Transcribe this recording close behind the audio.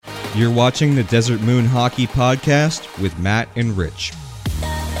You're watching the Desert Moon Hockey Podcast with Matt and Rich.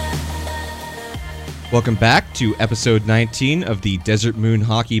 Welcome back to episode 19 of the Desert Moon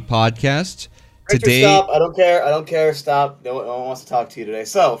Hockey Podcast. Richard, Today, stop. I don't care. Stop. No one wants to talk to you today.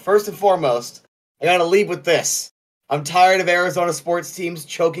 So, first and foremost, I gotta lead with this. I'm tired of Arizona sports teams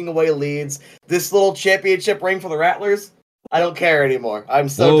choking away leads. This little championship ring for the Rattlers, I don't care anymore. I'm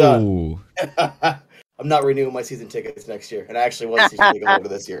so done. I'm not renewing my season tickets next year, and I actually was season ticket holder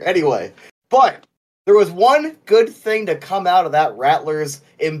this year. Anyway, but there was one good thing to come out of that Rattlers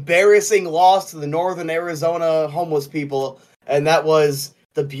embarrassing loss to the Northern Arizona homeless people, and that was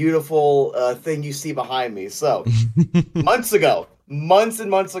the beautiful thing you see behind me. So, months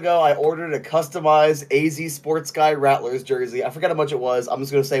and months ago, I ordered a customized AZ Sports Guy Rattlers jersey. I forgot how much it was. I'm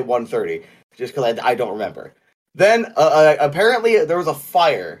just going to say $130, just because I don't remember. Then, apparently, there was a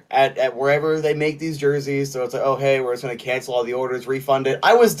fire at wherever they make these jerseys, so it's like, oh, hey, we're just going to cancel all the orders, refund it.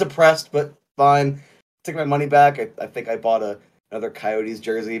 I was depressed, but fine. Took my money back. I think I bought another Coyotes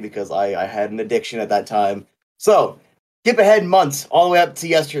jersey because I had an addiction at that time. So, skip ahead months, all the way up to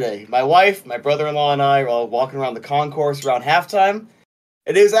yesterday. My wife, my brother-in-law, and I were all walking around the concourse around halftime.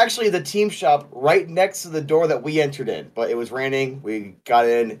 It was actually the team shop right next to the door that we entered in, but it was raining. We got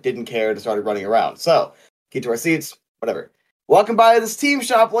in, didn't care, and started running around. So, get to our seats, whatever. Walking by this team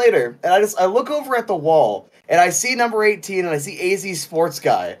shop later, and I look over at the wall, and I see number 18, and I see AZ Sports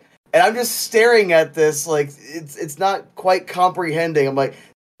Guy, and I'm just staring at this like it's not quite comprehending. I'm like,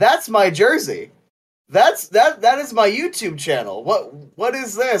 that's my jersey. That is my YouTube channel. What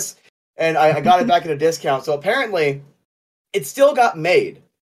is this? And I got it back at a discount. So apparently, it still got made.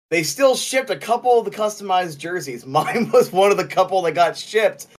 They still shipped a couple of the customized jerseys. Mine was one of the couple that got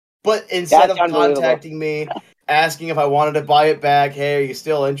shipped. But instead of contacting me, asking if I wanted to buy it back, hey, are you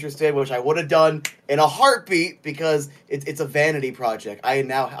still interested? Which I would have done in a heartbeat because it's a vanity project. I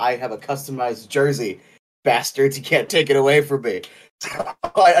have a customized jersey. Bastards, you can't take it away from me.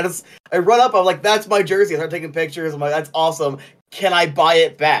 I run up, I'm like, that's my jersey. I start taking pictures. I'm like, that's awesome. Can I buy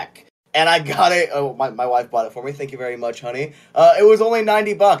it back? And I got it. Oh, my wife bought it for me. Thank you very much, honey. It was only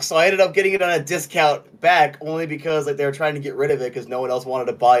 $90, so I ended up getting it on a discount back only because they were trying to get rid of it because no one else wanted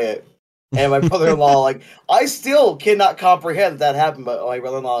to buy it. And my brother-in-law, I still cannot comprehend that happened, but my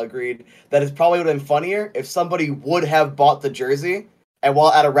brother-in-law agreed that it probably would have been funnier if somebody would have bought the jersey, and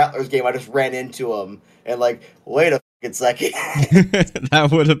while at a Rattlers game, I just ran into him and wait a second. That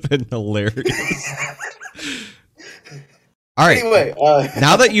would have been hilarious. All right. Anyway,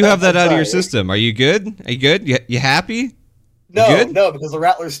 now that you have that out of your system, are you good? Are you good? You happy? No, because the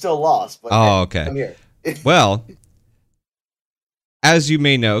Rattlers still lost. But okay. I'm here. Well, as you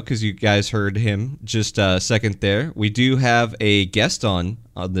may know, because you guys heard him just a second there, we do have a guest on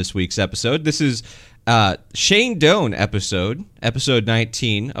this week's episode. This is Shane Doan episode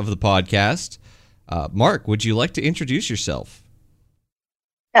 19 of the podcast. Mark, would you like to introduce yourself?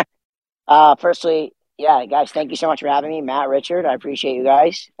 Firstly, yeah, guys, thank you so much for having me. Matt, Richard, I appreciate you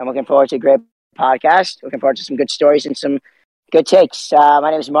guys. I'm looking forward to a great podcast. Looking forward to some good stories and some good takes.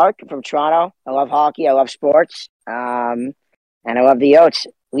 My name is Mark. I'm from Toronto. I love hockey. I love sports. And I love the Yotes.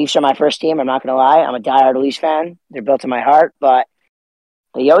 Leafs are my first team. I'm not going to lie. I'm a diehard Leafs fan. They're built in my heart, but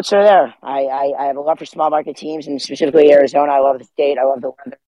the Yotes are there. I have a love for small market teams, and specifically Arizona. I love the state. I love the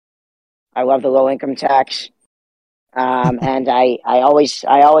weather. I love the low income tax. And I always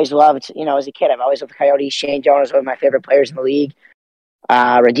loved, as a kid, I've always loved the Coyotes. Shane Doan is one of my favorite players in the league.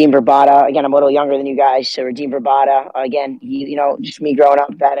 Radim Verbata, again, I'm a little younger than you guys, so Radim Verbata, again, just me growing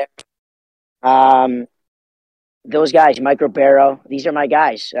up that those guys, Mike Ribeiro, these are my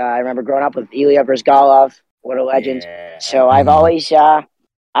guys. I remember growing up with Ilya Brizgalov, what a legend. Yeah. So I've always,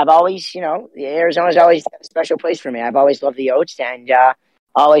 Arizona's always a special place for me. I've always loved the Yotes, and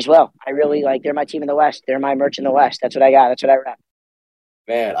always will. I really they're my team in the West. They're my merch in the West. That's what I got. That's what I rep.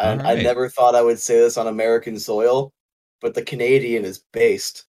 Man, I never thought I would say this on American soil, but the Canadian is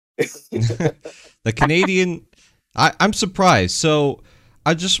based. The Canadian, I'm surprised. So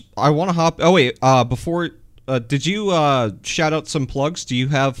I want to hop. Oh wait, before did you shout out some plugs? Do you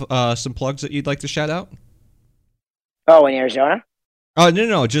have some plugs that you'd like to shout out? Oh, in Arizona?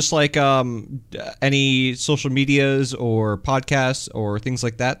 No, just any social medias or podcasts or things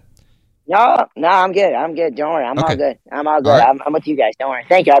like that. No, I'm good. Don't worry, I'm all good. I'm all good. Right. I'm with you guys. Don't worry.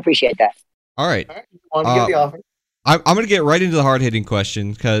 Thank you. I appreciate that. All right. Want to get the offer? I'm going to get right into the hard hitting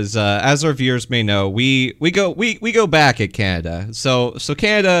question because, as our viewers may know, we go back at Canada. So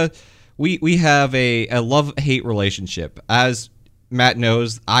Canada, we have a love hate relationship. As Matt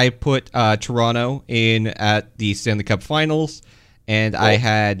knows, I put Toronto in at the Stanley Cup Finals. And I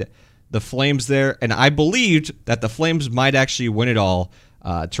had the Flames there, and I believed that the Flames might actually win it all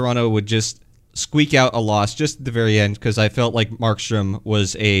Toronto would just squeak out a loss just at the very end because I felt like Markstrom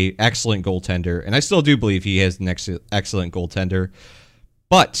was a excellent goaltender, and I still do believe he is an excellent goaltender.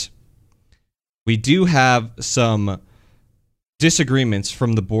 But we do have some disagreements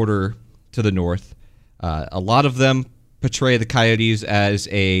from the border to the north. A lot of them portray the Coyotes as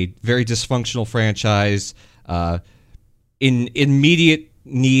a very dysfunctional franchise, in immediate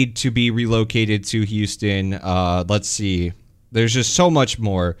need to be relocated to Houston. Let's see. There's just so much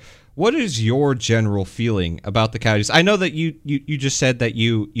more. What is your general feeling about the Coyotes? I know that you just said that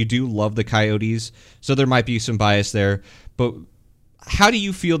you do love the Coyotes, so there might be some bias there. But how do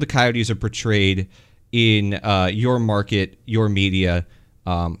you feel the Coyotes are portrayed in your market, your media,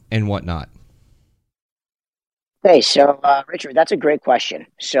 and whatnot? Okay, so Richard, that's a great question.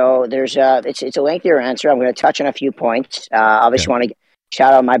 So there's it's a lengthier answer. I'm going to touch on a few points. Obviously, want to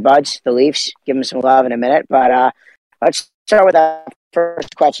shout out my buds, the Leafs, give them some love in a minute. But let's start with that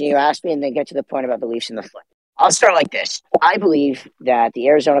first question you asked me, and then get to the point about the Leafs and the Flip. I'll start like this. I believe that the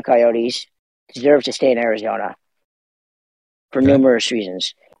Arizona Coyotes deserve to stay in Arizona for numerous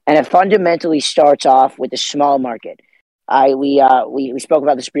reasons, and it fundamentally starts off with the small market. We spoke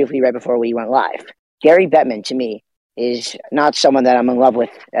about this briefly right before we went live. Gary Bettman, to me, is not someone that I'm in love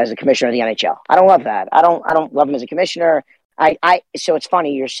with as a commissioner of the NHL. I don't love that. I don't love him as a commissioner. So it's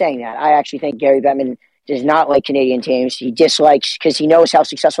funny you're saying that. I actually think Gary Bettman does not like Canadian teams. He dislikes, because he knows how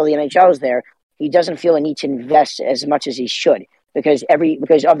successful the NHL is there. He doesn't feel a need to invest as much as he should because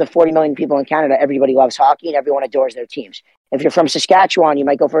of the 40 million people in Canada, everybody loves hockey and everyone adores their teams. If you're from Saskatchewan, you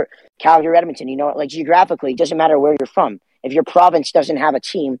might go for Calgary or Edmonton. You know, like geographically, it doesn't matter where you're from. If your province doesn't have a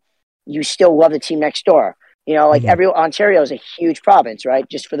team, you still love the team next door. You know, like Ontario is a huge province, right?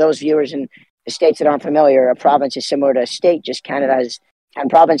 Just for those viewers in the States that aren't familiar, a province is similar to a state. Just Canada has 10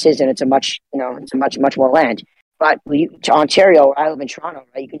 provinces, and it's a much more land. But to Ontario, I live in Toronto,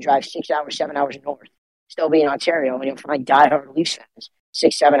 right? You can drive 6 hours, 7 hours north, still be in Ontario, and you'll find diehard Leafs fans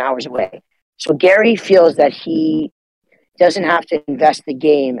 6-7 hours away. So Gary feels that he doesn't have to invest the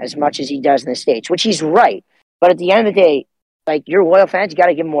game as much as he does in the States, which he's right. But at the end of the day, like, you're loyal fans, you got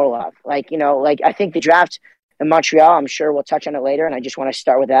to give them more love. Like, you know, like, I think the draft in Montreal, I'm sure we'll touch on it later, and I just want to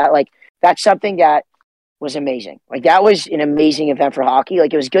start with that. Like, that's something that was amazing. Like, that was an amazing event for hockey.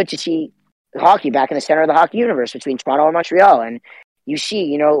 Like, it was good to see hockey back in the center of the hockey universe between Toronto and Montreal. And you see,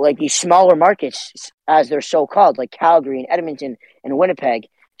 you know, like, these smaller markets, as they're so called, like Calgary and Edmonton and Winnipeg,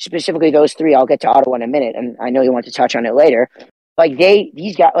 specifically those three. I'll get to Ottawa in a minute, and I know you want to touch on it later. Like,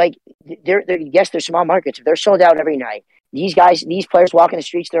 these guys, like, they're yes, they're small markets. If they're sold out every night, these players walking the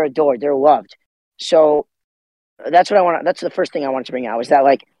streets, they're adored, they're loved. So that's what I want. That's the first thing I wanted to bring out, was that,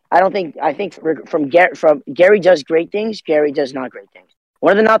 like, I think from Gary does great things. Gary does not great things.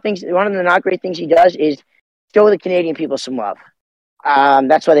 One of the not great things he does is show the Canadian people some love.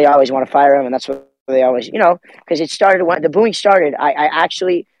 That's why they always want to fire him, and that's what they always, you know, because it started when the booing started.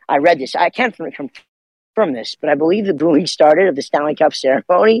 I read this. I can't from this, but I believe the booing started of the Stanley Cup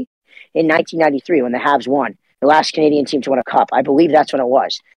ceremony in 1993 when the Habs won. The last Canadian team to win a cup. I believe that's when it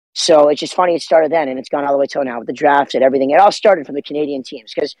was. So it's just funny it started then, and it's gone all the way till now with the draft and everything. It all started from the Canadian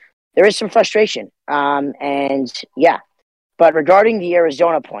teams because there is some frustration. And yeah, but regarding the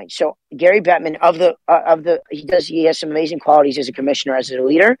Arizona point, so Gary Bettman he has some amazing qualities as a commissioner, as a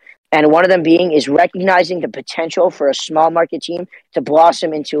leader, and one of them is recognizing the potential for a small market team to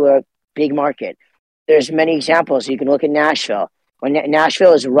blossom into a big market. There's many examples. You can look at Nashville. When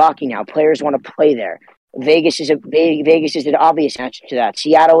Nashville is rocking now, players want to play there. Vegas is an obvious answer to that.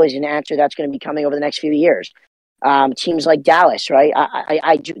 Seattle is an answer that's going to be coming over the next few years. Teams like Dallas, right?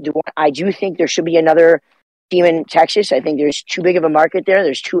 I do think there should be another team in Texas. I think there's too big of a market there.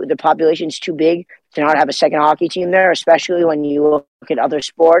 The population's too big to not have a second hockey team there, especially when you look at other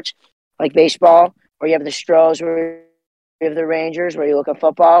sports like baseball, where you have the Stros, where you have the Rangers, where you look at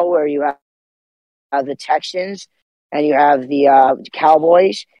football, where you have the Texans, and you have the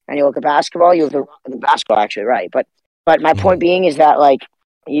Cowboys, and you look at basketball, you have the basketball, actually, right? But my point being is that, like,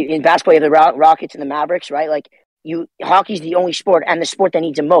 in basketball, you have the Rockets and the Mavericks, right? Like, hockey's the only sport, and the sport that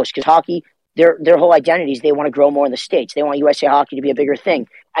needs the most, because hockey, their whole identity is they want to grow more in the States. They want USA Hockey to be a bigger thing,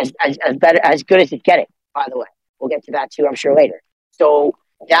 as good as it get it, by the way. We'll get to that, too, I'm sure, later. So,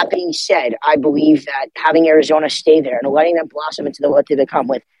 that being said, I believe that having Arizona stay there and letting them blossom into what they become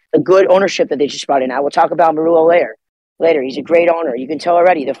with the good ownership that they just brought in. I will talk about Marulo later. He's a great owner. You can tell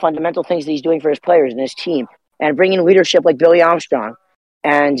already the fundamental things that he's doing for his players and his team, and bringing leadership like Billy Armstrong.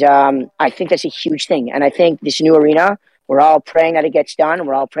 And I think that's a huge thing. And I think this new arena, we're all praying that it gets done.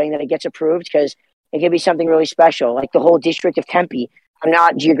 We're all praying that it gets approved, because it could be something really special. Like the whole district of Tempe I'm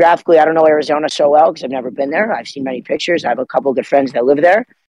not geographically, I don't know Arizona so well because I've never been there. I've seen many pictures. I have a couple of good friends that live there.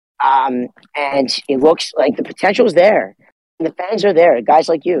 And it looks like the potential is there. And the fans are there. Guys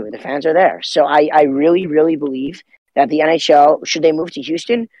like you, the fans are there. So I really, really believe that the NHL, should they move to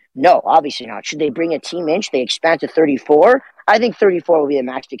Houston? No, obviously not. Should they bring a team in? Should they expand to 34? I think 34 will be the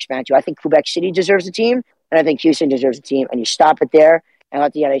max to expand to. I think Quebec City deserves a team, and I think Houston deserves a team, and you stop it there and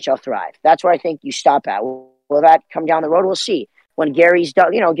let the NHL thrive. That's where I think you stop at. Will that come down the road? We'll see. When Gary's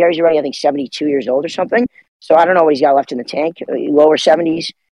done, Gary's already, I think, 72 years old or something. So I don't know what he's got left in the tank, lower 70s.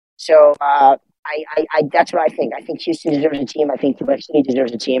 So I that's what I think. I think Houston deserves a team. I think Quebec City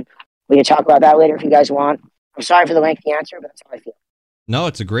deserves a team. We can talk about that later if you guys want. I'm sorry for the lengthy answer, but that's how I feel. No,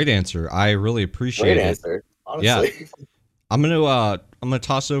 it's a great answer. I really appreciate Great it. answer, honestly. Yeah. I'm gonna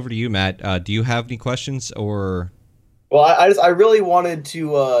toss it over to you, Matt. Do you have any questions or? Well, I really wanted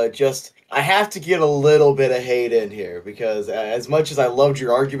to I have to get a little bit of hate in here because as much as I loved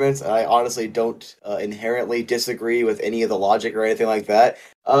your arguments, I honestly don't inherently disagree with any of the logic or anything like that.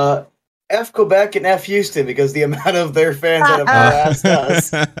 F Quebec and F Houston because the amount of their fans that have harassed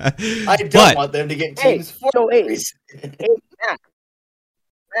us. I don't want them to get teams for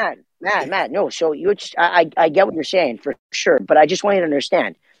Matt, no. So I get what you're saying for sure, but I just want you to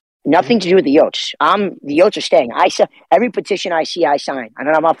understand, nothing to do with the Yotes. The Yotes are staying. I saw every petition I see, I sign, and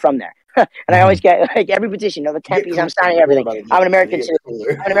I'm not from there, and I always get like every petition. The Tempes, I'm signing everything. I'm an American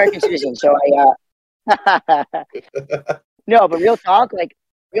citizen. I'm an American citizen, so I. No, but real talk,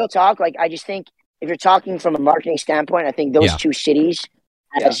 I just think if you're talking from a marketing standpoint, I think those two cities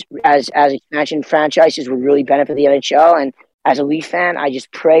as expansion franchises would really benefit the NHL. And as a Leaf fan, I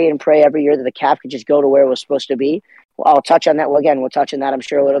just pray and pray every year that the cap could just go to where it was supposed to be. Well, I'll touch on that. Well, again, we'll touch on that, I'm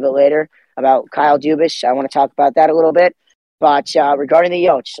sure, a little bit later about Kyle Dubas. I want to talk about that a little bit. But regarding the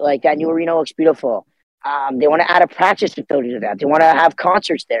Yotes, like that new arena looks beautiful. They want to add a practice facility to that. They want to have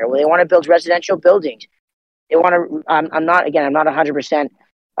concerts there. They want to build residential buildings. They want to. I'm not 100%.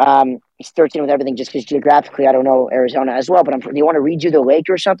 It's 13 with everything just because geographically I don't know Arizona as well. But they want to redo the lake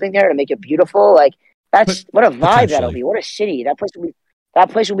or something there to make it beautiful. Like what a vibe that'll be. What a city that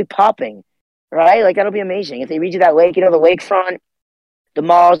place will be popping, right? Like that'll be amazing if they redo that lake. The lakefront, the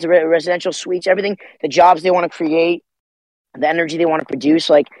malls, the residential suites, everything, the jobs they want to create, the energy they want to produce.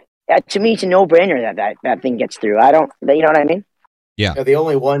 Like that, to me, it's a no-brainer that thing gets through. You know what I mean? Yeah. The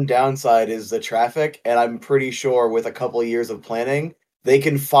only one downside is the traffic, and I'm pretty sure with a couple of years of planning, they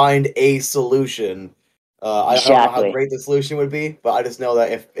can find a solution. I don't know how great the solution would be, but I just know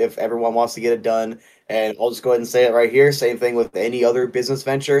that if everyone wants to get it done, and I'll just go ahead and say it right here, same thing with any other business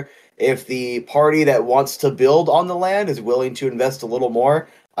venture. If the party that wants to build on the land is willing to invest a little more,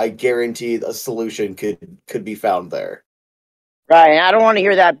 I guarantee a solution could be found there. Right, and I don't want to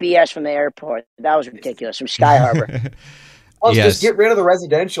hear that BS from the airport. That was ridiculous from Sky Harbor. Well, just get rid of the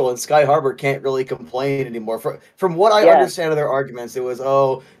residential, and Sky Harbor can't really complain anymore. From what I understand of their arguments, it was,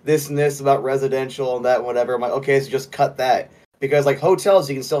 this and this about residential and that and whatever. I'm like, okay, so just cut that. Because, like, hotels,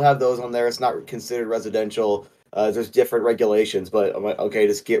 you can still have those on there. It's not considered residential. There's different regulations, but I'm like, okay,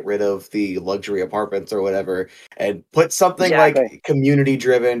 just get rid of the luxury apartments or whatever and put something like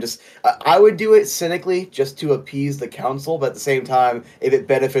community-driven. I would do it cynically just to appease the council, but at the same time, if it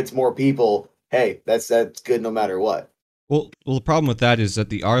benefits more people, hey, that's good no matter what. Well, the problem with that is that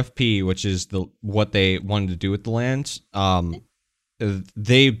the RFP, which is what they wanted to do with the land,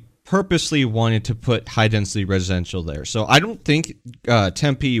 they purposely wanted to put high-density residential there. So I don't think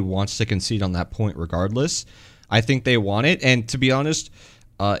Tempe wants to concede on that point regardless. I think they want it. And to be honest,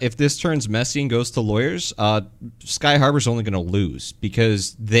 if this turns messy and goes to lawyers, Sky Harbor's only going to lose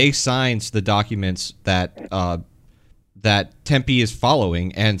because they signed the documents that Tempe is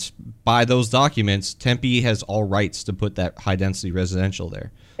following, and by those documents, Tempe has all rights to put that high-density residential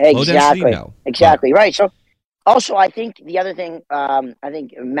there. Exactly. Low density, no. Exactly, right. So, also, I think the other thing, I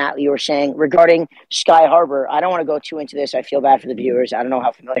think, Matt, you were saying regarding Sky Harbor, I don't want to go too into this. I feel bad for the viewers. I don't know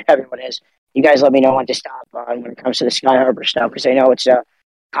how familiar everyone is. You guys let me know when to stop when it comes to the Sky Harbor stuff, because I know it's a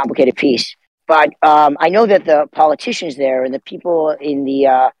complicated piece. But I know that the politicians there and the people in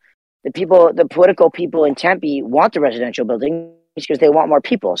the political people in Tempe want the residential buildings because they want more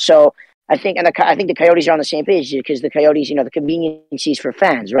people. So I think the Coyotes are on the same page because the Coyotes, the conveniences for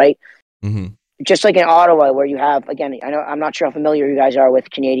fans, right? Mm-hmm. Just like in Ottawa, where you have, again, I know I'm not sure how familiar you guys are with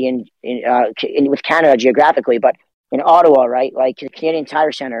with Canada geographically, but in Ottawa, right, like the Canadian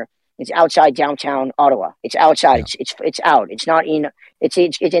Tire Center, it's outside downtown Ottawa. It's outside. Yeah. It's out. It's not in. It's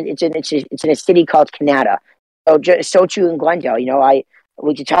in a city called Canada. So too in Glendale.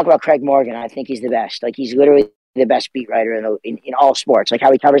 We could talk about Craig Morgan. I think he's the best. Like he's literally the best beat writer in all sports. Like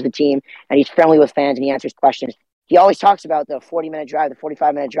how he covers the team and he's friendly with fans and he answers questions. he always talks about the 40-minute drive, the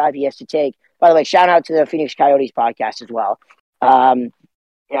 45-minute drive he has to take. By the way, shout out to the Phoenix Coyotes podcast as well.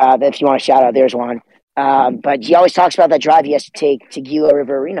 If you want to shout out, there's one. But he always talks about that drive he has to take to Gila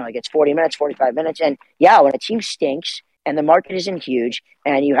River Arena. Like, it's 40 minutes, 45 minutes. And yeah, when a team stinks and the market isn't huge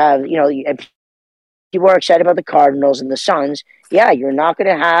and you have, people are excited about the Cardinals and the Suns, yeah, you're not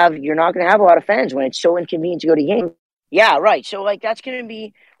gonna have a lot of fans when it's so inconvenient to go to games. Yeah, right. So like that's gonna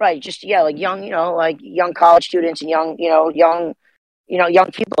be right. Just like young, like young college students and young people.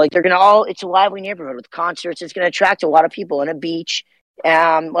 Like they're gonna it's a lively neighborhood with concerts. It's gonna attract a lot of people and a beach.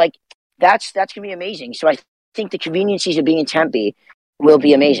 Like that's gonna be amazing. So I think the conveniences of being in Tempe will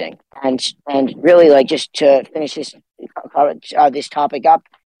be amazing. And really, like, just to finish this topic up,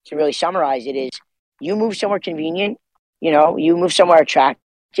 to really summarize it, is you move somewhere convenient, you move somewhere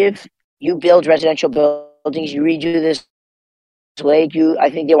attractive, you build residential buildings, you redo this lake. I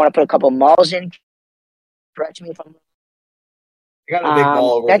think they want to put a couple malls in. Correct me if I'm. You got a big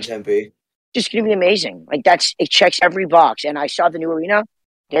mall over in Tempe. Just gonna be amazing. Like it checks every box. And I saw the new arena.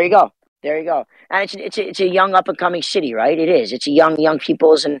 There you go. And it's a young up and coming city, right? It is. It's a young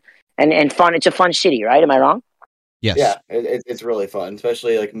people's and fun. It's a fun city, right? Am I wrong? Yes. Yeah, it's really fun,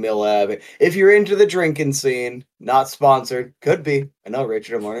 especially like Mill Ave. If you're into the drinking scene, not sponsored, could be. I know,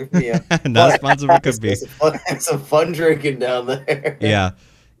 Richard, I'm learning from you. Not sponsored, but could be. It's a fun drinking down there. Yeah.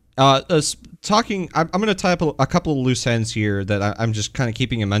 I'm going to tie up a couple of loose ends here that I'm just kind of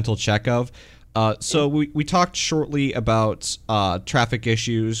keeping a mental check of. So we talked shortly about traffic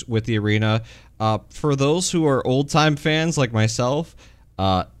issues with the arena. For those who are old-time fans like myself,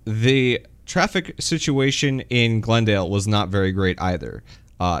 the traffic situation in Glendale was not very great either.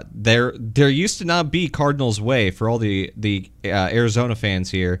 There used to not be Cardinals Way for all the Arizona fans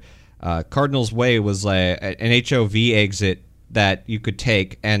here. Cardinals Way was an HOV exit that you could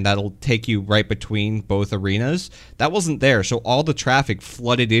take, and that'll take you right between both arenas. That wasn't there, so all the traffic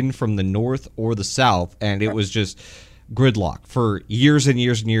flooded in from the north or the south, and it was just gridlock for years and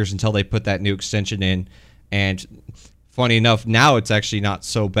years and years until they put that new extension in. And funny enough, now it's actually not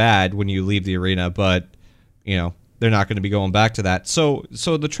so bad when you leave the arena, but they're not going to be going back to that. So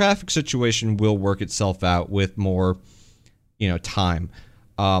the traffic situation will work itself out with more time.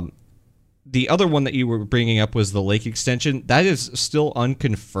 The other one that you were bringing up was the lake extension. That is still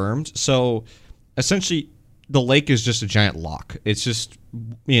unconfirmed. So essentially, the lake is just a giant lock. It's just,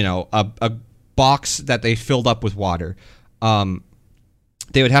 a box that they filled up with water.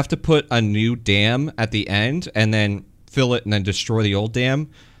 They would have to put a new dam at the end and then fill it and then destroy the old dam,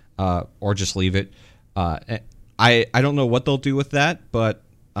 or just leave it. I don't know what they'll do with that, but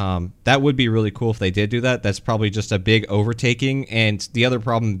that would be really cool if they did do that. That's probably just a big overtaking. And the other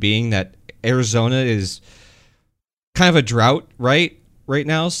problem being that Arizona is kind of a drought right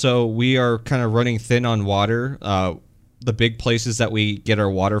now, so we are kind of running thin on water. The big places that we get our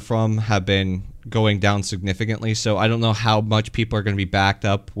water from have been going down significantly, so I don't know how much people are going to be backed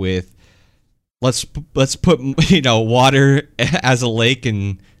up with let's put water as a lake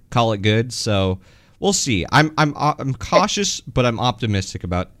and call it good. So we'll see. I'm cautious, but I'm optimistic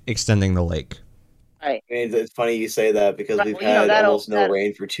about extending the lake. Right. I mean, it's funny you say that because we've had almost no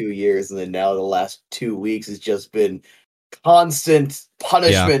rain for 2 years, and then now the last 2 weeks has just been constant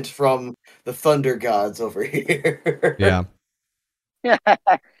punishment from the thunder gods over here. Yeah.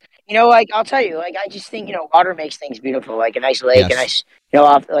 I'll tell you, I just think, water makes things beautiful, like a nice lake, a nice, I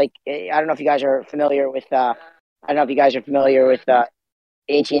don't know if you guys are familiar with,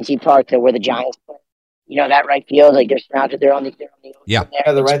 AT&T Park, where the Giants play. That right field, like they're surrounded, they're on the yeah,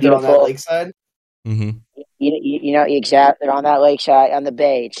 they're right there on that lakeside. Mm-hmm. Exactly. They're on that lakeside on the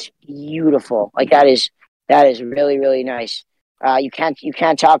bay. It's beautiful. Like that is really, really nice. You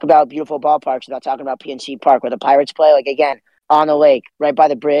can't talk about beautiful ballparks without talking about PNC Park, where the Pirates play. Like, again, on the lake, right by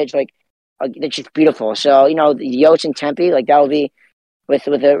the bridge. Like it's just beautiful. So the Yotes in Tempe, like that will be with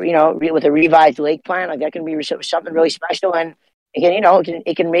a revised lake plan. Like that can be something really special. And again,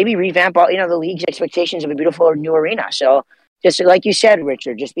 it can maybe revamp all the league's expectations of a beautiful new arena. So just like you said,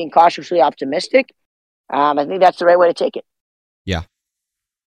 Richard, just being cautiously optimistic. I think that's the right way to take it. Yeah.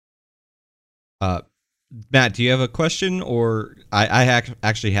 Matt, do you have a question, or I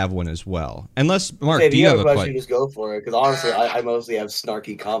actually have one as well? Unless Mark, do you have a question? Just go for it, because honestly, I mostly have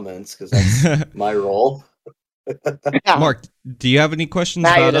snarky comments because that's my role. Mark, do you have any questions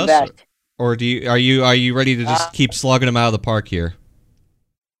about us, or are you ready to just keep slugging them out of the park here?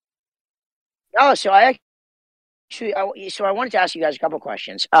 No, so I wanted to ask you guys a couple of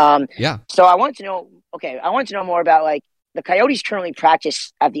questions. Yeah. So I wanted to know more about, like, the Coyotes currently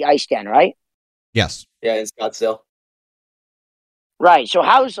practice at the Ice Den, right? Yes. Yeah, in Scottsdale. Right. So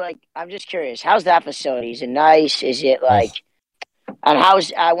how's I'm just curious, how's that facility? Is it nice? Is it Oh, and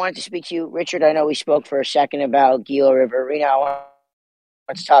I wanted to speak to you, Richard. I know we spoke for a second about Gila River Arena. I want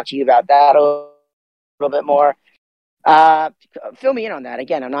to talk to you about that a little bit more. Fill me in on that.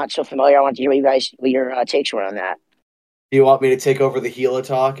 Again, I'm not so familiar. I want to hear what your takes were on that. Do you want me to take over the Gila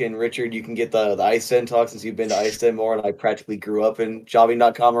talk, and Richard, you can get the Ice Den talk since you've been to Ice Den more, and I practically grew up in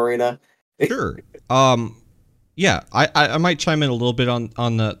Jobbing.com Arena. sure. Yeah, I might chime in a little bit on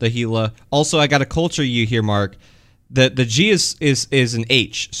the Gila. Also, I got to culture you here, Mark. The G is an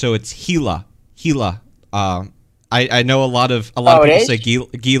H, so it's Gila. Gila. I know a lot of people say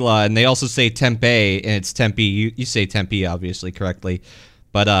Gila, and they also say Tempe, and it's Tempe. You say Tempe, obviously, correctly.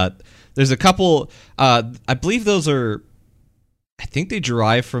 But there's a couple. I believe those are. I think they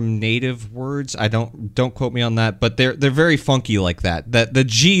derive from native words. I don't quote me on that, but they're very funky like that. That the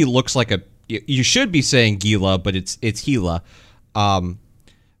G looks like a. You should be saying Gila, but it's Gila.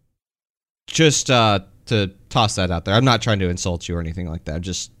 Just to toss that out there. I'm not trying to insult you or anything like that. I'm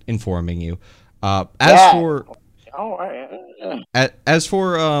just informing you. As for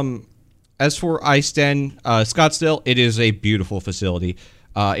Ice Den, Scottsdale, it is a beautiful facility.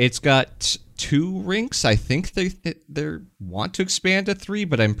 It's got 2 rinks. I think they want to expand to 3,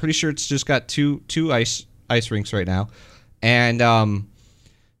 but I'm pretty sure it's just got two ice rinks right now, and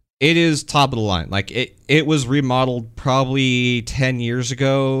it is top of the line. Like it was remodeled probably 10 years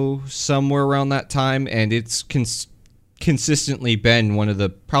ago, somewhere around that time, and it's consistently been one of the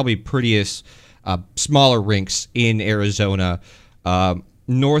probably prettiest smaller rinks in Arizona. North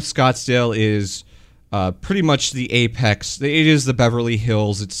Scottsdale is pretty much the apex. It is the Beverly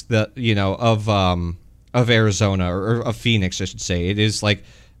Hills. It's the of Arizona or of Phoenix, I should say. It is like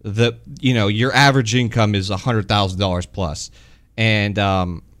your average income is $100,000 plus,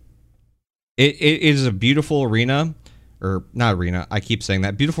 and it is a beautiful arena, or not arena. I keep saying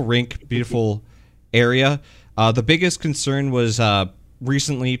that. Beautiful rink, beautiful area. The biggest concern was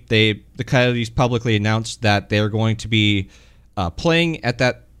recently the Coyotes publicly announced that they're going to be playing at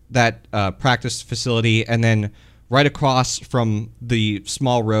that practice facility, and then right across from the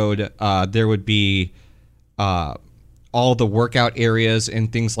small road, there would be all the workout areas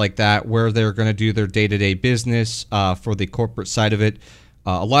and things like that where they're going to do their day-to-day business for the corporate side of it.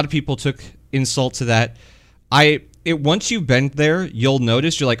 A lot of people took insult to that. Once you've been there, you'll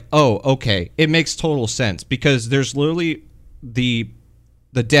notice, you're like, oh, okay, it makes total sense, because there's literally the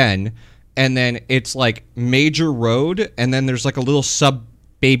den, and then it's like major road, and then there's like a little sub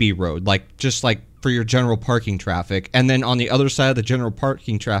baby road, like just like for your general parking traffic, and then on the other side of the general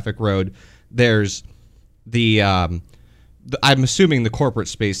parking traffic road, there's the I'm assuming the corporate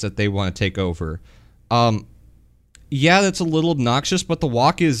space that they want to take over. Yeah, that's a little obnoxious, but the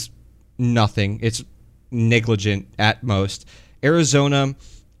walk is nothing. It's negligent at most. Arizona,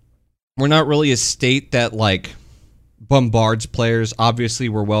 we're not really a state that like bombards players. Obviously,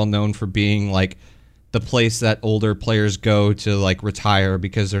 we're well known for being like the place that older players go to like retire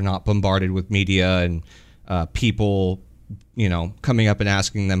because they're not bombarded with media and people, coming up and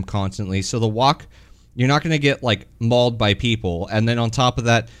asking them constantly. So the walk, you're not going to get like mauled by people. And then on top of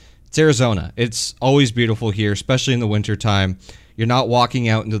that, it's Arizona. It's always beautiful here, especially in the wintertime. You're not walking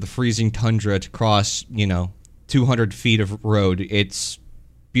out into the freezing tundra to cross, 200 feet of road. It's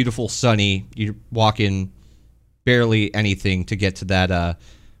beautiful, sunny. You walk in barely anything to get to that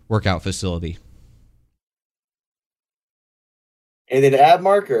workout facility. Anything to add,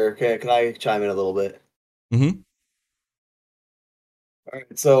 Mark, or can I chime in a little bit? Mm-hmm. All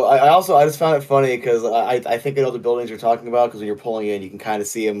right. So I just found it funny because I think I know the buildings you're talking about, because when you're pulling in, you can kind of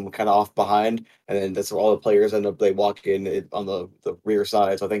see them kind of off behind, and then that's where all the players end up. They walk in on the rear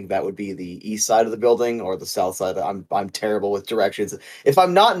side. So I think that would be the east side of the building or the south side. I'm terrible with directions. If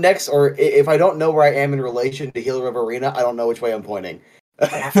I'm not next, or if I don't know where I am in relation to Gila River Arena, I don't know which way I'm pointing.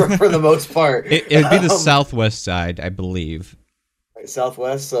 for the most part, It'd be the southwest side, I believe.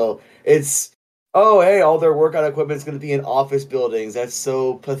 Southwest. So it's, oh, hey, all their workout equipment is going to be in office buildings. That's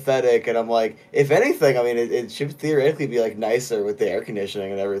so pathetic. And I'm like, if anything, I mean, it should theoretically be like nicer with the air conditioning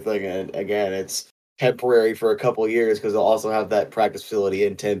and everything. And again, it's temporary for a couple years because they'll also have that practice facility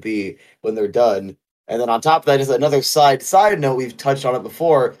in Tempe when they're done. And then on top of that, just another side note, we've touched on it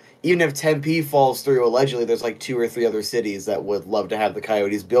before. Even if Tempe falls through, allegedly, there's like 2 or 3 other cities that would love to have the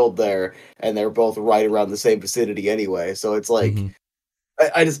Coyotes build there, and they're both right around the same vicinity anyway. So it's like,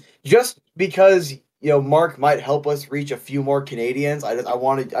 I just because Mark might help us reach a few more Canadians. I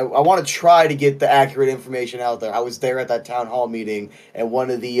want to try to get the accurate information out there. I was there at that town hall meeting, and one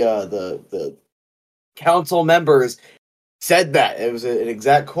of the council members said that it was an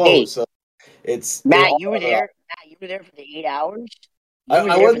exact quote. Hey, so it's Matt, you were there. You were there for the 8 hours?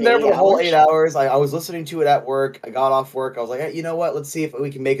 I wasn't there for the whole 8 hours. I was listening to it at work. I got off work. I was like, hey, you know what? Let's see if we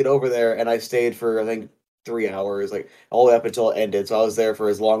can make it over there. And I stayed for, I think, 3 hours, like all the way up until it ended. So I was there for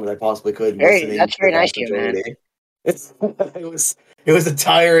as long as I possibly could, listening That's to very the nice vast of you, man. majority. It was a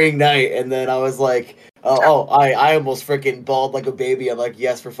tiring night, and then I was like, I almost freaking bawled like a baby. I'm like,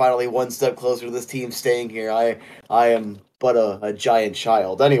 yes, we're finally one step closer to this team staying here. I am but a giant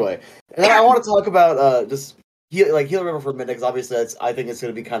child. Anyway, and then I want to talk about just Gila River for a minute, because obviously I think it's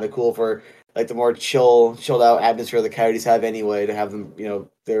going to be kind of cool for like the more chilled out atmosphere the Coyotes have anyway, to have them,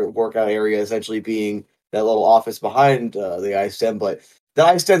 their workout area essentially being that little office behind the ice den. But the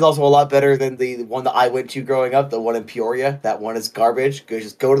ice den is also a lot better than the one that I went to growing up, the one in Peoria. That one is garbage.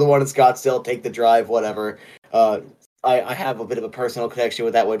 Just go to the one in Scottsdale, take the drive, whatever. I have a bit of a personal connection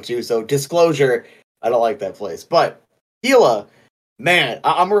with that one too, so disclosure, I don't like that place. But Gila, man,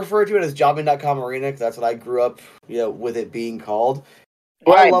 I'm referring to it as Jobbing.com Arena because that's what I grew up, with it being called.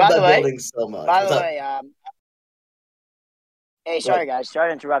 Right, I love that building so much. By the way, hey, sorry guys, sorry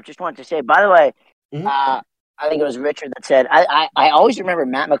to interrupt. Just wanted to say, by the way, I think it was Richard that said, I always remember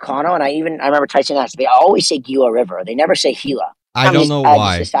Matt McConnell, and I remember Tyson Nash. They always say Gila River. They never say Gila. I don't know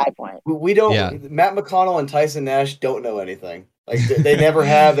why. Just a side point. We don't. Yeah. Matt McConnell and Tyson Nash don't know anything. Like they never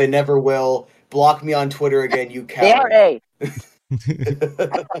have. They never will. Block me on Twitter again, you coward. They are. Hey.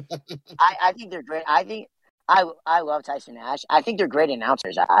 I think they're great. I love Tyson Nash. I think they're great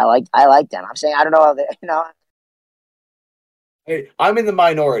announcers. I like them. I'm saying I don't know how they, I'm in the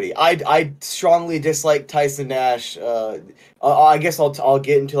minority. I strongly dislike Tyson Nash. I guess I'll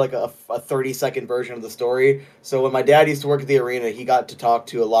get into like a 30-second version of the story. So when my dad used to work at the arena, he got to talk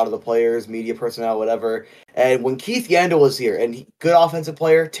to a lot of the players, media personnel, whatever. And when Keith Yandel was here, and good offensive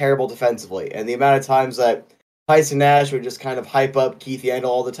player, terrible defensively, and the amount of times that Tyson Nash would just kind of hype up Keith Yandel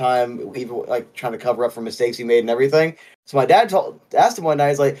all the time, even like trying to cover up for mistakes he made and everything. So my dad asked him one night,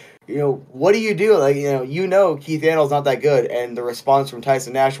 he's like, what do you do? Like, Keith Yandel's not that good. And the response from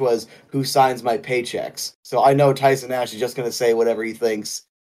Tyson Nash was, who signs my paychecks? So I know Tyson Nash is just going to say whatever he thinks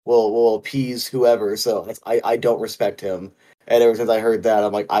will appease whoever. So I don't respect him. And ever since I heard that,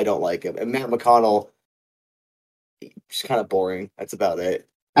 I'm like, I don't like him. And Matt McConnell, just kind of boring. That's about it.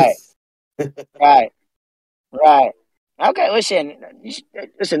 Right. Right. Okay, listen,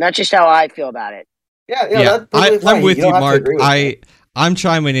 that's just how I feel about it. Yeah. I'm with you, Mark. I'm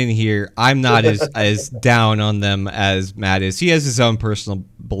chiming in here. I'm not as down on them as Matt is. He has his own personal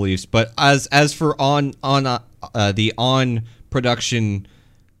beliefs, but as for the on production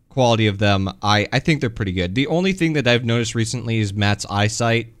quality of them, I think they're pretty good. The only thing that I've noticed recently is Matt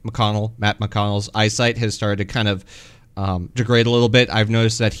McConnell's eyesight has started to kind of degrade a little bit. I've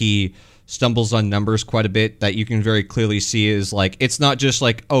noticed that he stumbles on numbers quite a bit, that you can very clearly see is like, it's not just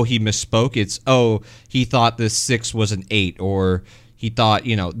like, oh, he misspoke. It's, oh, he thought this 6 was an 8, or he thought,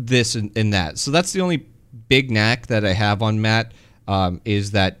 this and that. So that's the only big knack that I have on Matt,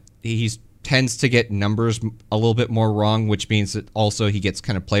 is that he tends to get numbers a little bit more wrong, which means that also he gets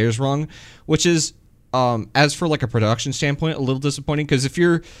kind of players wrong, which is, as for like a production standpoint, a little disappointing, because if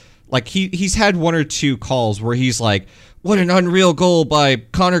you're like, he's had one or two calls where he's like, what an unreal goal by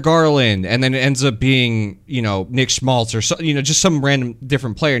Connor Garland, and then it ends up being, Nick Schmaltz or so, just some random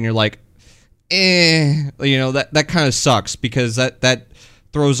different player, and you're like, that kind of sucks, because that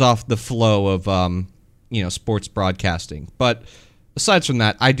throws off the flow of sports broadcasting. But aside from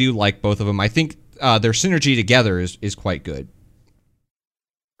that, I do like both of them. I think their synergy together is quite good.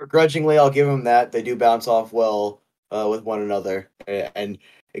 Begrudgingly, I'll give them that. They do bounce off well with one another, and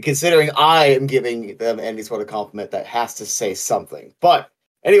considering I am giving them any sort of compliment, that has to say something. But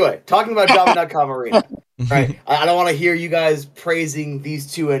anyway, talking about Jobbing.com Arena, right? I don't want to hear you guys praising these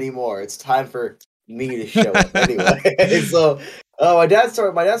two anymore. It's time for me to show up anyway. So, my dad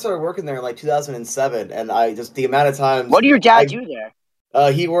started working there in like 2007, and I just, the amount of times. What did your dad do there?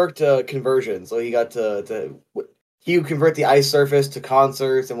 He worked conversion, so he got he would convert the ice surface to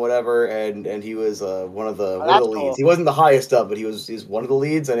concerts and whatever, and he was one of the leads. Cool. He wasn't the highest up, but he's one of the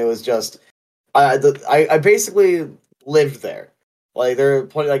leads, and it was just I basically lived there. Like there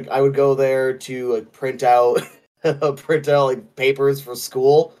plenty, like I would go there to like print out like papers for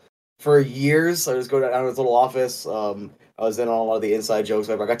school for years. I just go down to his little office. I was in on a lot of the inside jokes.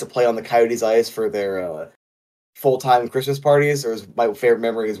 I got to play on the Coyotes ice for their full-time Christmas parties. There was my favorite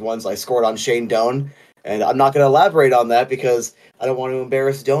memory is ones I scored on Shane Doan. And I'm not going to elaborate on that because I don't want to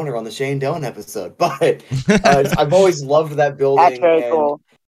embarrass Donor on the Shane Doan episode. But I've always loved that building. That's very cool.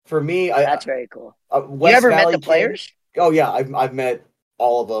 For me, that's very cool. You ever met the players? Oh yeah, I've met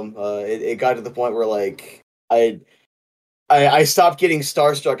all of them. It got to the point where like I I stopped getting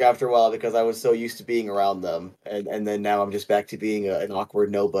starstruck after a while because I was so used to being around them, and then now I'm just back to being an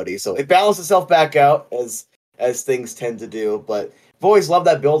awkward nobody. So it balanced itself back out as things tend to do. But I've always loved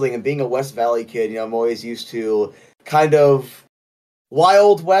that building, and being a West Valley kid, I'm always used to kind of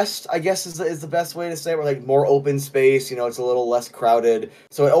Wild West, I guess is the best way to say it. We're like more open space, it's a little less crowded.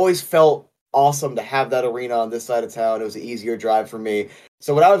 So it always felt awesome to have that arena on this side of town. It was an easier drive for me.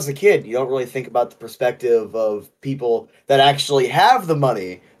 So when I was a kid, you don't really think about the perspective of people that actually have the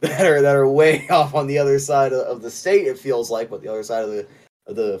money that are way off on the other side of the state. It feels like, but the other side of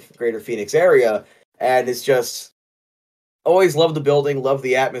the greater Phoenix area, and it's just always loved the building, loved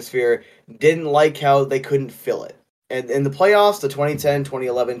the atmosphere. Didn't like how they couldn't fill it. And in the playoffs, the 2010,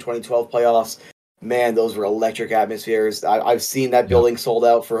 2011, 2012 playoffs, man, those were electric atmospheres. I've seen that building sold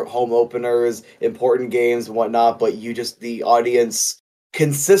out for home openers, important games, and whatnot, but the audience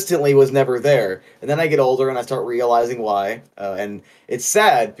consistently was never there. And then I get older and I start realizing why. And it's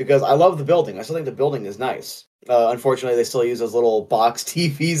sad because I love the building. I still think the building is nice. Unfortunately, they still use those little box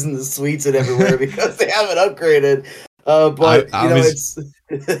TVs in the suites and everywhere because they haven't upgraded. But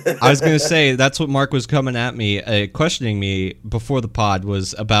I was going to say that's what Mark was coming at me, questioning me before the pod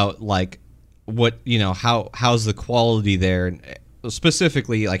was about like what how's the quality there, and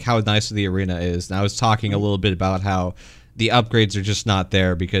specifically like how nice the arena is. And I was talking a little bit about how the upgrades are just not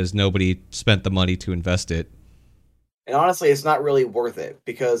there because nobody spent the money to invest it. And honestly, it's not really worth it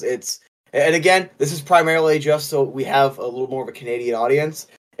because and again, this is primarily just so we have a little more of a Canadian audience.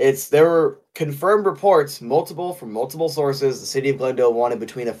 There were confirmed reports, from multiple sources, the city of Glendale wanted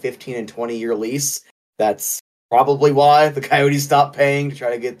between a 15 and 20-year lease. That's probably why the Coyotes stopped paying, to try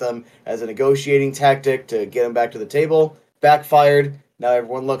to get them as a negotiating tactic to get them back to the table. Backfired. Now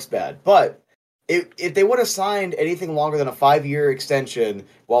everyone looks bad. But if they would have signed anything longer than a 5-year extension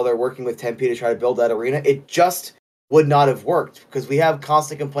while they're working with Tempe to try to build that arena, it just would not have worked, because we have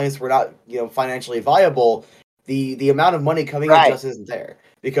constant complaints we're not financially viable. The amount of money coming in just isn't there,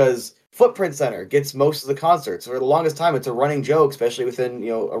 because Footprint Center gets most of the concerts. For the longest time, it's a running joke, especially within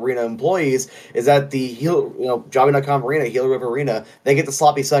arena employees, is that the Jobbing.com Arena, Gila River Arena, they get the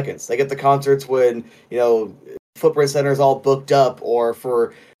sloppy seconds. They get the concerts when Footprint Center is all booked up, or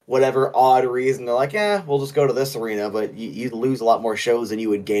for whatever odd reason they're like, we'll just go to this arena, but you lose a lot more shows than you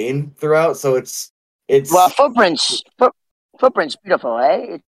would gain throughout. So it's well, Footprint's beautiful,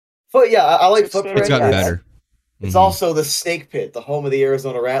 eh? I like Footprint. It's gotten better. It's also the Snake Pit, the home of the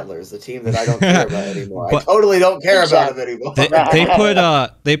Arizona Rattlers, the team that I don't care about anymore. I totally don't care about them anymore.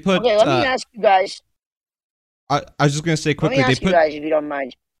 They put. Okay, let me ask you guys. I was just gonna say quickly. Let me ask you guys, if you don't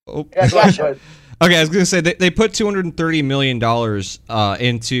mind. Oh. Okay, I was going to say they put $230 million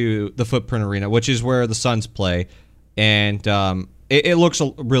into the Footprint Arena, which is where the Suns play, and it looks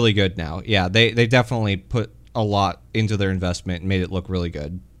really good now. Yeah, they definitely put a lot into their investment and made it look really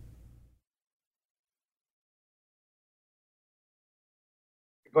good.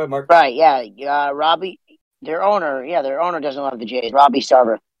 Go ahead, Mark. Right, yeah. Robbie, their owner doesn't love the Jays. Robbie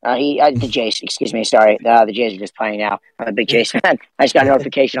Sarver. The Jays, excuse me, sorry. The Jays are just playing now. I'm a big Jays fan. I just got a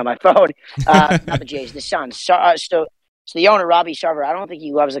notification on my phone. Not the Jays, the Suns. So the owner, Robbie Sarver, I don't think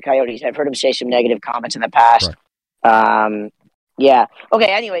he loves the Coyotes. I've heard him say some negative comments in the past. Right. Yeah.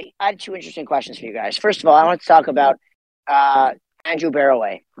 Okay, anyway, I had two interesting questions for you guys. First of all, I want to talk about Andrew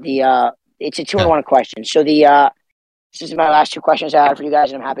Barroway. It's a 2-in-1 question. So this is my last two questions I have for you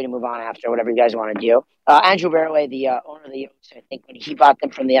guys, and I'm happy to move on after, whatever you guys want to do. Andrew Barroway, the owner of the Yotes, I think when he bought them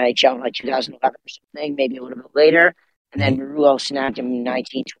from the NHL in like 2011 or something, maybe a little bit later, and then Rulo snapped him in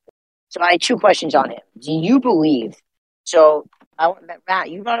 1920. So I had two questions on him. Do you believe? So Matt,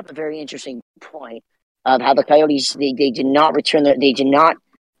 you brought up a very interesting point of how the Coyotes they did not return they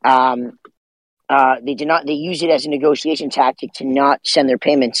used it as a negotiation tactic to not send their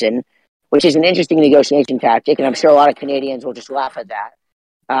payments in, which is an interesting negotiation tactic, and I'm sure a lot of Canadians will just laugh at that.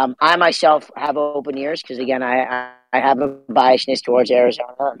 I myself have open ears because, again, I have a biasness towards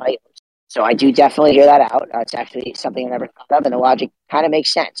Arizona. So I do definitely hear that out. It's actually something I never thought of, and the logic kind of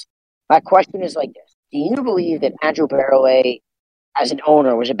makes sense. My question is like this. Do you believe that Andrew Barroway, as an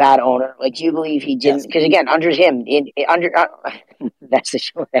owner, was a bad owner? Like, do you believe he didn't? Because, again, under him, that's the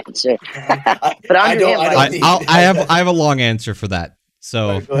short answer. But under him, I have a long answer for that.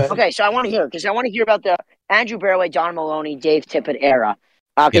 So okay, so I want to hear, because I want to hear about the Andrew Barroway, Don Maloney, Dave Tippett era.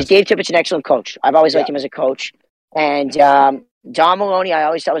 Because Dave Tippett's an excellent coach. I've always liked him as a coach. And Don Maloney, I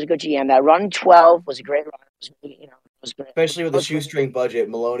always thought was a good GM. That run 12 was a great run. It was great. Especially with the shoestring budget,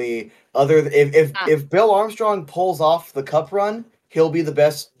 Maloney. If Bill Armstrong pulls off the Cup run, he'll be the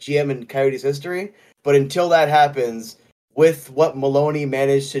best GM in Coyotes history. But until that happens, with what Maloney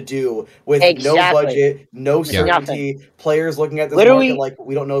managed to do with no Exactly. budget, no certainty, players looking at this market like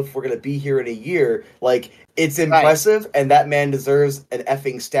we don't know if we're going to be here in a year. Like, it's impressive, and that man deserves an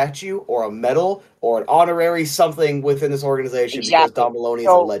effing statue or a medal or an honorary something within this organization because Don Maloney is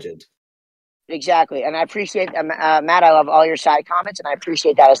a legend. Exactly, and I appreciate Matt. I love all your side comments, and I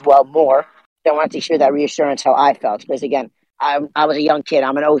appreciate that as well more. I wanted to hear that reassurance how I felt because again, I was a young kid.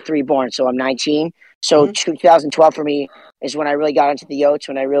 I'm an 03 born, so I'm 19. So 2012 for me is when I really got into the Yotes.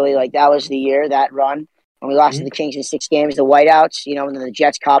 When I really that was the year, that run when we lost to the Kings in 6 games, the whiteouts. And then the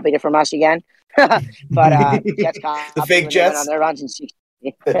Jets copied it from us again. But the Jets copied the fake Jets on their runs in 6.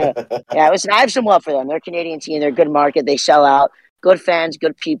 Yeah, listen, I have some love for them. They're a Canadian team. They're a good market. They sell out. Good fans,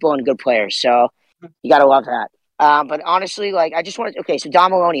 good people, and good players. So you got to love that. But honestly, I just wanted. Okay, so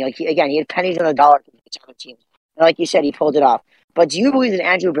Don Maloney, he had pennies on the dollar to the other teams. And like you said, he pulled it off. But do you believe in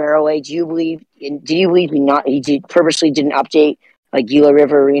Andrew Barroway? Did you believe he purposely didn't update Gila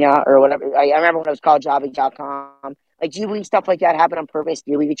River Arena or whatever? I remember when it was called Jobbing.com. Do you believe stuff like that happened on purpose?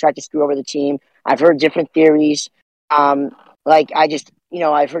 Do you believe he tried to screw over the team? I've heard different theories. I've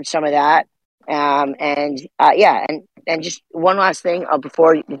heard some of that. And just one last thing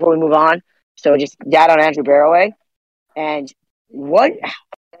before we move on. So just that on Andrew Barroway, and what,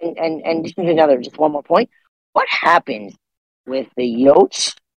 and just one more point. What happened with the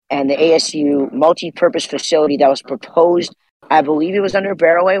Yotes and the ASU multi-purpose facility that was proposed? I believe it was under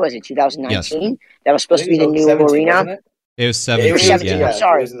Barroway. Was it 2019? Yes. That was supposed to be the new arena. It was 17. It was 17. Yeah, I'm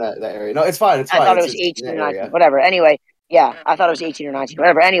sorry. It was in that area. No, it's fine. It's fine. I thought it was 18 or 19. Whatever. Anyway, I thought it was 18 or 19.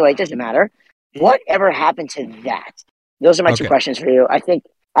 Whatever. Anyway, it doesn't matter. Whatever happened to that? Those are my 2 questions for you. I think,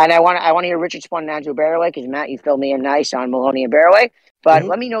 and I want to hear Richard Spun and Andrew Barroway because Matt, you filled me in nice on Maloney and Barroway. But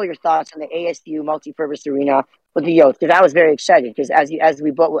let me know your thoughts on the ASU multi-purpose arena with the Yotes because I was very excited because as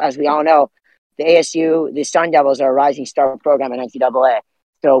we all know, the ASU, the Sun Devils are a rising star program in NCAA.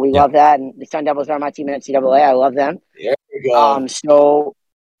 So we love that, and the Sun Devils are my team in NCAA. I love them. There you go. So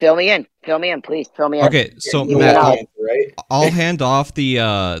fill me in, please. Fill me in. Okay, so Matt, I'll hand off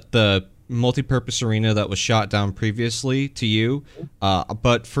the multi-purpose arena that was shot down previously to you.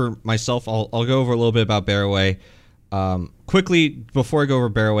 But for myself, I'll go over a little bit about Barroway. Quickly, before I go over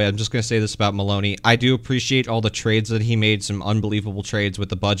Barroway, I'm just going to say this about Maloney. I do appreciate all the trades that he made, some unbelievable trades with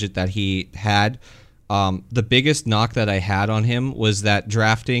the budget that he had. The biggest knock that I had on him was that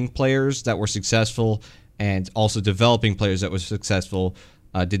drafting players that were successful and also developing players that were successful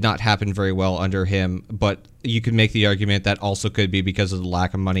did not happen very well under him, but you could make the argument that also could be because of the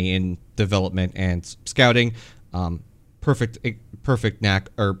lack of money in development and scouting. Perfect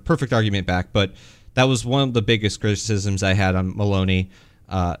argument back, but that was one of the biggest criticisms I had on Maloney.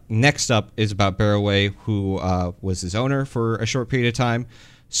 Next up is about Barroway, who was his owner for a short period of time.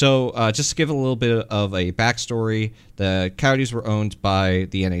 So just to give a little bit of a backstory, the Coyotes were owned by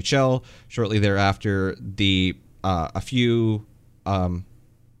the NHL. Shortly thereafter, a few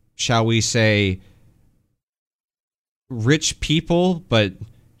shall we say, rich people, but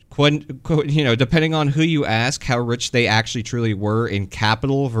depending on who you ask, how rich they actually truly were in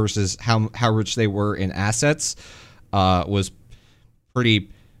capital versus how rich they were in assets was pretty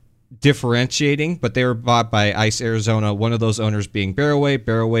differentiating. But they were bought by Ice Arizona, one of those owners being Barroway.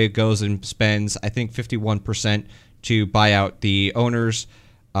 Barroway goes and spends, I think, 51% to buy out the owners.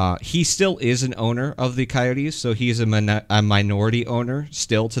 He still is an owner of the Coyotes, so he's a minority owner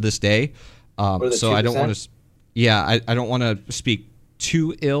still to this day. So I don't want to, I don't want to speak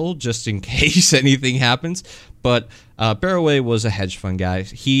too ill just in case anything happens. But Barroway was a hedge fund guy.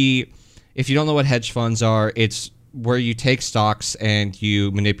 If you don't know what hedge funds are, it's where you take stocks and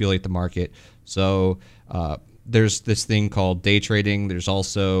you manipulate the market. So there's this thing called day trading. There's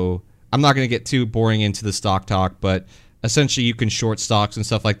also, I'm not going to get too boring into the stock talk, but essentially you can short stocks and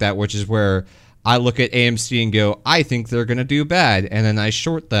stuff like that, which is where I look at AMC and go, I think they're going to do bad. And then I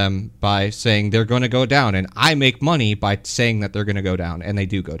short them by saying they're going to go down. And I make money by saying that they're going to go down. And they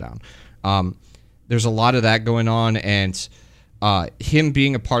do go down. There's a lot of that going on. And him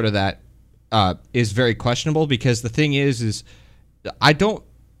being a part of that is very questionable, because the thing is I don't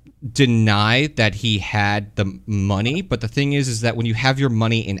deny that he had the money, but the thing is that when you have your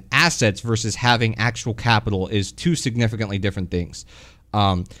money in assets versus having actual capital is two significantly different things.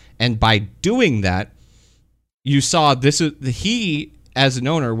 And by doing that, you saw he as an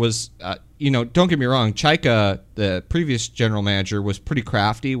owner was, don't get me wrong, Chaika, the previous general manager, was pretty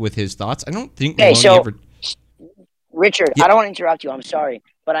crafty with his thoughts. I don't think Richard, I don't want to interrupt you. I'm sorry,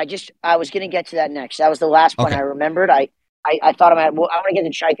 but I was going to get to that next. That was the last point I remembered. I thought I want to get to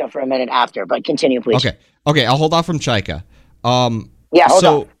Chaika for a minute after, but continue, please. Okay, I'll hold off from Chaika. Hold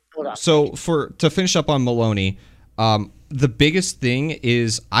on. So to finish up on Maloney, The biggest thing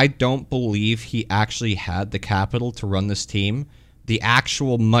is I don't believe he actually had the capital to run this team, the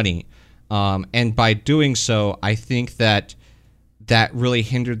actual money. And by doing so, I think that really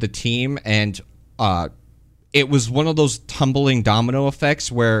hindered the team, and it was one of those tumbling domino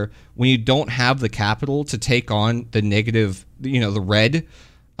effects where when you don't have the capital to take on the negative, the red,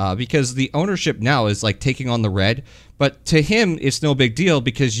 because the ownership now is like taking on the red, but to him it's no big deal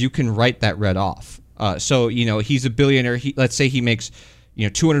because you can write that red off. So he's a billionaire. Let's say he makes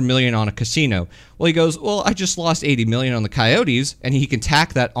 $200 million on a casino. Well, he goes, well, I just lost $80 million on the Coyotes, and he can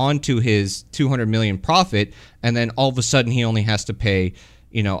tack that onto his $200 million profit, and then all of a sudden he only has to pay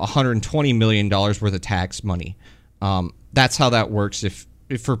 $120 million worth of tax money. That's how that works. If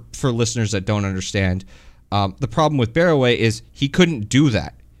for listeners that don't understand, the problem with Barroway is he couldn't do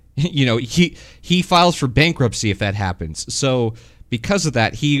that. He files for bankruptcy if that happens. So because of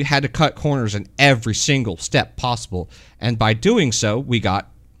that, he had to cut corners in every single step possible. And by doing so, we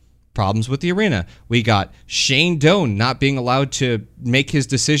got problems with the arena. We got Shane Doan not being allowed to make his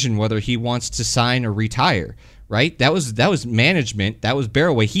decision whether he wants to sign or retire. Right? That was management. That was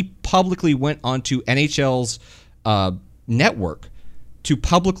Barroway. He publicly went onto NHL's network to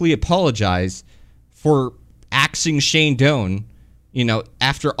publicly apologize for axing Shane Doan,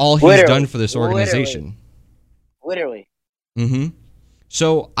 after all he's done for this organization. Literally. Mm-hmm.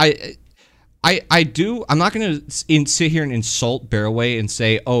 So I'm not going to sit here and insult Barroway and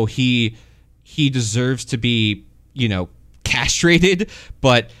say, oh, he deserves to be, castrated,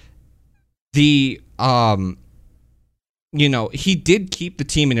 but the he did keep the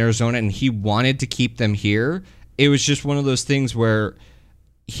team in Arizona and he wanted to keep them here. It was just one of those things where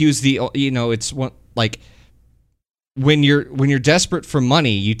he was it's one, like when you're desperate for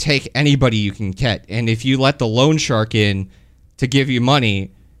money, you take anybody you can get. And if you let the loan shark in to give you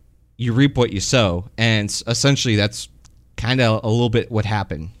money, you reap what you sow. And essentially that's kind of a little bit what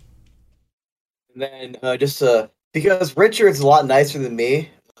happened. And then because Richard's a lot nicer than me,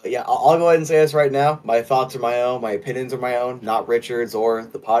 yeah, I'll go ahead and say this right now. My thoughts are my own. My opinions are my own, not Richard's or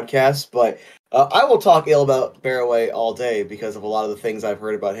the podcast. But I will talk ill about Barroway all day because of a lot of the things I've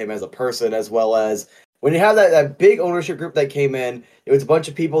heard about him as a person, as well as when you have that big ownership group that came in, it was a bunch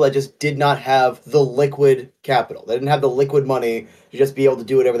of people that just did not have the liquid capital. They didn't have the liquid money to just be able to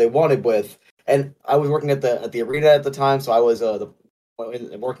do whatever they wanted with. And I was working at the arena at the time, so I was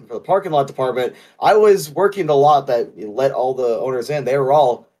working for the parking lot department. I was working the lot that let all the owners in. They were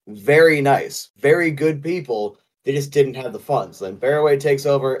all very nice, very good people. They just didn't have the funds. Then Barroway takes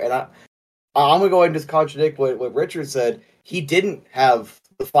over, and I'm going to go ahead and just contradict what Richard said. He didn't have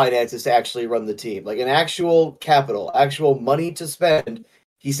the finances to actually run the team. Like an actual capital, actual money to spend,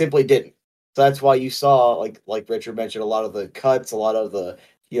 he simply didn't. So that's why you saw, like Richard mentioned, a lot of the cuts, a lot of the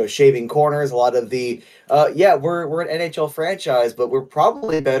shaving corners, a lot of the we're an NHL franchise, but we're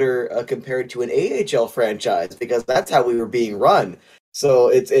probably better compared to an AHL franchise because that's how we were being run. So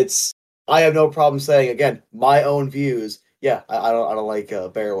it's I have no problem saying, again, my own views. Yeah, I don't like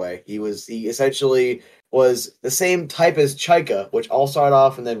Barroway. He essentially was the same type as Chaika, which I'll start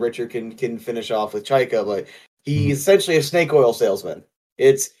off and then Richard can finish off with Chaika, but he's essentially a snake oil salesman.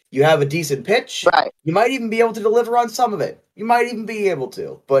 You have a decent pitch, right? You might even be able to deliver on some of it. You might even be able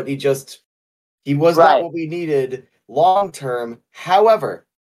to, but he was not what we needed long term. However,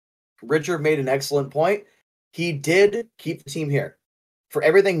 Richard made an excellent point. He did keep the team here. For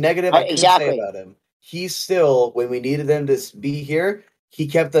everything negative I can say about him, he still, when we needed them to be here, he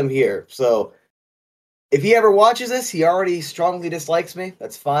kept them here. So if he ever watches this, he already strongly dislikes me.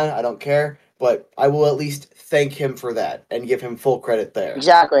 That's fine. I don't care. But I will at least thank him for that and give him full credit there.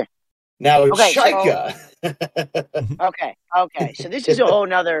 Exactly. Now it's Chaika. Okay. So this is a whole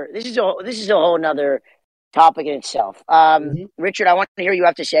nother topic in itself. Richard, I want to hear what you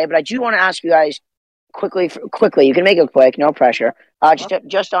have to say, but I do want to ask you guys quickly. You can make it quick, no pressure.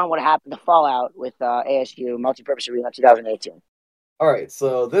 Just on what happened, the fallout with ASU Multipurpose Arena 2018. All right,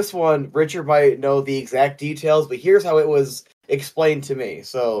 so this one, Richard might know the exact details, but here's how it was explained to me.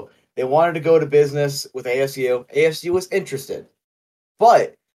 So they wanted to go to business with ASU. ASU was interested,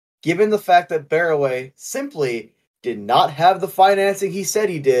 but given the fact that Barroway simply did not have the financing he said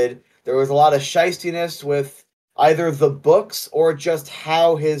he did, there was a lot of shystiness with either the books or just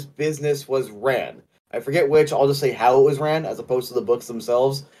how his business was ran. I forget which. I'll just say how it was ran as opposed to the books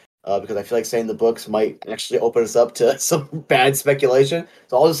themselves, because I feel like saying the books might actually open us up to some bad speculation.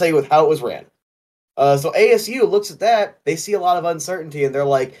 So I'll just say with how it was ran. So ASU looks at that. They see a lot of uncertainty, and they're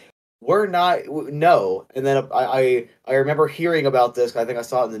like, we're not, no. And then I remember hearing about this. I think I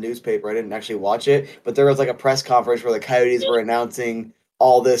saw it in the newspaper. I didn't actually watch it, but there was like a press conference where the Coyotes were announcing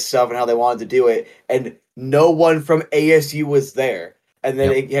all this stuff and how they wanted to do it, and no one from ASU was there. And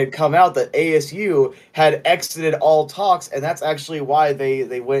then it had come out that ASU had exited all talks, and that's actually why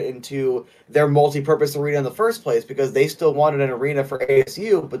they went into their multi-purpose arena in the first place, because they still wanted an arena for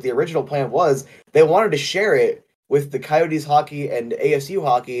ASU, but the original plan was they wanted to share it with the Coyotes hockey and ASU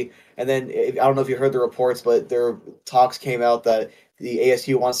hockey. And then, I don't know if you heard the reports, but their talks came out that the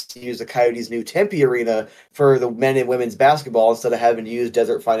ASU wants to use the Coyotes' new Tempe arena for the men and women's basketball instead of having to use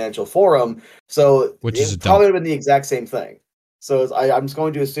Desert Financial Forum. So it probably would have been the exact same thing. So I'm just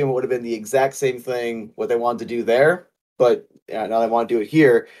going to assume it would have been the exact same thing what they wanted to do there, but now they want to do it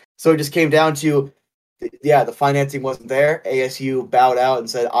here. So it just came down to, the financing wasn't there. ASU bowed out and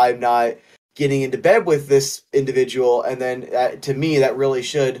said, I'm not getting into bed with this individual. And then to me, that really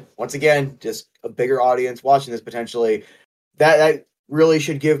should, once again, just a bigger audience watching this potentially, that really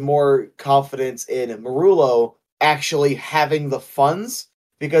should give more confidence in Marullo actually having the funds,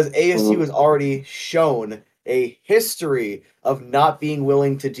 because ASU has already shown a history of not being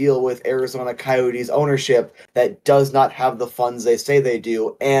willing to deal with Arizona Coyotes ownership that does not have the funds they say they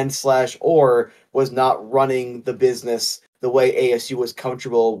do, or was not running the business the way ASU was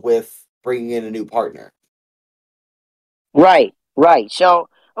comfortable with bringing in a new partner. Right. So,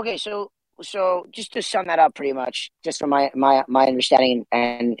 okay, so just to sum that up pretty much, just from my understanding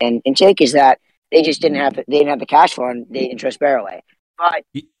and intake, is that they just didn't have the cash flow and they didn't trust Barroway. But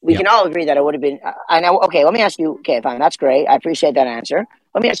we can all agree that it would have been. I know. Okay, let me ask you. Okay, fine, that's great. I appreciate that answer.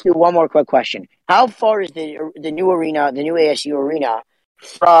 Let me ask you one more quick question. How far is the new arena, the new ASU arena,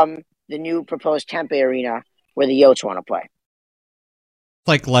 from the new proposed Tempe arena where the Yotes want to play?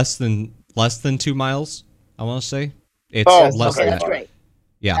 Like less than 2 miles, I want to say. It's less than that's that. Great.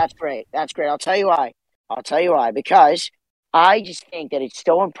 Yeah, that's great. I'll tell you why. Because I just think that it's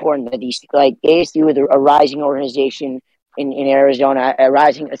so important that these, like, ASU is a rising organization in Arizona,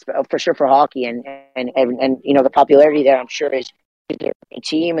 rising for sure for hockey, and the popularity there, I'm sure, is a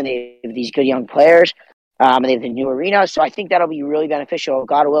team, and they have these good young players, and they have the new arena. So I think that'll be really beneficial,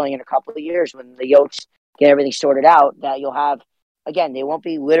 God willing, in a couple of years when the Yotes get everything sorted out. That you'll have, again, they won't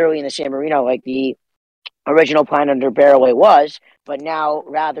be literally in the same arena like the original plan under Barroway was, but now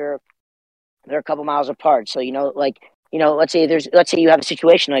rather they're a couple miles apart. So let's say you have a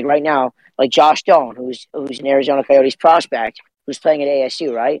situation like right now, like Josh Doan, who's an Arizona Coyotes prospect, who's playing at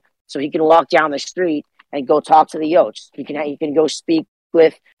ASU, right? So he can walk down the street and go talk to the Yotes. He can go speak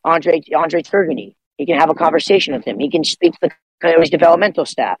with Andre Turgenev. He can have a conversation with him. He can speak to the Coyotes developmental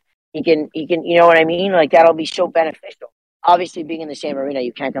staff. He can, you know what I mean? Like, that'll be so beneficial. Obviously, being in the same arena,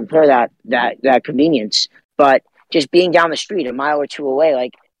 you can't compare that convenience. But just being down the street, a mile or two away,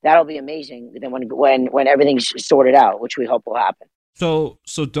 like, that'll be amazing. Then when everything's sorted out, which we hope will happen. So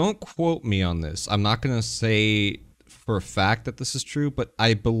don't quote me on this. I'm not going to say for a fact that this is true, but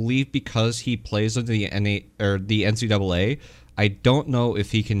I believe because he plays under the the NCAA, I don't know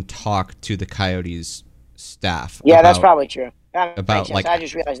if he can talk to the Coyotes staff. Yeah, that's probably true. That makes sense. Like, I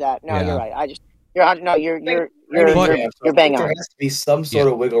just realized that. No, yeah. You're right. You're bang on. There has to be some sort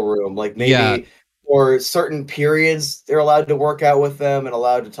of wiggle room, like maybe for certain periods they're allowed to work out with them and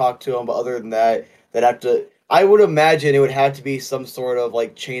allowed to talk to them, but other than that, they'd have to. I would imagine it would have to be some sort of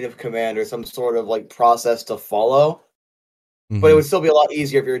like chain of command or some sort of like process to follow. Mm-hmm. But it would still be a lot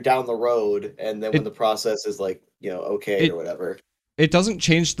easier if you're down the road, and then when the process is like, okay or whatever. It doesn't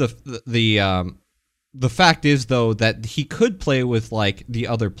change the fact is, though, that he could play with, like, the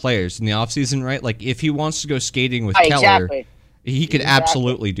other players in the offseason, right? Like, if he wants to go skating with Keller, he could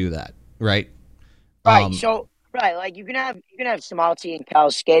absolutely do that, right? Right. Like, you can have Smalty and Cal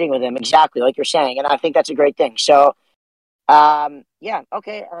skating with him, exactly, like you're saying, and I think that's a great thing. So, okay,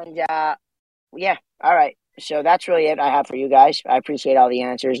 and all right. So that's really it I have for you guys. I appreciate all the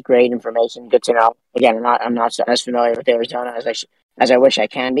answers. Great information. Good to know. Again, I'm not as familiar with Arizona as I wish I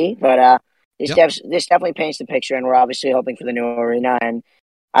can be, but this definitely paints the picture, and we're obviously hoping for the new arena. And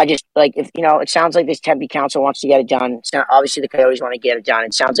I just, like, if it sounds like this Tempe Council wants to get it done. Obviously, the Coyotes want to get it done.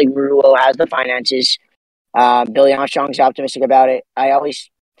 It sounds like Rulo has the finances. Billy Armstrong's optimistic about it. I always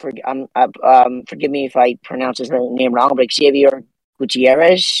forgive me if I pronounce his name wrong, but Xavier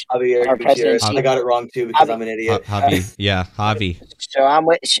Gutierrez, our president. I got it wrong too because I'm an idiot. Javi. So I'm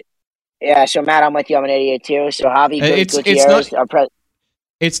with. Yeah, so Matt, I'm with you. I'm an idiot too. So Javi Gutierrez, our president.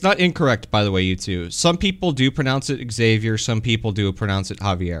 It's not incorrect, by the way, you two. Some people do pronounce it Xavier. Some people do pronounce it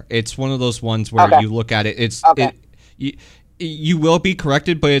Javier. It's one of those ones where you look at it. You will be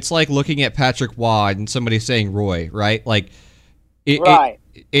corrected, but it's like looking at Patrick Waugh and somebody saying Roy, right? Like,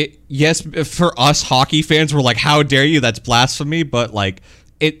 yes, for us hockey fans, we're like, how dare you? That's blasphemy. But like,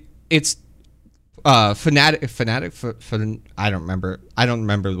 it's I don't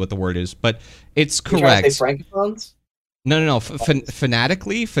remember what the word is, but it's You trying to correct. say francophones? No.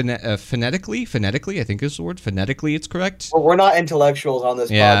 Phonetically, I think is the word. Phonetically, it's correct. We're not intellectuals on this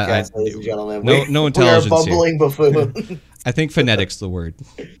podcast, ladies and gentlemen. No We are intelligence here. bumbling buffoons. I think phonetic's the word,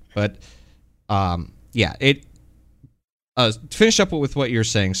 but yeah. It finish up with what you're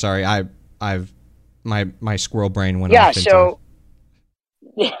saying. Sorry, I've my squirrel brain went off. So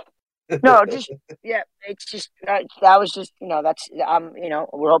yeah. No, just yeah. It's just that was just that's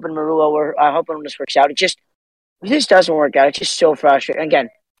we're hoping Marula. We're hoping this works out. It just if this doesn't work out, it's just so frustrating. Again,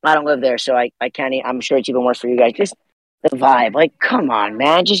 I don't live there, so I can't. I'm sure it's even worse for you guys. Just the vibe, like, come on,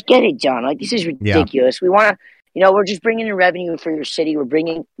 man, just get it done. Like, this is ridiculous. We want to, we're just bringing in revenue for your city. We're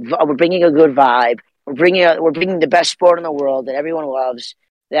bringing a good vibe. We're bringing the best sport in the world that everyone loves.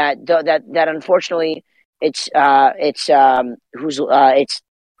 That unfortunately, it's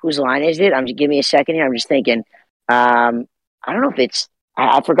whose line is it? Give me a second here. I'm just thinking. I don't know if it's.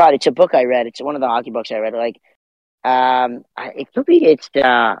 I forgot. It's a book I read. It's one of the hockey books I read. Like, it could be. It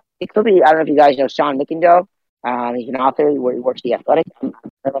could be. I don't know if you guys know Sean McIndoe. He's an author where he works the Athletic. I don't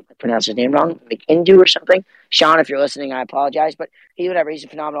know if I pronounced his name wrong. McIndoe or something. Sean, if you're listening, I apologize. But whatever. He's a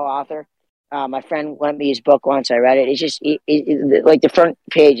phenomenal author. My friend lent me his book once. I read it. It's just like the front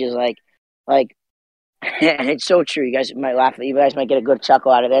page is like, and it's so true. You guys might laugh. You guys might get a good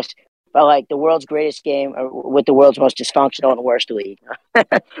chuckle out of this. But like the world's greatest game with the world's most dysfunctional and worst league.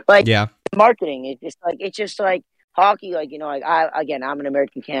 Like marketing, it's just like hockey. Like I'm in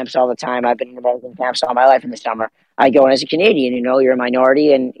American camps all the time. I've been in American camps all my life in the summer. I go in as a Canadian. You're a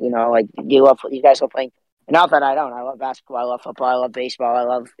minority, and like you guys love playing. Not that I don't. I love basketball. I love football. I love baseball. I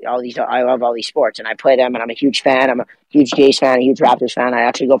love all these sports, and I play them. And I'm a huge fan. I'm a huge Jays fan, a huge Raptors fan. I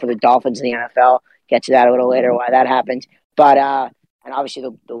actually go for the Dolphins in the NFL. Get to that a little later, why that happened. But and obviously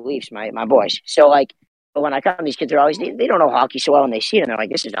the Leafs, my boys. So like, but when I come, these kids are always they don't know hockey so well, and they see it and they're like,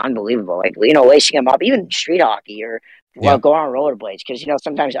 this is unbelievable. Like lacing them up, even street hockey or go on rollerblades because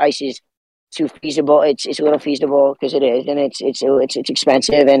sometimes ice is too feasible. It's a little feasible because it is, and it's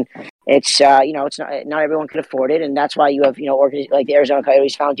expensive, and it's it's not everyone can afford it, and that's why you have like the Arizona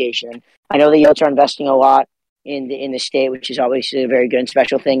Coyotes Foundation. I know the Yotes are investing a lot in the state, which is obviously a very good and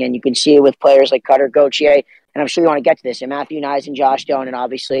special thing, and you can see it with players like Cutter Gauthier, and I'm sure you want to get to this, and Matthew Nyes and Josh Doan, and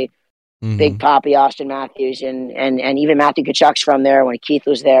obviously Big Papi Austin Matthews, and even Matthew Kachuk's from there when Keith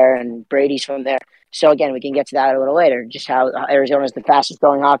was there, and Brady's from there. So again, we can get to that a little later, just how Arizona is the fastest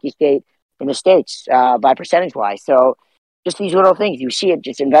growing hockey state in the States by percentage wise. So just these little things, you see it,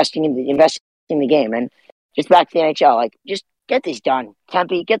 just investing in the game. And just back to the NHL, like just get this done.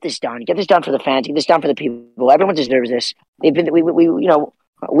 Tempe, get this done. Get this done for the fans. Get this done for the people. Everyone deserves this. We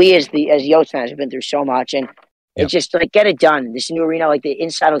as Yotes fans have been through so much, and it's just like get it done. This new arena, like the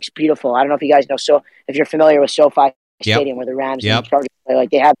inside looks beautiful. I don't know if you guys know. So if you're familiar with SoFi Stadium, where the Rams and the Chargers play,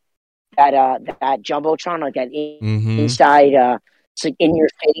 like they have that jumbotron, like that inside, it's like in your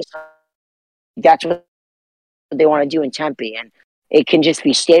face. That's what they want to do in Tempe, and it can just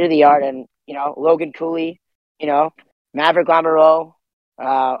be state of the art. And Logan Cooley, Maverick Lamoureux,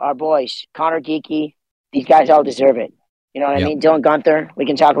 our boys, Connor Geeky, these guys all deserve it. You know what I mean? Dylan Gunther. We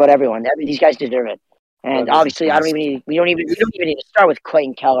can talk about everyone. These guys deserve it. And obviously, we don't even need to start with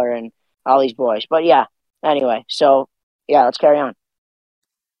Clayton Keller and all these boys. But yeah, anyway, so yeah, let's carry on.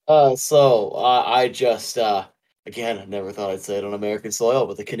 I just again, I never thought I'd say it on American soil,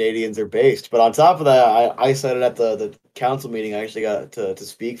 but the Canadians are based. But on top of that, I said it at the council meeting. I actually got to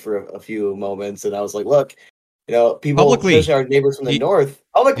speak for a few moments, and I was like, look, people, publicly, especially our neighbors from the north,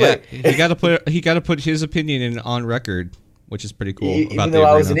 publicly, he got to put his opinion in on record, which is pretty cool. Even though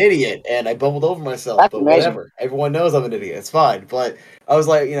I was an idiot and I bubbled over myself, That's but amazing. whatever. Everyone knows I'm an idiot. It's fine. But I was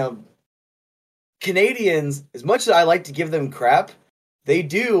like, Canadians, as much as I like to give them crap, they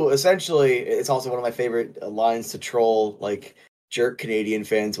do essentially. It's also one of my favorite lines to troll like jerk Canadian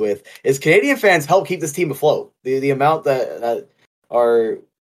fans with. Is Canadian fans help keep this team afloat? The amount that are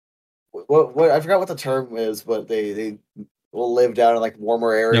what I forgot what the term is, but they will live down in like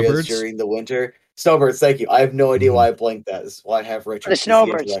warmer areas Snowbirds? During the winter. Snowbirds, thank you. I have no idea why I blanked that. This is why I have Richard. The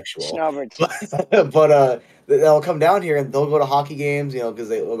snowbirds. But they'll come down here and they'll go to hockey games, because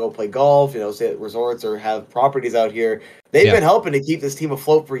they'll go play golf, stay at resorts or have properties out here. They've been helping to keep this team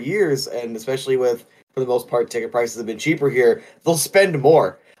afloat for years, and especially for the most part, ticket prices have been cheaper here. They'll spend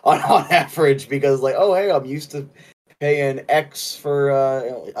more on average because, like, oh, hey, I'm used to paying X for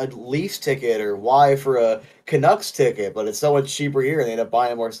a Leafs ticket or Y for a Canucks ticket, but it's so much cheaper here, and they end up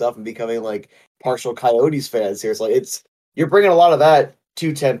buying more stuff and becoming like partial Coyotes fans here. So you're bringing a lot of that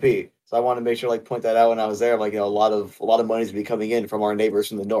to Tempe. So I want to make sure point that out when I was there. I'm like, a lot of money's been coming in from our neighbors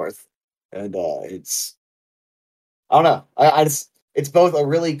from the north. and I don't know. I just it's both a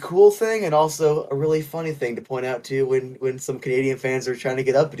really cool thing and also a really funny thing to point out to when some Canadian fans are trying to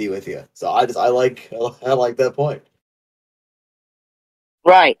get uppity with you. So I like that point.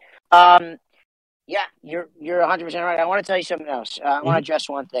 Right. Yeah, you're 100% right. I want to tell you something else. I want to address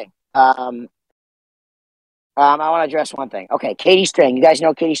one thing. I want to address one thing. Okay, Katie String. You guys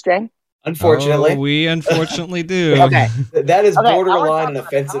know Katie String? Oh, Unfortunately, we unfortunately do. Okay. that is Okay. I want to borderline talk an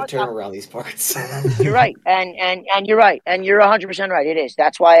about it. I offensive want to term talk. around these parts. You're right, and you're right, and you're 100% right. It is.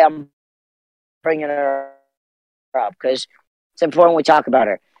 That's why I'm bringing her up because it's important we talk about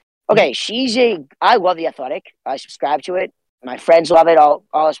her. Okay, I love the Athletic. I subscribe to it. My friends love it. All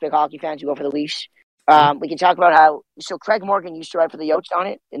us big hockey fans who go for the Leafs. We can talk about how. So Craig Morgan used to write for the Yotes on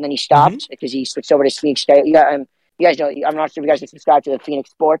it, and then he stopped because he switched over to Phoenix State. You guys know. I'm not sure if you guys are subscribed to the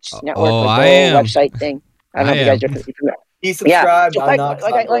Phoenix Sports Network, Oh, like the I whole am. website thing. I don't know I if you guys am. are familiar. He Yeah. subscribed. So I'm Craig, not. 'Cause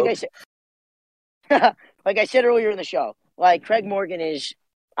I'm like broke. I said, like I said earlier in the show, like Craig Morgan is,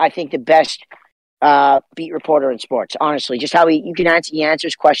 I think, the best beat reporter in sports. Honestly, just how he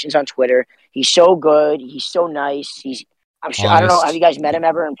answers questions on Twitter. He's so good. He's so nice. I'm sure. I don't know. Have you Honest. guys met him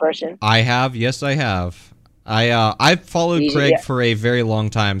ever in person? I have. Yes, I have. I've followed Craig Yeah. for a very long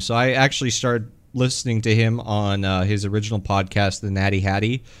time, so I actually started listening to him on his original podcast, The Natty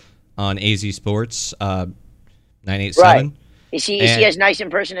Hattie, on AZ Sports 987. Right. Is he And as nice in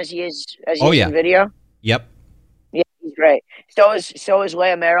person as he is oh in yeah, video? yep. Yeah, he's great. So is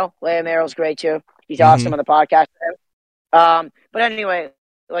Leah Merrill. Leah Merrill's great too. He's awesome Hmm. on the podcast. But anyway,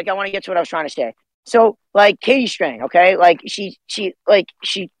 like I want to get to what I was trying to say. So like Katie Strang, okay, like she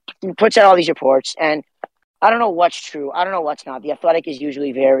puts out all these reports, and I don't know what's true. I don't know what's not. The Athletic is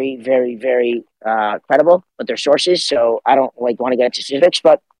usually very, very, very credible with their sources, so I don't like want to get into specifics.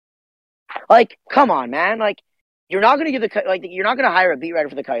 But like, come on, man, like you're not going to you're not going to hire a beat writer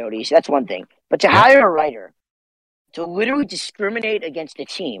for the Coyotes. That's one thing, but to Yep. hire a writer to literally discriminate against the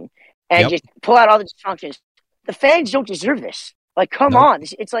team and Yep. just pull out all the dysfunctions. The fans don't deserve this. Like, come Nope. on.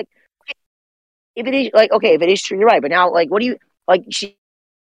 It's like, if it is like, okay, if it is true, you're right. But now, like, what do you like? She's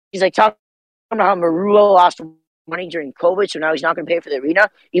like talking about how Marulo lost money during COVID, so now he's not going to pay for the arena,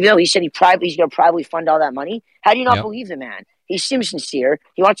 even though he said he's going to probably fund all that money. How do you not Yep. believe the man? He seems sincere.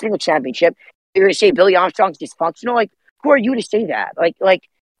 He wants to win a championship. You're going to say Billy Armstrong's dysfunctional? Like, who are you to say that? Like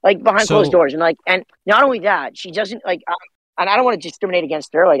behind closed So doors, and not only that, she doesn't like. And I don't want to discriminate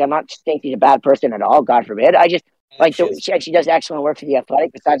against her. Like, I'm not saying she's a bad person at all. God forbid. I just like she does excellent work for the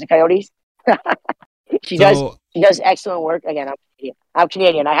Athletic. Besides the Coyotes, she does so she does excellent work. Again, I'm Canadian. I'm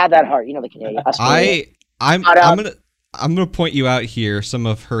Canadian. I have that heart. You know the Canadian. Us Canadian. I I'm But, I'm gonna point you out here some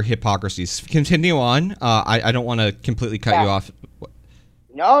of her hypocrisies. Continue on. I don't want to completely cut you off.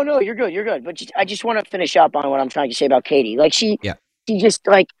 No, you're good. You're good. But I just want to finish up on what I'm trying to say about Katie. Like she Yeah. just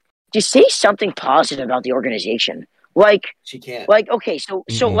just say something positive about the organization. Like She can't. like okay, so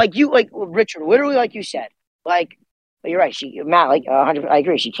Mm-mm. like you like Richard, literally like you said, like you're right. Matt, like 100. I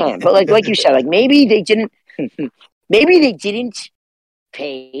agree, she can. But like you said, like maybe they didn't, maybe they didn't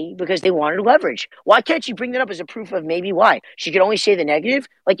pay because they wanted leverage. Why can't you bring that up as a proof of maybe why? She could only say the negative.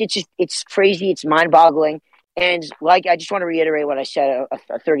 Like it's crazy. It's mind boggling. And like I just want to reiterate what I said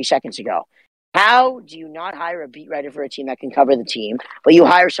 30 seconds ago. How do you not hire a beat writer for a team that can cover the team, but you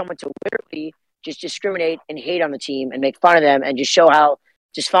hire someone to literally just discriminate and hate on the team and make fun of them and just show how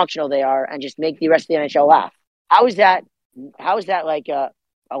dysfunctional they are and just make the rest of the NHL laugh? How is that? How is that like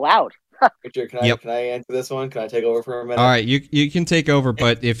allowed? Richard, Yep. can I answer this one? Can I take over for a minute? All right, you can take over,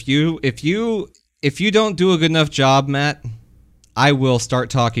 but if you don't do a good enough job, Matt, I will start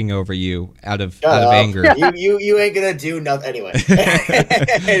talking over you out of anger. You ain't gonna do nothing anyway.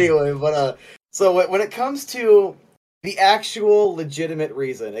 Anyway, but so when it comes to the actual legitimate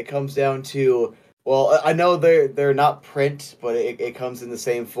reason, it comes down to, well, I know they're not print, but it comes in the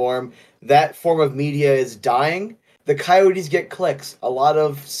same form. That form of media is dying. The Coyotes get clicks. A lot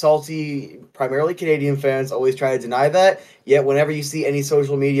of salty, primarily Canadian fans always try to deny that. Yet whenever you see any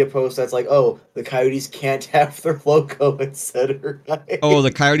social media post that's like, oh, the Coyotes can't have their logo, etc. Oh,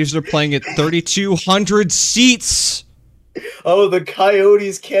 the Coyotes are playing at 3,200 seats. Oh, the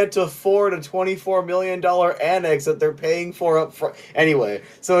Coyotes can't afford a $24 million annex that they're paying for up front. Anyway,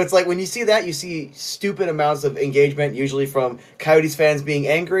 so it's like when you see that, you see stupid amounts of engagement, usually from Coyotes fans being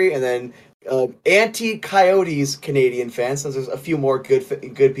angry, and then anti-Coyotes Canadian fans, since there's a few more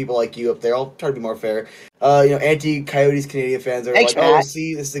good people like you up there. I'll try to be more fair. Anti-Coyotes Canadian fans are Thanks, like, oh, Matt.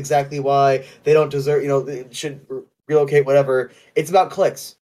 see, this is exactly why they don't deserve, they should relocate, whatever. It's about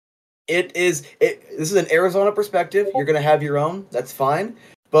clicks. This is an Arizona perspective. You're going to have your own. That's fine.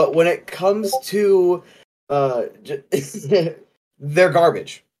 But when it comes to they're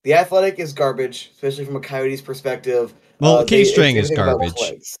garbage. The Athletic is garbage, especially from a Coyotes perspective. Well, Kate Strang is everything about garbage.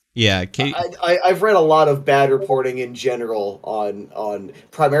 clicks. Yeah, Kate. I've read a lot of bad reporting in general on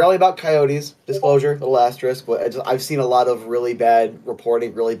primarily about Coyotes. Disclosure, little asterisk, but I've seen a lot of really bad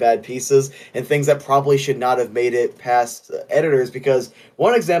reporting, really bad pieces, and things that probably should not have made it past editors. Because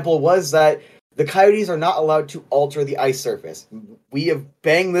one example was that the Coyotes are not allowed to alter the ice surface. We have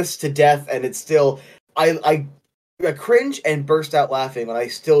banged this to death, and it's still. I cringe and burst out laughing when I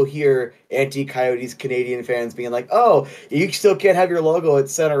still hear anti-Coyotes Canadian fans being like, "Oh, you still can't have your logo at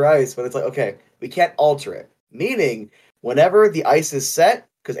center ice," but it's like, okay, we can't alter it. Meaning, whenever the ice is set,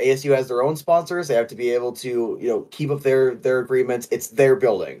 because ASU has their own sponsors, they have to be able to, keep up their agreements. It's their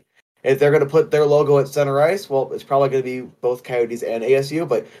building. If they're going to put their logo at center ice, well, it's probably going to be both Coyotes and ASU.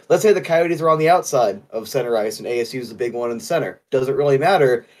 But let's say the Coyotes are on the outside of center ice and ASU is the big one in the center. Doesn't really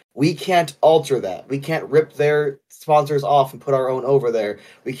matter. We can't alter that. We can't rip their sponsors off and put our own over there.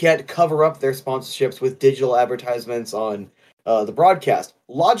 We can't cover up their sponsorships with digital advertisements on the broadcast.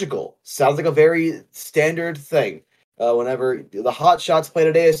 Logical. Sounds like a very standard thing. Whenever the Hot Shots played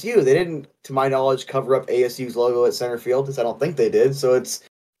at ASU, they didn't, to my knowledge, cover up ASU's logo at center field, because I don't think they did, so it's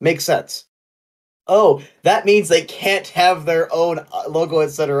makes sense. Oh, that means they can't have their own logo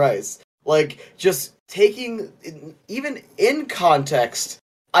at center ice. Like, just taking, even in context,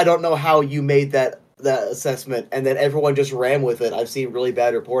 I don't know how you made that assessment, and then everyone just ran with it. I've seen really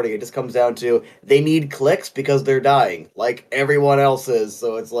bad reporting. It just comes down to they need clicks because they're dying, like everyone else is.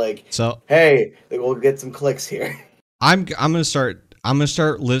 So it's like, hey, we'll get some clicks here. I'm gonna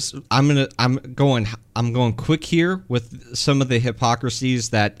start list. I'm going quick here with some of the hypocrisies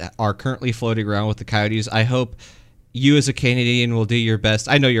that are currently floating around with the Coyotes. I hope you as a Canadian will do your best.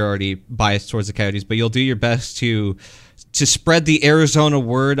 I know you're already biased towards the Coyotes, but you'll do your best to spread the Arizona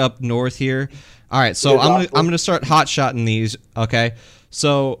word up north here. All right, so I'm gonna start hot-shotting these. Okay,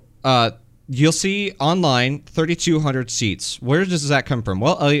 so you'll see online 3,200 seats. Where does that come from?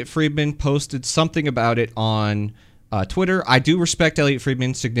 Well, Elliot Friedman posted something about it on Twitter. I do respect Elliot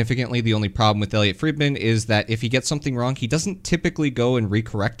Friedman significantly. The only problem with Elliot Friedman is that if he gets something wrong, he doesn't typically go and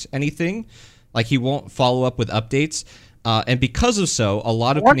recorrect anything. Like, he won't follow up with updates. And because of so, a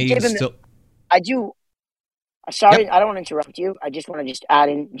lot of Canadians still... I do... Sorry, yep. I don't want to interrupt you. I just want to add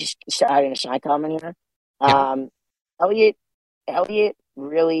in a side comment here. Elliot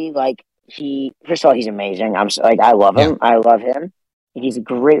really, like, first of all, he's amazing. I love him. I love him. He's a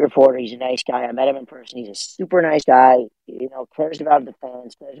great reporter. He's a nice guy. I met him in person. He's a super nice guy. Cares about the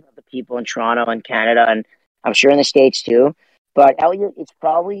fans, cares about the people in Toronto and Canada, and I'm sure in the States too. But Elliot, it's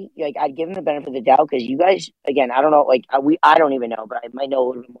probably, like, I'd give him the benefit of the doubt because you guys, again, I don't know, like, I don't even know, but I might know a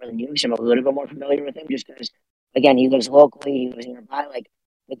little bit more than you because I'm a little bit more familiar with him just because, again, he lives locally, he lives nearby. Like,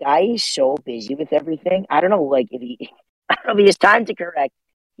 the guy is so busy with everything. I don't know, like, I don't know if he has time to correct.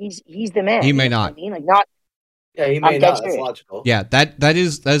 He's the man. He may not. I mean, like, not. Yeah, he may not. That's logical. Yeah, that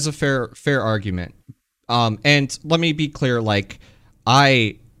is a fair argument. And let me be clear, like,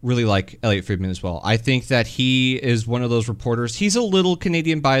 I really like Elliot Friedman as well. I think that he is one of those reporters. He's a little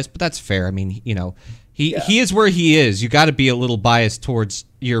Canadian biased, but that's fair. I mean, he is where he is. You got to be a little biased towards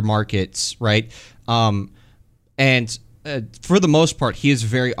your markets, right? And for the most part, he is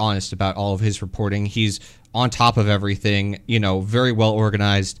very honest about all of his reporting. He's on top of everything, very well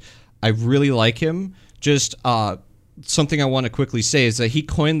organized. I really like him. Just something I want to quickly say is that he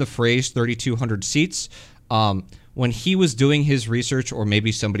coined the phrase 3,200 seats. When he was doing his research, or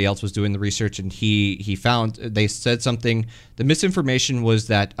maybe somebody else was doing the research, and he found, they said something, the misinformation was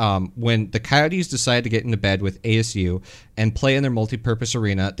that when the Coyotes decided to get into bed with ASU and play in their multi-purpose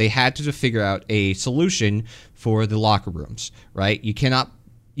arena, they had to figure out a solution for the locker rooms, right? You cannot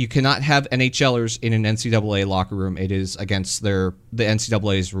have NHLers in an NCAA locker room. It is against the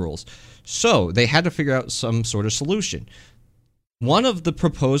NCAA's rules. So they had to figure out some sort of solution. One of the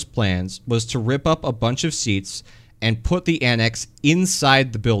proposed plans was to rip up a bunch of seats and put the annex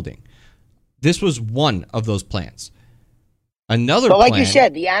inside the building. This was one of those plans. Another plan... But like you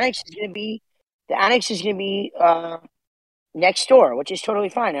said, the annex is going to be next door, which is totally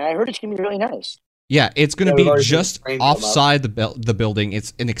fine. And I heard it's going to be really nice. Yeah, it's going to be just offside the building.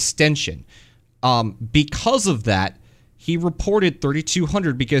 It's an extension. Because of that, he reported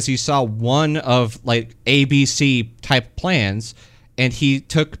 3,200 because he saw one of, like, ABC type plans, and he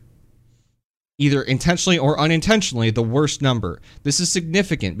took either intentionally or unintentionally the worst number. This is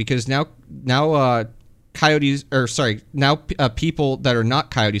significant because now people that are not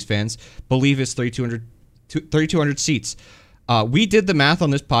Coyotes fans believe it's 3,200 seats. We did the math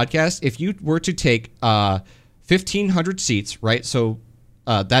on this podcast. If you were to take 1,500 seats, right? So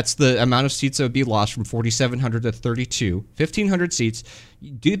that's the amount of seats that would be lost from 4,700 to 32. 1,500 seats.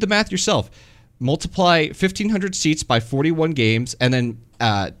 Do the math yourself. Multiply 1,500 seats by 41 games, and then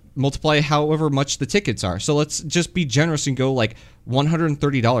multiply however much the tickets are. So let's just be generous and go like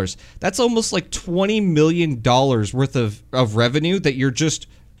 $130. That's almost like $20 million worth of revenue that you're just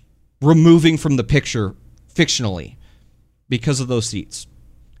removing from the picture fictionally because of those seats.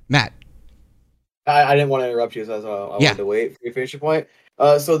 Matt. I didn't want to interrupt you, so I wanted to wait for you to finish your point.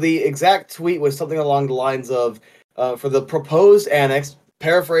 So the exact tweet was something along the lines of, for the proposed annex,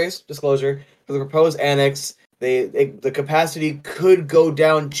 paraphrase, disclosure, for the proposed annex, the capacity could go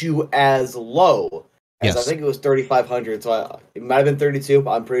down to as low as, I think it was 3,500. So it might have been 32,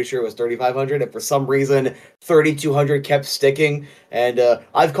 but I'm pretty sure it was 3,500. And for some reason, 3,200 kept sticking. And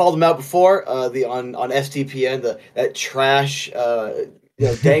I've called them out before on STPN, that trash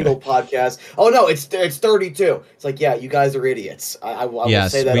Dangle podcast. Oh no, it's 32. It's like, yeah, you guys are idiots. I will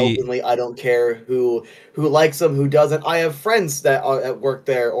say that openly. I don't care who likes them, who doesn't. I have friends that are at work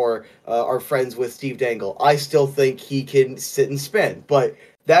there or are friends with Steve Dangle. I still think he can sit and spin, but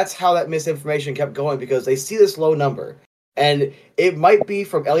that's how that misinformation kept going, because they see this low number. And it might be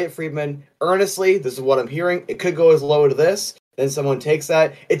from Elliot Friedman. Earnestly, this is what I'm hearing. It could go as low as this. Then someone takes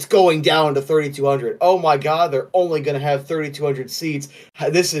that. It's going down to 3,200. Oh my God, they're only going to have 3,200 seats.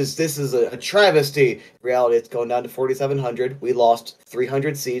 This is a travesty. In reality, it's going down to 4,700. We lost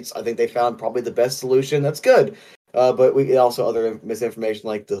 300 seats. I think they found probably the best solution. That's good. But we also other misinformation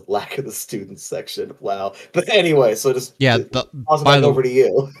like the lack of the students section. Wow. But anyway, so just toss it back over to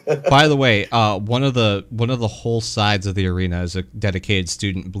you. By the way, one of the whole sides of the arena is a dedicated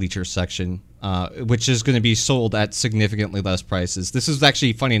student bleacher section, which is going to be sold at significantly less prices. This is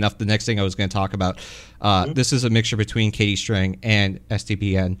actually funny enough. The next thing I was going to talk about. This is a mixture between Katie Strang and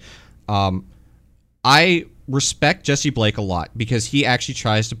STPN. I respect Jesse Blake a lot because he actually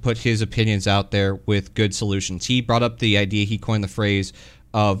tries to put his opinions out there with good solutions. He brought up the idea, he coined the phrase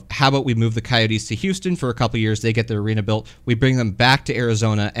of, how about we move the Coyotes to Houston for a couple years, they get the arena built, we bring them back to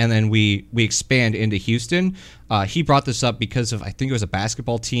Arizona, and then we expand into Houston. He brought this up because of, I think it was a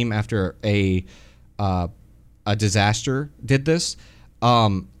basketball team after a disaster did this.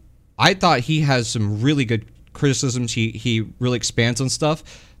 I thought he has some really good criticisms. He really expands on stuff.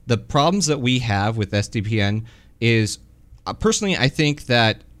 The problems that we have with SDPN is, personally, I think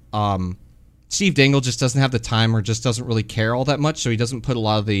that Steve Dangle just doesn't have the time or just doesn't really care all that much, so he doesn't put a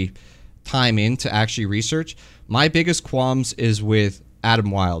lot of the time in to actually research. My biggest qualms is with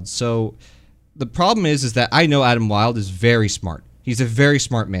Adam Wilde. So the problem is that I know Adam Wilde is very smart. He's a very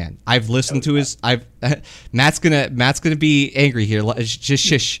smart man. I've listened to his. Matt's gonna be angry here. Just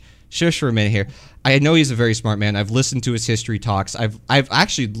shush for a minute here. I know he's a very smart man. I've listened to his history talks. I've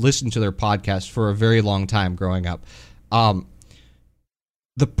actually listened to their podcast for a very long time growing up.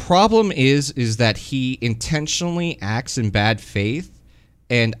 The problem is that he intentionally acts in bad faith,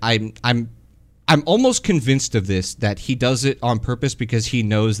 and I'm almost convinced of this, that he does it on purpose because he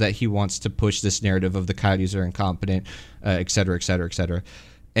knows that he wants to push this narrative of the Coyotes are incompetent, et cetera, et cetera, et cetera.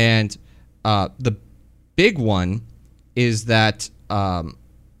 And the big one is that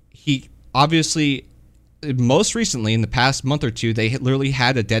he obviously, most recently in the past month or two, they literally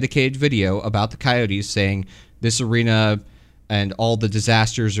had a dedicated video about the Coyotes saying this arena and all the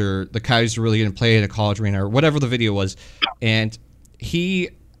disasters, or the Coyotes are really going to play in a college arena, or whatever the video was. And he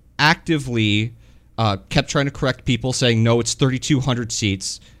actively kept trying to correct people, saying, no, it's 3,200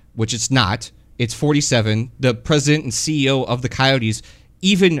 seats, which it's not. It's 47. The president and CEO of the Coyotes,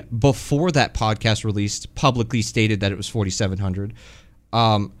 even before that podcast released, publicly stated that it was 4,700.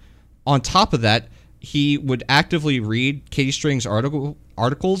 On top of that, he would actively read Katie Strang's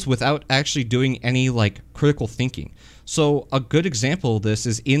articles without actually doing any critical thinking. So a good example of this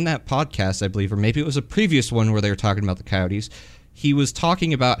is in that podcast, I believe, or maybe it was a previous one where they were talking about the Coyotes. He was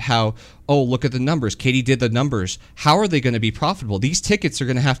talking about how, oh, look at the numbers. Katie did the numbers. How are they going to be profitable? These tickets are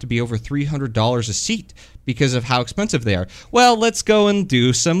going to have to be over $300 a seat because of how expensive they are. Well, let's go and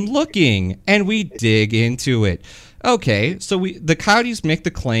do some looking. And we dig into it. Okay, so the Coyotes make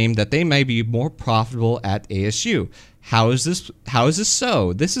the claim that they may be more profitable at ASU. How is this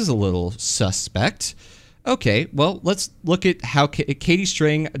so? This is a little suspect. Okay, well, let's look at how Katie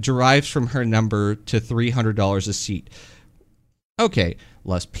Strang derives from her number to $300 a seat. Okay,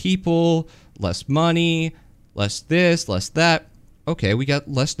 less people, less money, less this, less that. Okay, we got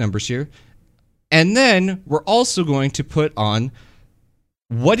less numbers here. And then we're also going to put on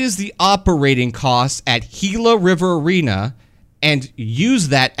what is the operating cost at Gila River Arena and use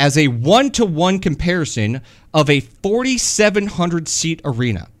that as a one-to-one comparison of a 4,700 seat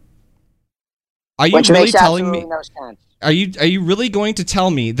arena. Are you really telling me? Are you really going to tell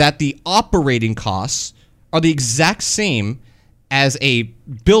me that the operating costs are the exact same as a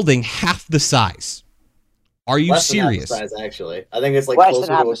building half the size. Are you Less serious? Than half the size, actually. I think it's like Less closer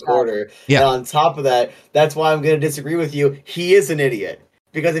than to a half the quarter. Yeah. And on top of that, that's why I'm going to disagree with you. He is an idiot.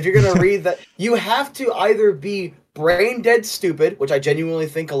 Because if you're going to read that, you have to either be brain dead stupid, which I genuinely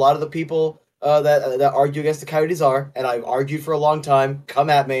think a lot of the people that argue against the Coyotes are, and I've argued for a long time, come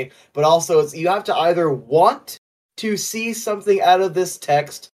at me. But also, you have to either want to see something out of this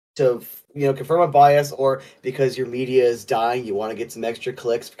text to confirm a bias, or because your media is dying, you want to get some extra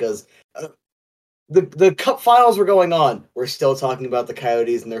clicks because the Cup finals were going on. We're still talking about the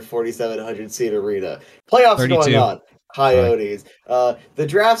Coyotes and their 4,700 seat arena. Playoffs 32. are going on. Coyotes. The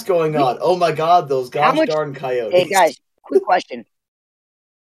draft's going on. Oh my God, those gosh darn Coyotes. Hey guys, quick question.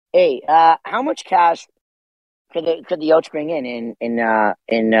 Hey, how much cash could the Yotes bring in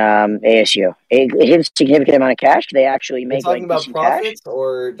ASU? A significant amount of cash. Could they actually make You're talking about decent profits cash?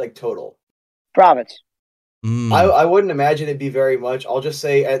 or like total? Profits. I wouldn't imagine it'd be very much. I'll just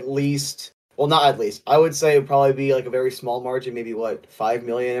say at least. Well, not at least. I would say it'd probably be like a very small margin, maybe 5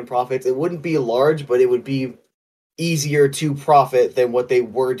 million in profits. It wouldn't be large, but it would be easier to profit than what they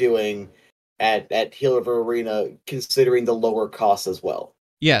were doing at Hillsborough Arena, considering the lower costs as well.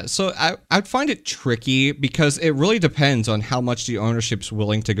 Yeah, so I'd find it tricky because it really depends on how much the ownership's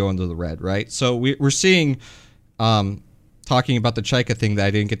willing to go into the red, right? So we're seeing, talking about the Chaika thing that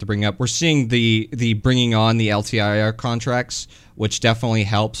I didn't get to bring up, we're seeing the bringing on the LTIR contracts, which definitely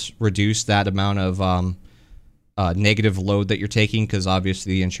helps reduce that amount of negative load that you're taking, because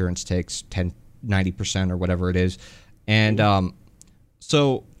obviously the insurance takes 90% or whatever it is. And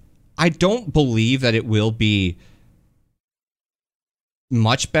so I don't believe that it will be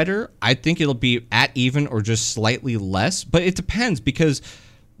much better. I think it'll be at even or just slightly less, but it depends because,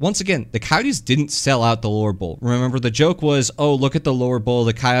 once again, the Coyotes didn't sell out the lower bowl. Remember, the joke was, oh, look at the lower bowl of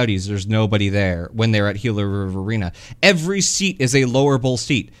the Coyotes. There's nobody there when they're at Gila River Arena. Every seat is a lower bowl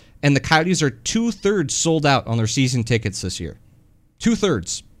seat, and the Coyotes are 2/3 sold out on their season tickets this year.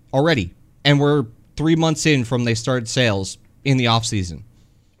 2/3 already, and we're 3 months in from they started sales in the offseason.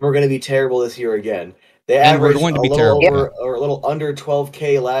 We're going to be terrible this year again. They And we're averaged going to be a little terrible. over or a little under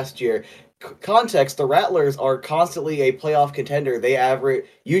 12K last year. Context: the Rattlers are constantly a playoff contender. They average,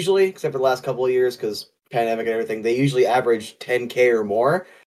 usually, except for the last couple of years because pandemic and everything, they usually average 10K or more.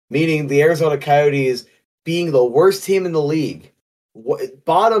 Meaning the Arizona Coyotes, being the worst team in the league,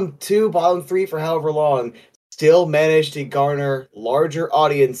 bottom 2, bottom 3 for however long, still managed to garner larger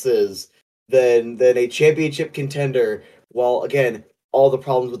audiences than a championship contender. While again, all the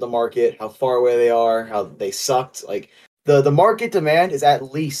problems with the market, how far away they are, how they sucked. Like the market demand is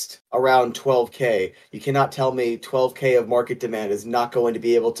at least around 12K. You cannot tell me 12K of market demand is not going to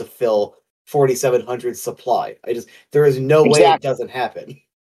be able to fill 4,700 supply. There is no way it doesn't happen.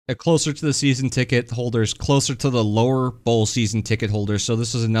 Closer to the season ticket holders, closer to the lower bowl season ticket holders. So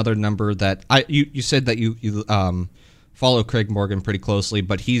this is another number that you said that you follow Craig Morgan pretty closely,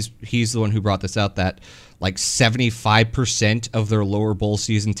 but he's the one who brought this out, that like 75% of their lower bowl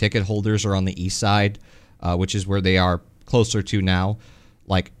season ticket holders are on the east side, which is where they are closer to now.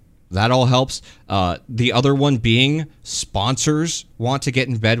 Like, that all helps. The other one being sponsors want to get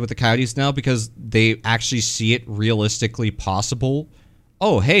in bed with the Coyotes now because they actually see it realistically possible.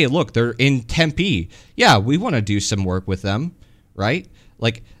 Oh, hey, look, they're in Tempe. Yeah, we want to do some work with them, right?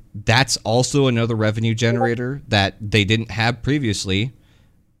 Like, that's also another revenue generator that they didn't have previously.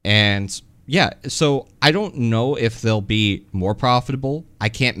 And yeah, so I don't know if they'll be more profitable. I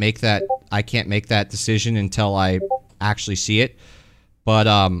can't make that decision until I actually see it. But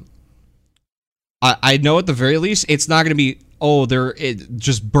I know at the very least it's not going to be, oh, they're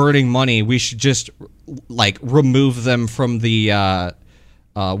just burning money. We should just like remove them from the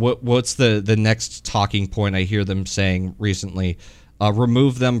what's the next talking point I hear them saying recently?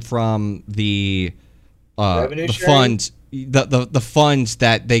 Remove them from the fund, the funds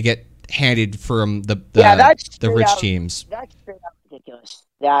that they get handed from the rich teams. That's straight up ridiculous.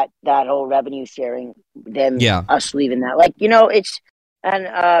 That whole revenue sharing, us leaving that, like, it's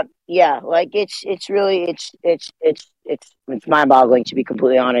it's really it's mind-boggling, to be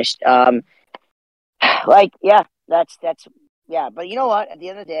completely honest. But you know what? At the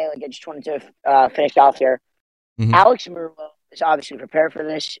end of the day, like, I just wanted to finish off here. Mm-hmm. Alex Murillo is obviously prepared for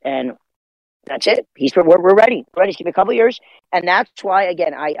this, and that's it. We're ready. We're ready. It's gonna be a couple years, and that's why,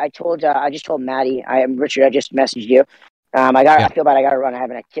 again, I just told Maddie, Richard. I just messaged you. I feel bad. I got to run. I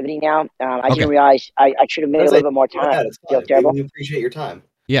have an activity now. I didn't realize I should have made a little bit more time. Yeah, it's fine. Terrible. We appreciate your time.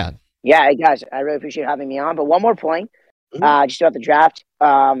 Yeah. Yeah, guys, I really appreciate having me on. But one more point, just about the draft.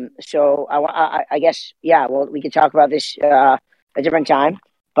 So I guess, well, we could talk about this a different time,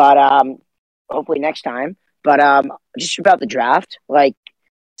 but hopefully next time. But just about the draft, like,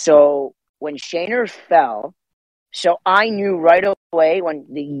 so when Shaner fell, so I knew right away when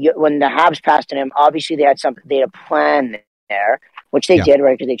the Habs passed on him. Obviously, they had a plan there, which they did,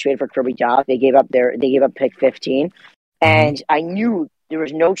 right? Because they traded for Kirby Dach. They gave up pick 15, and I knew there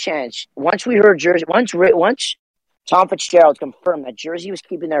was no chance. Once we heard Jersey, once Tom Fitzgerald confirmed that Jersey was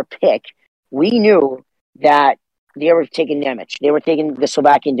keeping their pick, we knew that they were taking Nemec. They were taking the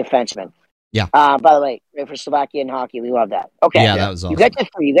Slovakian defenseman. Yeah. By the way, for Slovakian hockey, we love that. Okay. Yeah, that was awesome. You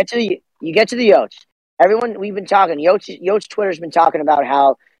get to the Yotes. Everyone, we've been talking. Yotes Twitter's been talking about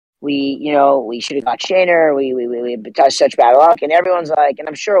how we should have got Shaner. We had such bad luck, and everyone's like, and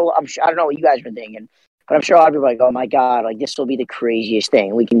I'm sure I don't know what you guys were thinking, but I'm sure a lot of people are like, oh my god, like this will be the craziest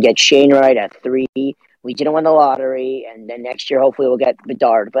thing. We can get Shane right at 3. We didn't win the lottery, and then next year hopefully we'll get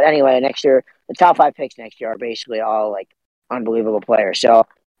Bedard. But anyway, next year the top 5 picks next year are basically all like unbelievable players. So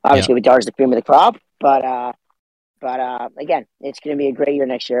obviously Bedard's the cream of the crop, but again, it's going to be a great year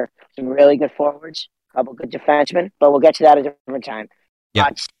next year. Some really good forwards, a couple good defensemen, but we'll get to that at a different time. Yeah.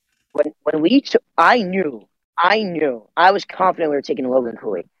 I knew, I was confident we were taking Logan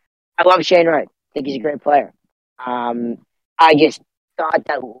Cooley. I love Shane Wright. I think he's a great player. I just thought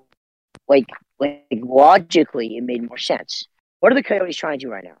that, like logically, it made more sense. What are the Coyotes trying to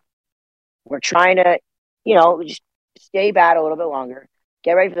do right now? We're trying to, just stay bad a little bit longer.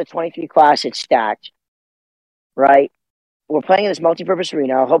 Get ready for the 23 class. It's stacked, right? We're playing in this multi-purpose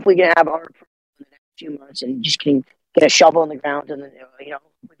arena. Hopefully, we're gonna have our in the next few months and just can get a shovel in the ground in the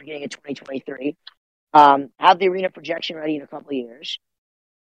beginning of 2023. Have the arena projection ready in a couple of years.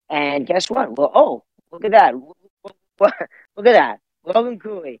 And guess what? Well, look at that! Look at that! Logan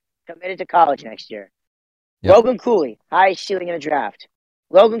Cooley committed to college next year. Yep. Logan Cooley, highest ceiling in the draft.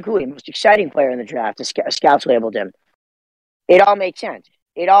 Logan Cooley, most exciting player in the draft. The scouts labeled him. It all made sense.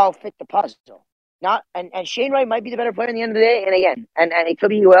 It all fit the puzzle. And Shane Wright might be the better player in the end of the day. And again, and it could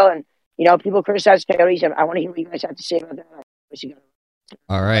be well. And people criticize Coyotes. I want to hear what you guys have to say about that.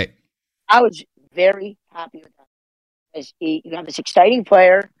 All right. I was very happy with that. As you have this exciting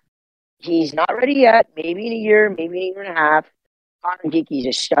player. He's not ready yet. Maybe in a year, maybe in a year and a half. Connor Geeky's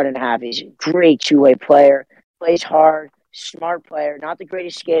a stud and a half. He's a great two-way player. Plays hard, smart player. Not the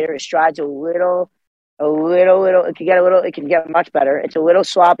greatest skater. His stride's a little. It can get much better. It's a little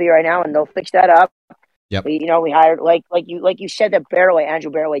sloppy right now, and they'll fix that up. Yep. We hired like you said that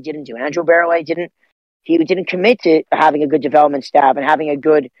Andrew Barroway didn't do. Andrew Barroway didn't commit to having a good development staff and having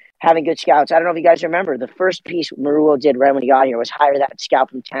good scouts. I don't know if you guys remember the first piece Maruo did right when he got here was hire that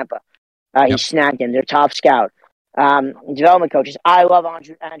scout from Tampa. He snagged him, their top scout. Development coaches. I love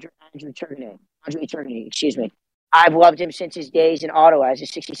Andrew Turgenev. Excuse me. I've loved him since his days in Ottawa as a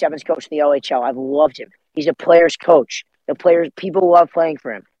 67th coach in the OHL. I've loved him. He's a player's coach. People love playing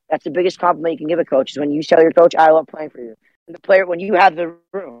for him. That's the biggest compliment you can give a coach is when you tell your coach, I love playing for you. And the player, when you have the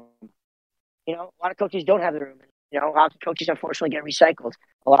room, a lot of coaches don't have the room. Hockey coaches unfortunately get recycled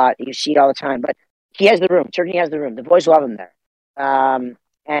a lot. You see it all the time. But he has the room. Turgenev has the room. The boys love him there. And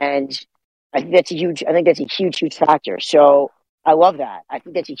I think that's a huge factor. So I love that. I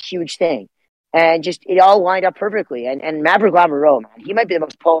think that's a huge thing. And just it all lined up perfectly. And Maverick Lamoureux, man, he might be the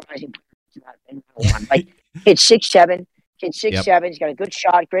most polarizing player in one. Like kid's 6'7", He's got a good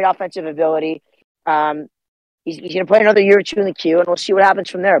shot, great offensive ability. He's going to play another year or two in the queue, and we'll see what happens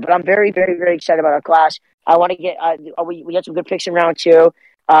from there. But I'm very, very, very excited about our class. I want to get we had some good picks in round 2.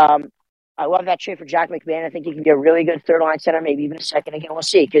 I love that trade for Jack McMahon. I think he can be a really good third line center, maybe even a second. Again, we'll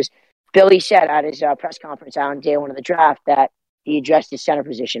see. Because Billy said at his press conference on day 1 of the draft that he addressed his center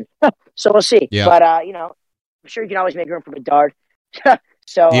position. So we'll see. Yeah. But, I'm sure you can always make room for Bedard.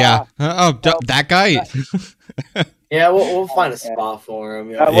 So yeah. That guy. Yeah, we'll find a spot for him.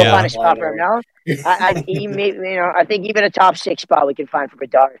 We'll find a spot for him. No, I think even a top 6 spot we can find for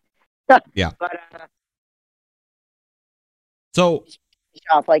Bedard. Yeah. But so,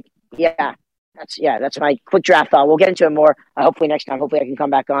 that's my quick draft thought. We'll get into it more. Hopefully next time. Hopefully I can come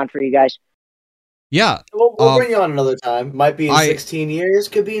back on for you guys. Yeah, we'll bring you on another time. Might be in 16 years,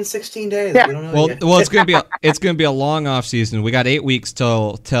 could be in 16 days. Yeah. We don't know yet. Well, it's gonna be a long off season. We got 8 weeks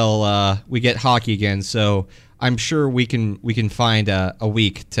till we get hockey again. So I'm sure we can find a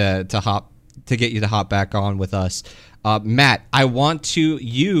week to get you to hop back on with us. Matt, I want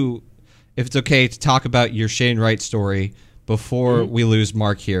you, if it's okay, to talk about your Shane Wright story before we lose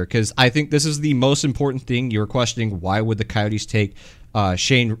Mark here, because I think this is the most important thing. You were questioning why would the Coyotes take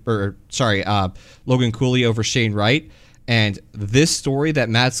Logan Cooley over Shane Wright, and this story that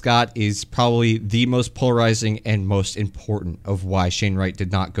Matt's got is probably the most polarizing and most important of why Shane Wright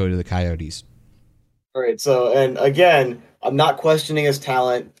did not go to the Coyotes. All right, so, and again, I'm not questioning his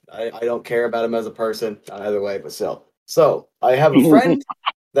talent. I don't care about him as a person either way, but still. So I have a friend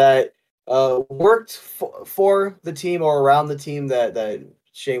that worked for the team or around the team that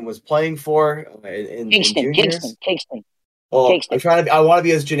Shane was playing for in juniors. Kingston. Well, I want to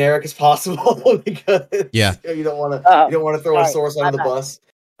be as generic as possible because Yeah. you don't want to throw a source under the bus.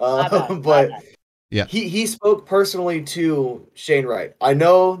 But yeah, he spoke personally to Shane Wright. I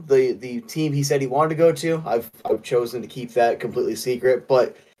know the team he said he wanted to go to. I've chosen to keep that completely secret,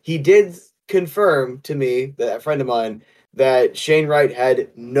 but he did confirm to me, that a friend of mine, that Shane Wright had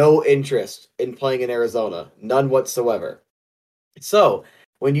no interest in playing in Arizona, none whatsoever. So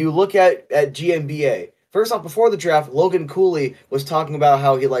when you look at GMBA, first off, before the draft, Logan Cooley was talking about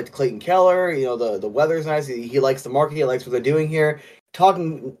how he liked Clayton Keller. You know, the weather's nice. He likes the market. He likes what they're doing here.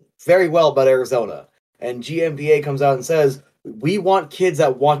 Talking very well about Arizona. And GMBA comes out and says, we want kids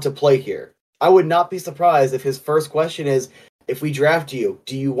that want to play here. I would not be surprised if his first question is, if we draft you,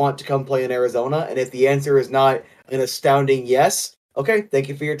 do you want to come play in Arizona? And if the answer is not an astounding yes, okay, thank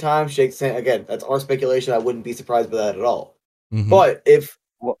you for your time. Shake hand. Again, that's our speculation. I wouldn't be surprised by that at all. Mm-hmm. But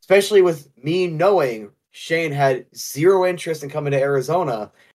especially with me knowing Shane had zero interest in coming to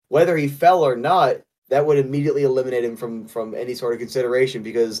Arizona, whether he fell or not, that would immediately eliminate him from any sort of consideration,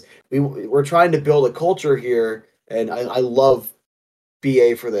 because we're trying to build a culture here, and I love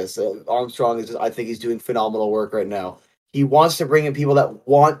BA for this. Armstrong is I think he's doing phenomenal work right now. He wants to bring in people that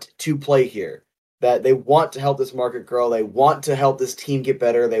want to play here, that they want to help this market grow, they want to help this team get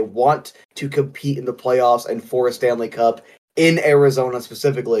better, they want to compete in the playoffs and for a Stanley Cup in Arizona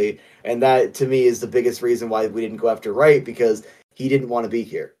specifically, and that to me is the biggest reason why we didn't go after Wright, because he didn't want to be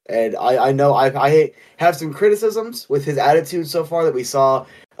here. And I know I have some criticisms with his attitude so far, that we saw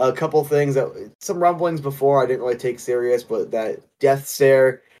a couple things, some rumblings before I didn't really take serious, but that death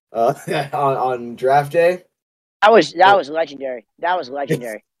stare on draft day. That was legendary. That was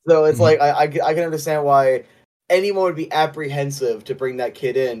legendary. So it's like I can understand why anyone would be apprehensive to bring that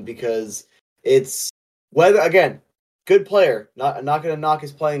kid in, because it's whether, again, good player, not going to knock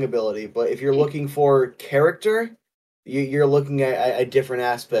his playing ability, but if you're looking for character, you're looking at different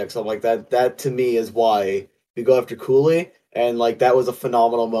aspects. So like that to me is why we go after Cooley, and like that was a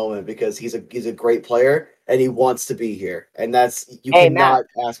phenomenal moment, because he's a great player and he wants to be here, and you cannot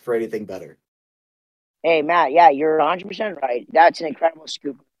ask for anything better. Hey Matt, yeah, you're 100% right. That's an incredible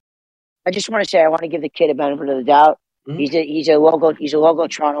scoop. I just want to say I want to give the kid a benefit of the doubt. Mm-hmm. He's a local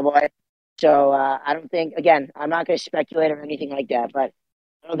Toronto boy. So I don't think, again, I'm not going to speculate or anything like that, but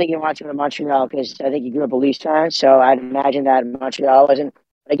I don't think he wants to go to Montreal, because I think he grew up a Leafs fan. So I'd imagine that Montreal wasn't.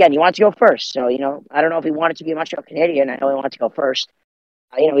 But again, he wants to go first. So, I don't know if he wanted to be a Montreal Canadian. I know he wanted to go first.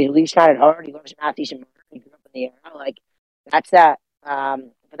 He's a Leafs fan at heart. He loves Matthews and Martin. He grew up in the era. Like, that's that.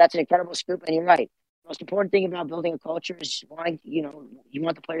 But that's an incredible scoop, and you're right. The most important thing about building a culture is wanting, you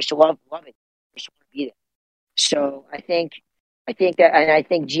want the players to love it. Just want to be there. So I think that, and I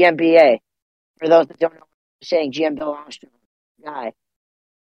think GMBA, for those that don't know what I'm saying, GM Bill Armstrong,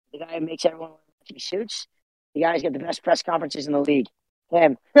 the guy who makes everyone wear matching suits, the guy's got the best press conferences in the league.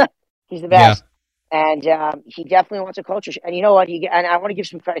 Him, he's the best, and he definitely wants a culture. And you know what? And I want to give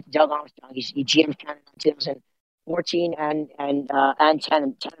some credit to Doug Armstrong. He GM Canada in 2014 and 10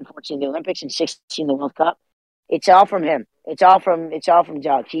 and 14 the Olympics and 16 the World Cup. It's all from him. It's all from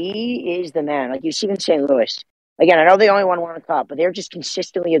Doug. He is the man. Like you see in St. Louis. Again, I know they only won one cup, but they're just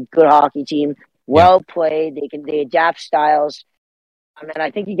consistently a good hockey team. Well played. They adapt styles. I mean,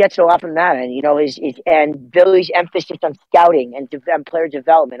 I think he gets a lot from that, and and Billy's emphasis on scouting and player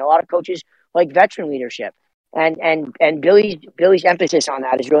development. A lot of coaches like veteran leadership, and Billy's emphasis on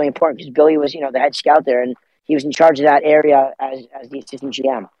that is really important, because Billy was the head scout there, and he was in charge of that area as the assistant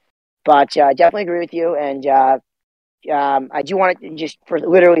GM. But I definitely agree with you, and I do want to just for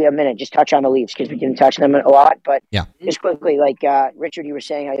literally a minute just touch on the Leafs, because we can touch them a lot. But just quickly, like Richard, you were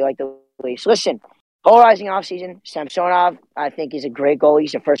saying how you like the Leafs. Listen. Polarizing offseason. Samsonov, I think, is a great goalie.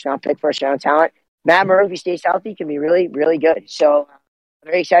 He's a first-round pick, first-round talent. Matt Murray, if he stays healthy, can be really, really good. So I'm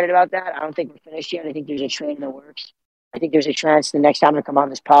very excited about that. I don't think we're finished yet. I think there's a trade in the works. I think there's a chance the next time I come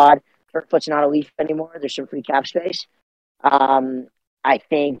on this pod, Kerfoot's not a Leaf anymore. There's some free cap space. I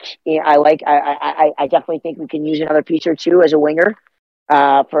think I definitely think we can use another piece or two as a winger.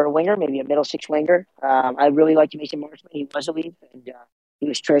 For a winger, maybe a middle six winger. I really liked Mason Marchman. He was a Leaf, and he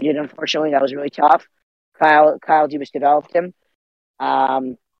was traded, unfortunately. That was really tough. Kyle Dubas developed him.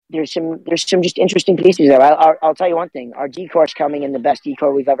 There's some just interesting pieces there. I'll tell you one thing. Our D-core's coming in the best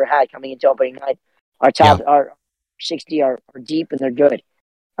D-core we've ever had coming into opening night. Our 60 are deep, and they're good.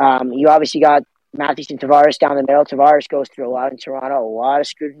 You obviously got Matthews and Tavares down the middle. Tavares goes through a lot in Toronto, a lot of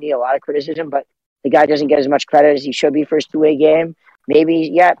scrutiny, a lot of criticism, but the guy doesn't get as much credit as he should be for his two-way game. maybe,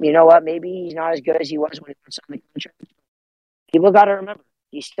 yeah, you know what? Maybe he's not as good as he was when he was on the contract. People got to remember,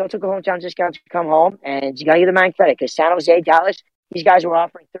 he still took a hometown discount to come home, and you got to give the man credit because San Jose, Dallas, these guys were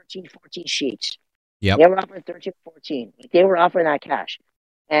offering 13, 14 sheets. Yep. They were offering 13, 14. They were offering that cash.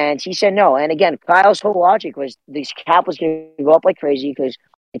 And he said no. And again, Kyle's whole logic was this cap was going to go up like crazy because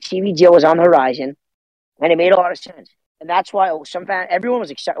the TV deal was on the horizon, and it made a lot of sense. And that's why everyone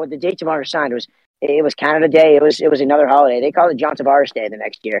was excited. When the date Tavares signed it was Canada Day. It was another holiday. They called it John Tavares Day the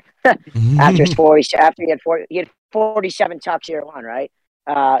next year. After he had 47 tucks year one, right?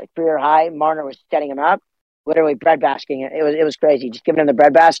 Career high. Marner was setting him up, literally breadbasking it. It was crazy. Just giving him the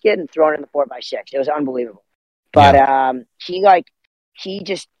breadbasket and throwing it in the 4x6. It was unbelievable. But he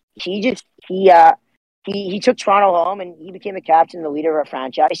took Toronto home and he became the captain, the leader of our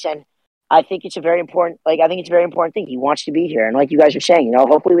franchise. And I think it's a very important thing. He wants to be here. And like you guys are saying,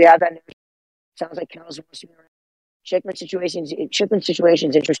 hopefully we have that. Sounds like Kyle's wants to be around. Chiklin's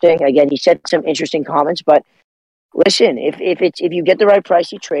situation's interesting. Again, he said some interesting comments, but listen, if you get the right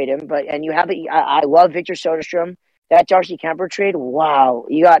price, you trade him. And you have it. I love Victor Soderstrom. That Darcy Kemper trade, wow!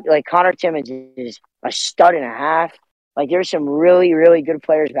 You got Connor Timmins is a stud and a half. There's some really, really good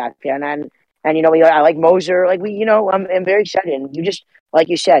players back there, and I like Moser. I'm very excited. And you just, like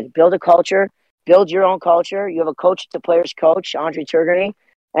you said, build a culture, build your own culture. You have a coach, the players' coach, Andre Turgeon,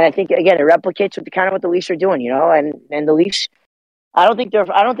 and I think again it replicates what the Leafs are doing. And the Leafs. I don't think they're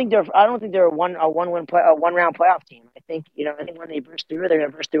a one round playoff team. I think when they burst through, they're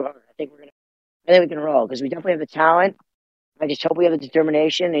gonna burst through hard. I think we can roll because we definitely have the talent. I just hope we have the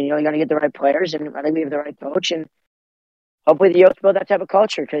determination, and you got to get the right players, and I think we have the right coach, and hopefully the Yotes build that type of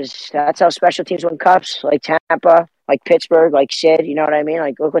culture because that's how special teams win cups, like Tampa, like Pittsburgh, like Sid. You know what I mean?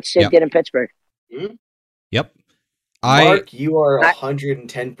 Look what Sid did in Pittsburgh. Mm-hmm. Yep. Mark, you are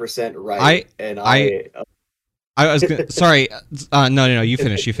 110% right, I was gonna, sorry. No. You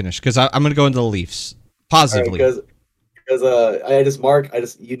finish because I'm gonna go into the Leafs positively. Because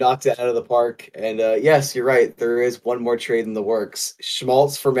you knocked it out of the park, and yes, you're right. There is one more trade in the works.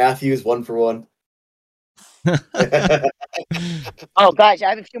 Schmaltz for Matthews, 1-for-1. Oh, guys, I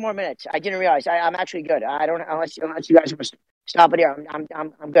have a few more minutes. I didn't realize. I'm actually good. I don't unless you guys want to stop it here. I'm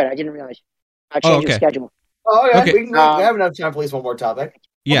good. I didn't realize. I'll change the schedule. Oh, yeah. Okay. We have enough time for at least one more topic.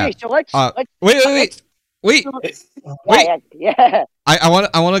 Yeah. Okay, so let's wait. Yeah. I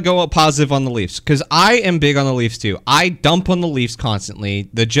want to go positive on the Leafs because I am big on the Leafs too. I dump on the Leafs constantly.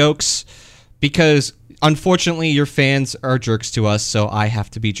 The jokes, because unfortunately your fans are jerks to us, so I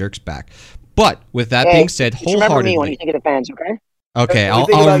have to be jerks back. But with that being said, wholeheartedly, remember me when you think of the fans, okay? Okay, I'll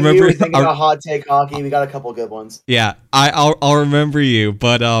remember. You thinking about hot take hockey. We got a couple good ones. Yeah, I'll remember you.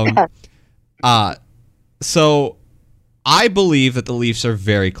 But so I believe that the Leafs are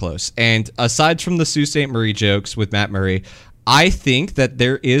very close. And aside from the Sault Ste. Marie jokes with Matt Murray, I think that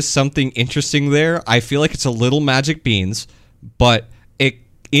there is something interesting there. I feel like it's a little magic beans, but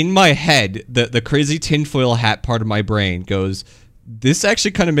in my head, the crazy tinfoil hat part of my brain goes, this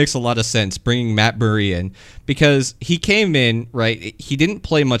actually kind of makes a lot of sense bringing Matt Murray in because he came in, right? He didn't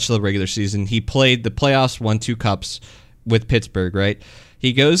play much of the regular season. He played the playoffs, won 2 cups with Pittsburgh, right?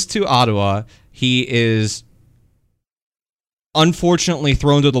 He goes to Ottawa. He is unfortunately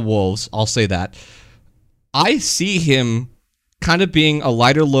thrown to the wolves. I'll say that. I see him kind of being a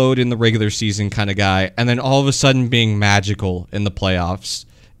lighter load in the regular season kind of guy, and then all of a sudden being magical in the playoffs.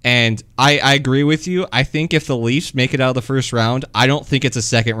 And I agree with you. I think if the Leafs make it out of the first round, I don't think it's a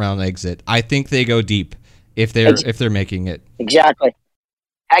second round exit. I think they go deep if they're making it. Exactly.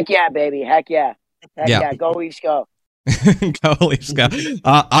 Heck yeah, baby. Heck yeah. Heck yeah. Go Leafs, go. Go Leafs, go.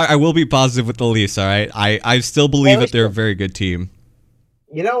 I will be positive with the Leafs. All right. I still believe that they're a very good team.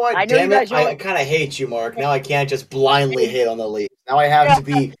 You know what? Damn it! I kind of hate you, Mark. Now I can't just blindly hate on the Leafs. Now I have to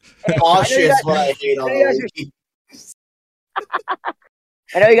be cautious when I hate on the Leafs.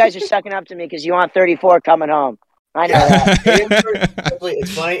 I know you guys are sucking up to me because you want 34 coming home. I know that.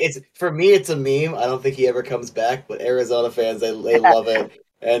 It's funny. For me, it's a meme. I don't think he ever comes back, but Arizona fans, they love it.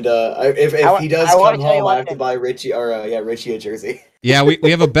 And if he does come home, I have to buy Richie a jersey. Yeah,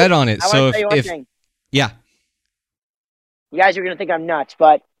 we have a bet on it. So if yeah, you guys are gonna think I'm nuts,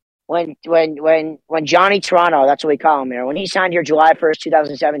 but when Johnny Toronto, that's what we call him here, when he signed here July 1st,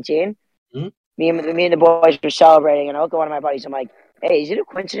 2017, me and the boys were celebrating, and I look at one of my buddies, I'm like, hey, is it a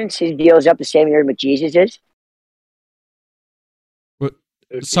coincidence his deal is up the same year McJesus is?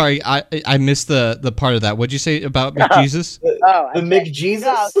 Sorry, I missed the part of that. What'd you say about McJesus? The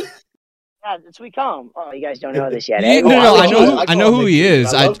McJesus? Yeah, that's what we call him. Oh, you guys don't know this yet. No, I know who he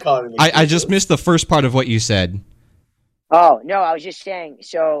is. I just missed the first part of what you said. Oh no, I was just saying.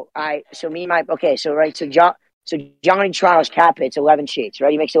 So So Johnny Toronto's cap hit's 11 sheets,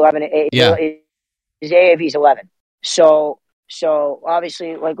 right? He makes 11. Yeah. His AAV's 11. So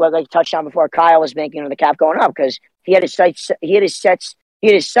obviously, like touched on before, Kyle was making the cap going up because he had his sights. He had his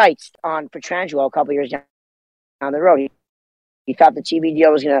sights on Petrangelo a couple years down the road. He thought the TV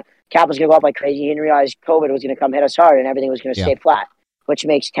deal cap was gonna go up like crazy. He didn't realize COVID was gonna come hit us hard and everything was gonna stay flat, which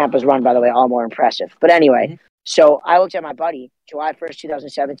makes Tampa's run, by the way, all more impressive. But anyway, so I looked at my buddy, July 1st,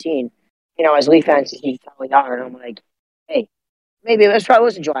 2017. As Leaf fans, he's probably on, and I'm like, hey, maybe it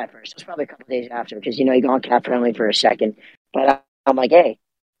wasn't July 1st. It was probably a couple of days after because you go on cap friendly for a second. But I'm like, hey,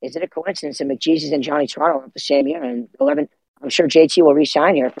 is it a coincidence that McJesus and Johnny Toronto are the same year and 11? I'm sure JT will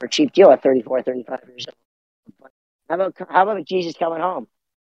re-sign here for a cheap deal at 34, 35 years old. How about Jesus coming home?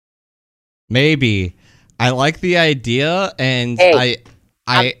 Maybe. I like the idea, and Hey,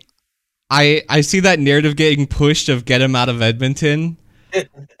 I see that narrative getting pushed of get him out of Edmonton.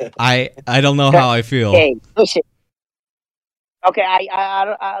 I don't know how I feel. Hey, listen. Okay,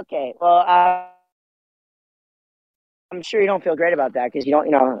 okay. Well, I'm sure you don't feel great about that because you don't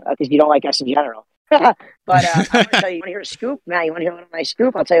like us in general. But I'm going to tell you want to hear a scoop, Matt? You want to hear a little nice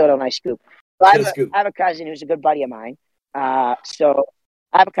scoop? I'll tell you a little nice scoop. Well, I have a cousin who's a good buddy of mine. So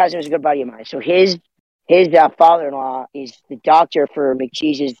his father-in-law is the doctor for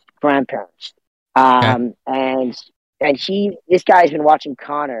McCheese's grandparents. And this guy's been watching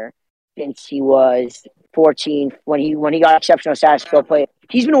Connor since he was 14 when he got exceptional status to go play.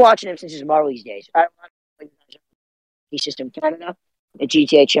 He's been watching him since his Marlies days. System Canada at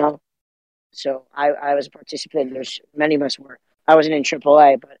GTHL. So I was a participant. There's many of us were. I wasn't in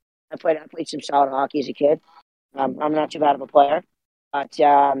AAA, but I played some solid hockey as a kid. I'm not too bad of a player, but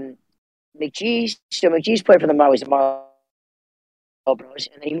McGee's played for the Marlies, Bros,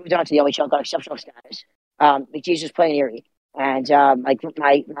 and then he moved on to the OHL, got exceptional status. McGee's was playing Erie, and my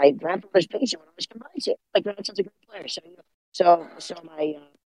grandfather's patient when I was combined to. My grandson's a great player,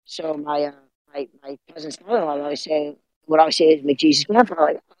 my cousin's father-in-law would always say is McJesus' grandfather.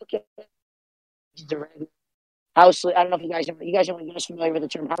 Like, okay, he's a regular house league. I don't know if you guys are familiar with the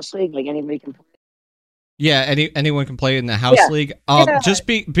term house league. Like anybody can play. Yeah, anyone can play in the house league. Just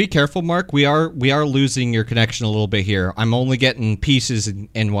be careful, Mark. We are losing your connection a little bit here. I'm only getting pieces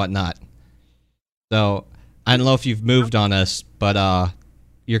and whatnot. So I don't know if you've moved on us, but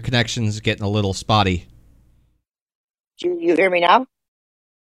your connection's getting a little spotty. Do you hear me now?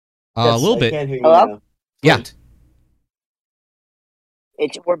 A little bit. Hello? Yeah.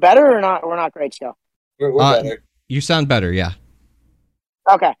 We're better or not? We're not great still. We're better. You sound better, yeah.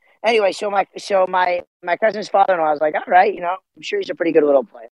 Okay. Anyway, so my cousin's father-in-law was like, all right, I'm sure he's a pretty good little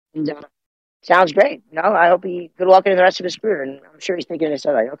player. And, sounds great. I hope good luck in the rest of his career. And I'm sure he's thinking to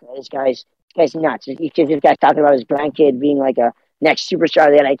himself, like, okay, this guy's nuts. This guy's talking about his grandkid being like a next superstar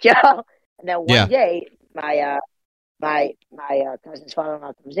of the NHL. And then one day, my cousin's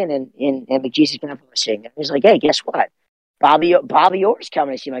father-in-law comes in and McJesus' grandpa was sitting there. He's like, hey, guess what? Bobby Orr's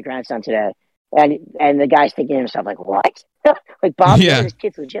coming to see my grandson today. And the guy's thinking to himself, like, what? Like, Bobby Orr, this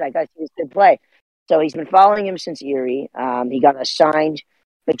kid's legit. I got to see this kid play. So he's been following him since Erie. He got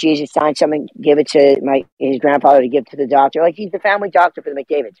McJesus signed something, give it to his grandfather to give to the doctor. Like, he's the family doctor for the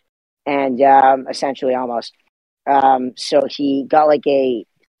McDavids. And essentially almost. So he got a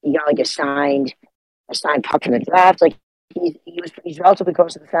signed puck from the draft. Like he's relatively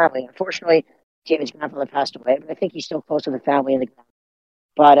close to the family. Unfortunately, David's grandfather passed away, but I think he's still close to the family in the ground.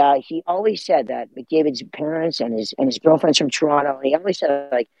 But he always said that McDavid's parents and his girlfriend's from Toronto. And he always said,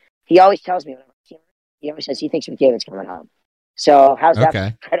 like, he always tells me, he always says he thinks McDavid's coming home. So how's that for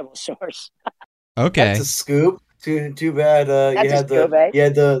an incredible source? Okay. That's a scoop. Too bad you had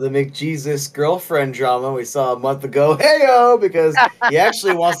the McJesus girlfriend drama we saw a month ago. Heyo, because he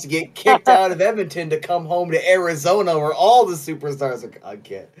actually wants to get kicked out of Edmonton to come home to Arizona where all the superstars are.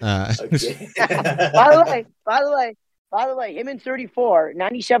 Okay. By the way, him and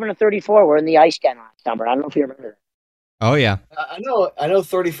 97 and 34 were in the ice den last summer. I don't know if you remember that. Oh yeah. I know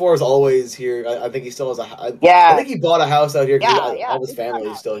 34 is always here. I think he still has I think he bought a house out here because all his family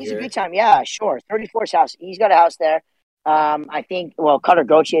is still here. He's a big time. Yeah, sure. 34's house. He's got a house there. I think, Cutter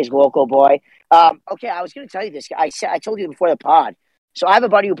Gauthier is a local boy. Okay, I was going to tell you this. I told you before the pod. So I have a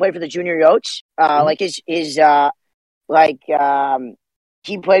buddy who played for the junior Yotes.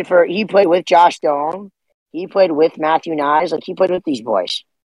 He played with Josh Doan. He played with Matthew Nyes. Like, he played with these boys.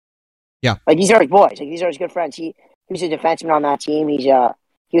 Yeah. Like, these are his boys. Like, these are his good friends. He was a defenseman on that team. He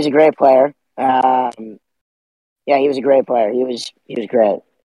was a great player. He was a great player. He was great.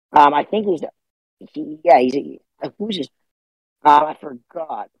 I think who's his? I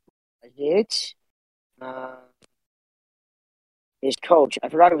forgot. It's his coach. I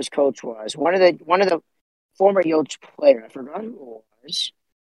forgot who his coach was. One of the former Yotes player. I forgot who it was.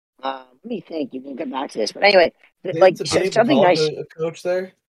 Let me think. You can get back to this, but anyway, like It's a Benny something McCullough nice. a coach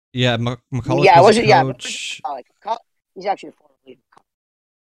there. Yeah, McCulloch Yeah, it was a wasn't. Yeah, but it coach. wasn't McCulloch. He's actually a former leader.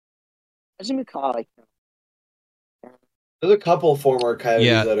 Wasn't McCulloch? There's a couple former Coyotes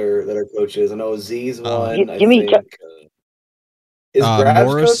Yeah, that are coaches. I know Z's um, one. I Give me. think is Grabs coaching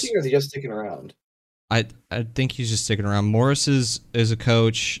Morris. or is he just sticking around? I think he's just sticking around. Morris is a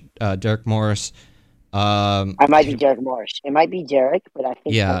coach. Derek Morris. I might be Derek Morris. It might be Derek, but I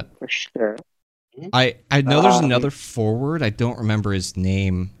think Yeah, for sure. I know there's Um, another forward. I don't remember his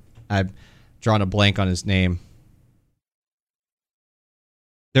name. I've drawn a blank on his name.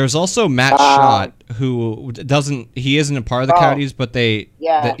 There's also Matt Schott, who doesn't. He isn't a part of the Coyotes, but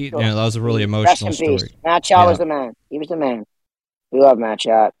yeah, you sure. know, that was a really Rest emotional in peace. story. Matt Shaw Yeah. was the man. He was the man. We love Matt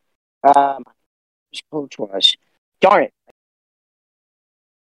Shaw. His coach was. Darn it.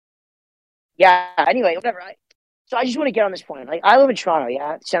 Yeah. Anyway, whatever. So I just want to get on this point. Like, I live in Toronto.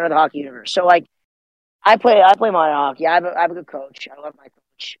 Yeah, center of the hockey universe. So like, I play modern hockey. I have a good coach. I love my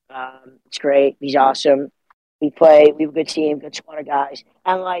coach. It's great. He's awesome. We play. We have a good team, good squad of guys,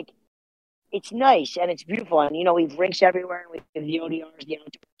 and like, it's nice and it's beautiful. And we have rinks everywhere, and we have the ODRs, the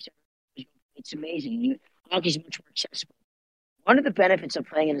outdoors. It's amazing. Hockey's much more accessible. One of the benefits of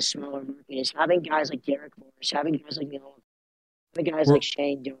playing in a smaller market is having guys like Derek Morris, having guys like Milo, having guys like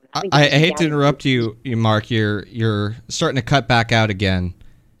Shane Doan. I hate to interrupt you, Mark. You're starting to cut back out again.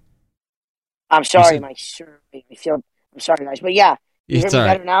 I'm sorry, Mike. I'm sorry, guys, but yeah, you hear me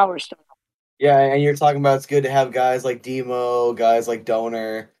better now. We're still. Yeah, and you're talking about it's good to have guys like Demo, guys like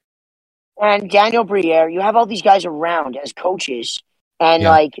Donor, and Daniel Briere. You have all these guys around as coaches, and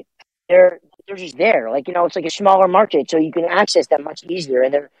like they're just there. Like it's like a smaller market, so you can access them much easier.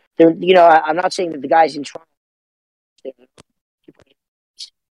 And they're I'm not saying that the guys in Toronto,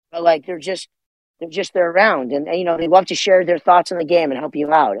 but like they're around, and they love to share their thoughts on the game and help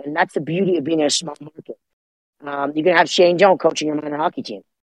you out. And that's the beauty of being in a small market. You can have Shane Doan coaching your minor hockey team.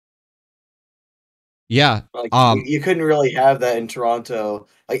 Yeah, like you couldn't really have that in Toronto.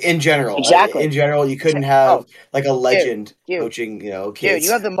 Like in general, exactly. In general, you couldn't have like a legend coaching, kids. Dude,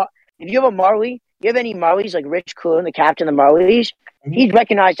 you have if you have a Marley, you have any Marlies like Rich Clune, the captain of the Marlies, he's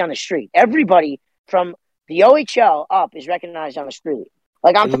recognized on the street. Everybody from the OHL up is recognized on the street.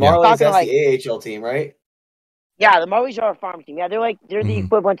 Like the Marlies, that's like the AHL team, right? Yeah, the Marlies are a farm team. Yeah, they're the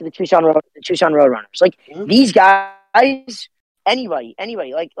equivalent to the Tucson Roadrunners. Like these guys, anybody,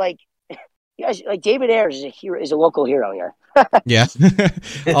 like. Yes, like David Ayers is a local hero here. Yeah.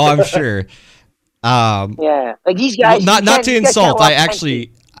 Oh, I'm sure. Yeah, like these guys. Not to insult. I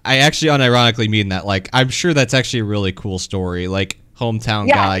actually unironically mean that. Like, I'm sure that's actually a really cool story. Like, hometown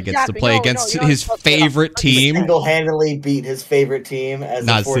guy gets to play against his favorite team. Single-handedly beat his favorite team as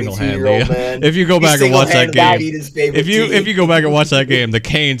a 42-year-old man. If you go back and watch that game, if you go back and watch that game, the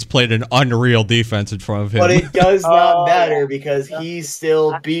Canes played an unreal defense in front of him. But it does not matter because he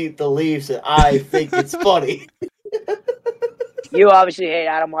still beat the Leafs, and I think it's funny. You obviously hate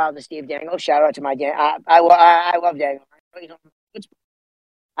Adam Wild and Steve Dangle. Shout out to my Dangle. I love Dangle.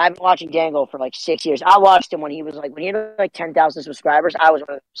 I've been watching Dangle for like 6 years. I watched him when he had like 10,000 subscribers. I was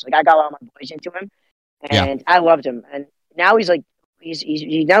one of those. Like I got all my boys into him, and I loved him. And now he's like he's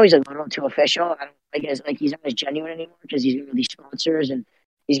now he's a little too official. I don't he's not as genuine anymore because he's got these sponsors and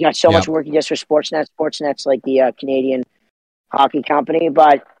he's got so much work he does for Sportsnet. Sportsnet's like the Canadian hockey company.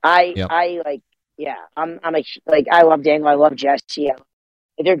 But I love Dangle. I love Jesse.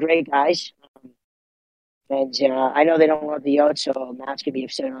 They're great guys. And I know they don't love the Yotes, so Matt's gonna be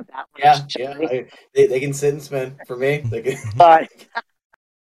upset about that one. Yeah. They can sit and spin for me. They can. but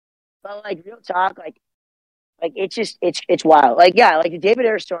like real talk, like it's wild. Like like the David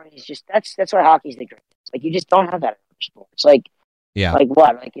Ayers story is just that's why hockey's the greatest. Like you just don't have that in other sports. Like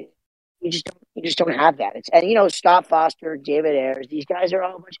what? Like you just don't have that. And Scott Foster, David Ayers, these guys are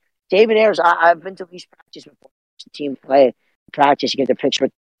all a bunch. David Ayers, I've been to Leafs practice before. The team play practice. You get the picture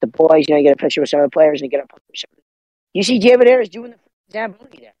with the boys. You get a picture with some of the players, and you get a picture. You see David Ayers doing the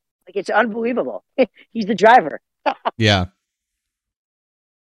Zamboni there. Like it's unbelievable. He's the driver. Yeah.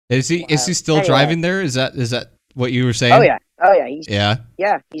 Is he still driving there? Is that what you were saying? Oh yeah.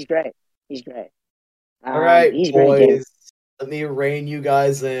 He's great. All right, he's boys. Great. Let me rein you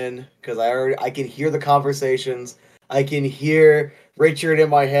guys in because I can hear the conversations. I can hear Richard in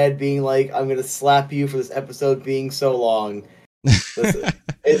my head being like, "I'm gonna slap you for this episode being so long." Listen,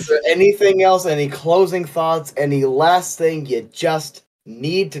 is there anything else? Any closing thoughts? Any last thing you just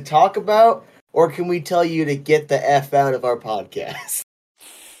need to talk about, or can we tell you to get the F out of our podcast?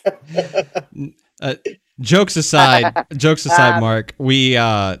 Jokes aside, Mark, we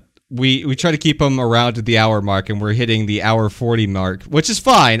we try to keep them around the hour mark, and we're hitting the hour 40 mark, which is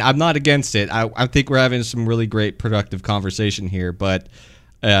fine. I'm not against it. I think we're having some really great productive conversation here, but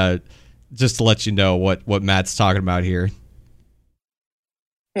just to let you know what Matt's talking about here.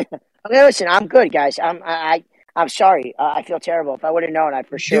 Okay, listen, I'm good, guys. I'm sorry. I feel terrible. If I would have known, I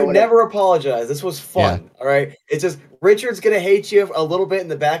for sure Dude, never apologize. This was fun. All right. It's just Richard's gonna hate you a little bit in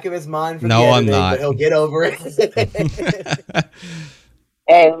the back of his mind for the editing, I'm not. but he'll get over it.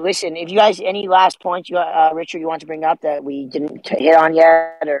 Hey, listen. If you guys any last points, Richard, you want to bring up that we didn't hit on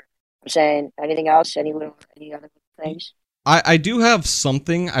yet, or I'm saying anything else? Any other things? I do have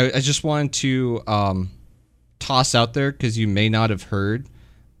something. I just wanted to toss out there because you may not have heard.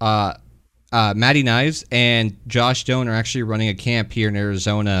 Matty Knives and Josh Doan are actually running a camp here in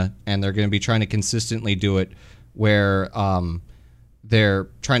Arizona, and they're going to be trying to consistently do it where they're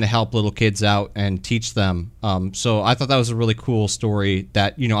trying to help little kids out and teach them. So I thought that was a really cool story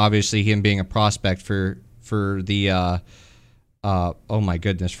that, obviously him being a prospect for the oh my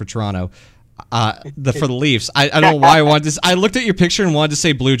goodness, for Toronto. For the Leafs. I don't know why I wanted this. I looked at your picture and wanted to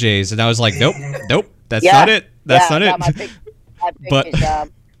say Blue Jays, and I was like, nope, that's not it. That's not it. My pick is,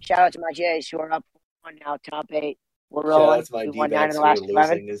 shout out to my Jays who are up 1 now, top 8. We're rolling. We won 9 in the last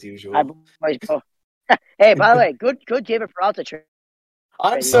 11. As usual. Hey, by the way, good David Peralta trade.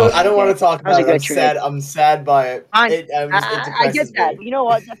 I don't want to talk about it. I'm sad by it. I get that. But you know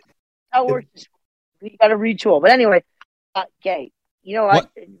what? That's how it works. You got to retool. But anyway, okay. You know what?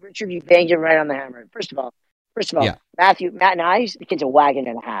 Richard, you banged it right on the hammer. First of all, yeah. Matt and I, the kid's a wagon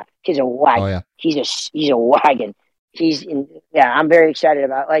and a half. Kid's a wagon. Oh, yeah. He's a wagon. I'm very excited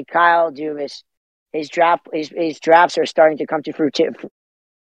about it. Like Kyle Dubas, his drafts are starting to come to fruition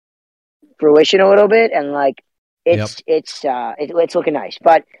a little bit, and like it's looking nice.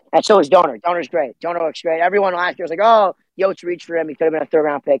 But and so is Donor. Donor's great. Donor looks great. Everyone last year was like, oh, Yotes reached for him. He could have been a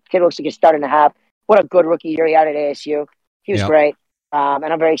 3rd-round pick. Kid looks like a stud and a half. What a good rookie year he had at ASU. He was great. And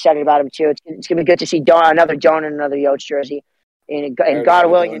I'm very excited about him too. It's gonna be good to see another Donor and another Yotes jersey, and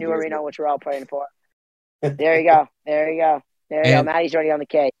God willing, the new arena, which we're all praying for. There you go. Matty's already on the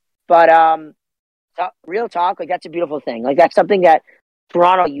case. But real talk, like that's a beautiful thing. Like that's something that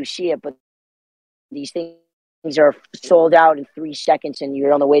Toronto, you see it, but these things are sold out in 3 seconds, and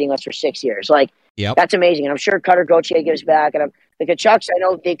you're on the waiting list for 6 years. Like that's amazing. And I'm sure Cutter Gauthier gives back. And the Kachucks, I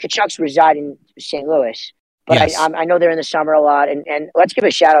know the Kachucks reside in St. Louis, but yes. I know they're in the summer a lot. And let's give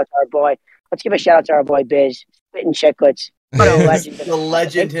a shout out to our boy. Let's give a shout out to our boy Biz, spitting chicklets. What a legend. The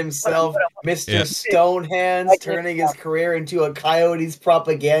legend himself, Mr. Stonehands, turning his career into a Coyotes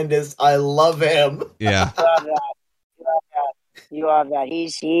propagandist. I love him. Yeah. You love that. He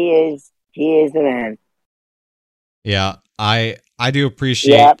is the man. Yeah, I do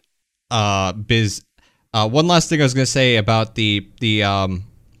appreciate Biz. One last thing I was going to say about the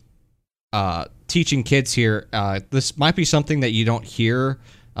teaching kids here. This might be something that you don't hear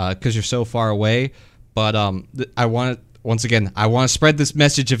because you're so far away, but I want to spread this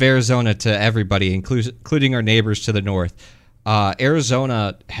message of Arizona to everybody, including our neighbors to the north.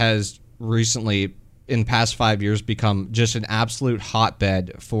 Arizona has recently, in the past 5 years, become just an absolute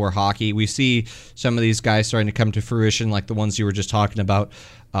hotbed for hockey. We see some of these guys starting to come to fruition, like the ones you were just talking about.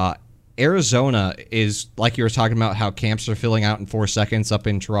 Arizona is, like you were talking about, how camps are filling out in 4 seconds up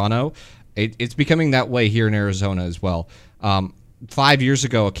in Toronto. It's becoming that way here in Arizona as well. 5 years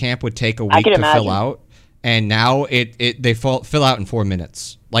ago, a camp would take a week to fill out, and now they fill out in 4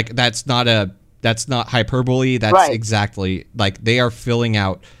 minutes. Like that's not hyperbole. That's right. Exactly, like they are filling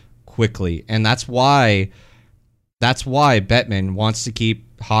out quickly, and that's why Bettman wants to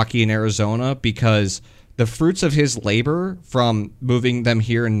keep hockey in Arizona, because the fruits of his labor from moving them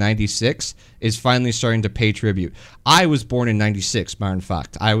here in 96 is finally starting to pay tribute. I was born in 96, matter of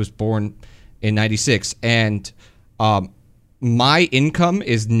fact. I was born in 96, and my income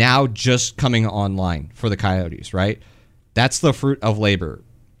is now just coming online for the Coyotes, right? That's the fruit of labor.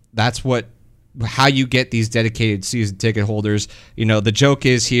 That's how you get these dedicated season ticket holders. You know, the joke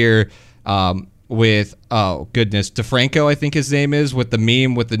is here with, oh goodness, DeFranco, I think his name is, with the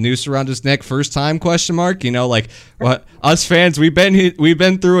meme with the noose around his neck, first time, question mark. You know, like what us fans, we've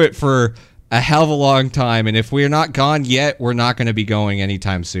been through it for a hell of a long time, and if we're not gone yet, we're not going to be going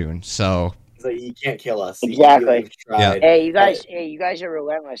anytime soon. So you can't kill us. Exactly. Yeah. Hey, you guys are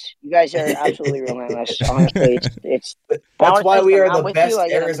relentless. You guys are absolutely relentless. Honestly, it's that's why we are the best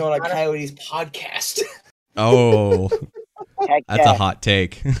Arizona Coyotes podcast. Oh, that's a hot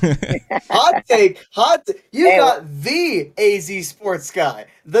take. Hot take. You got the AZ Sports guy,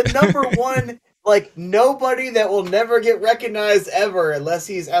 the number one like nobody that will never get recognized ever unless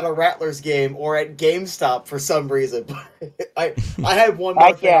he's at a Rattlers game or at GameStop for some reason. I had one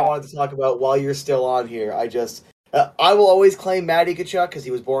more thing I wanted to talk about while you're still on here. I will always claim Matty Tkachuk because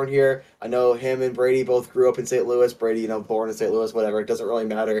he was born here. I know him and Brady both grew up in St. Louis. Brady, born in St. Louis, whatever. It doesn't really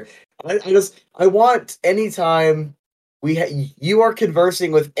matter. I want anytime you are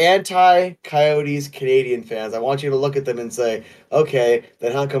conversing with anti-Coyotes Canadian fans, I want you to look at them and say, okay,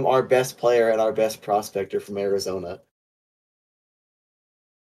 then how come our best player and our best prospector from Arizona?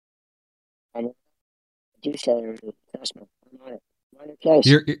 I do say trust me. I'm on it.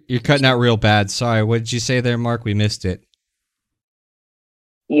 You're cutting out real bad. Sorry, what did you say there, Mark? We missed it.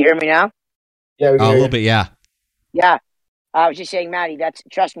 You hear me now? Yeah, a little bit. Yeah. Yeah, I was just saying, Maddie.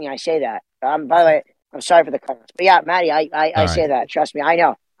 Trust me. I say that. By the way, I'm sorry for the comments, but yeah, Maddie, I say that. Trust me. I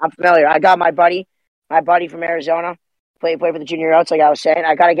know. I'm familiar. I got my buddy from Arizona, played for the junior outs. Like I was saying,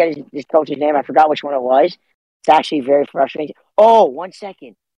 I gotta get his coach's name. I forgot which one it was. It's actually very frustrating. Oh, 1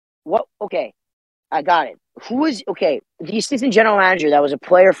 second. What? Okay. I got it. Who was the assistant general manager that was a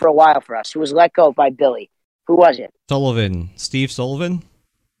player for a while for us, who was let go by Billy? Who was it? Steve Sullivan.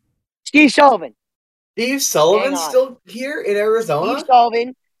 Steve Sullivan. Steve Sullivan's still here in Arizona?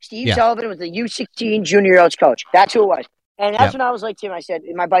 Steve Sullivan was the U16 junior outs coach. That's who it was. And that's when I was like to him, I said,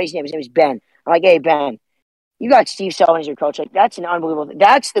 my buddy's name, his name is Ben. I'm like, hey, Ben, you got Steve Sullivan as your coach. Like, that's an unbelievable thing.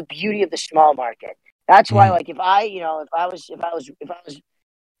 That's the beauty of the small market. That's why, like, if my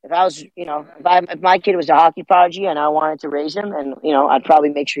kid was a hockey prodigy and I wanted to raise him, and I'd probably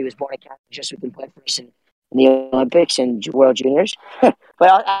make sure he was born in Canada just so we can play for us in the Olympics and World Juniors. But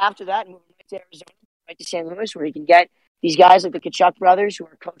after that, moving right to Arizona, right to St. Louis, where you can get these guys like the Tkachuk brothers who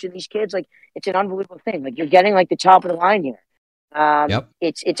are coaching these kids. Like, it's an unbelievable thing. Like, you're getting like the top of the line here.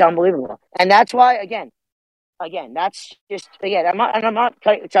 It's unbelievable, and that's why again, that's just I'm not.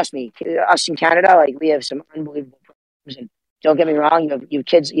 Trust me, us in Canada, like we have some unbelievable programs and. Don't get me wrong. You have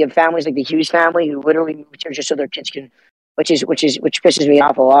kids. You have families like the Hughes family who literally moved here just so their kids can, which pisses me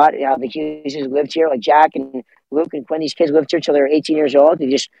off a lot. The Hugheses lived here, like Jack and Luke and Quinn. These kids lived here till they were 18 years old. They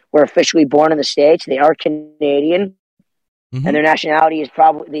just were officially born in the States. They are Canadian, and their nationality is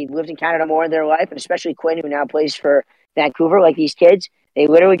probably they lived in Canada more in their life, and especially Quinn, who now plays for Vancouver. Like these kids, they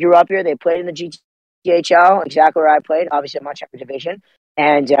literally grew up here. They played in the GTHL, exactly where I played, obviously a much higher division,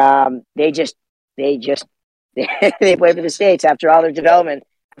 and they just they play for the States after all their development,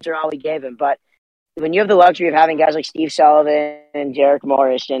 after all we gave them. But when you have the luxury of having guys like Steve Sullivan and Derek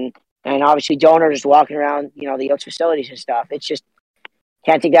Morris and obviously donors walking around, the Oaks facilities and stuff, it's just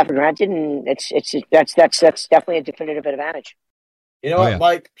can't take that for granted, and that's definitely a definitive advantage. You know what,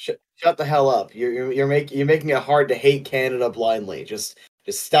 Mike? Shut the hell up. You're making it hard to hate Canada blindly. Just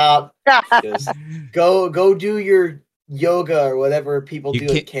stop. Just go do your yoga or whatever people do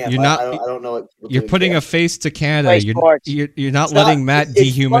at camp. I don't know what you're putting a face to Canada. You're not letting Matt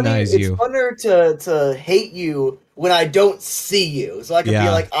dehumanize you. It's funner to hate you when I don't see you, so I can be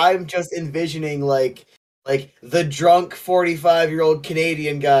like, I'm just envisioning like the drunk 45-year-old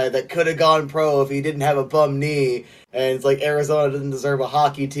Canadian guy that could have gone pro if he didn't have a bum knee, and it's like Arizona doesn't deserve a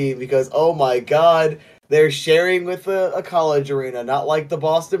hockey team because oh my god, they're sharing with a college arena, not like the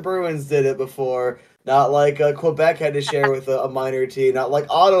Boston Bruins did it before. Not like Quebec had to share with a minor team. Not like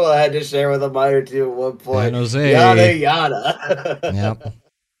Ottawa had to share with a minor team at one point. San Jose. Yada, yada. Yep.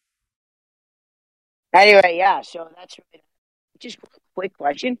 Anyway, so that's just a quick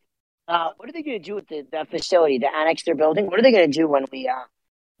question. What are they going to do with the facility, the annex they're building? What are they going to do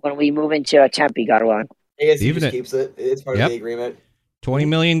when we move into Tempe, Garwan? ASU just keeps it. It's part of the agreement. $20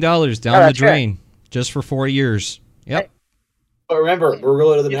 million down the drain just for 4 years. Yep. But remember,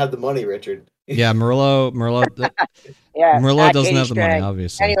 Murillo doesn't have the money, Richard. Yeah, Murillo Murillo doesn't have the money,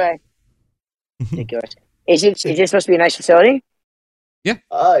 obviously. Anyway, ridiculous. Is it supposed to be a nice facility? Yeah.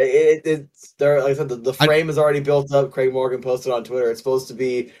 It's there. Like I said, the frame is already built up. Craig Morgan posted on Twitter. It's supposed to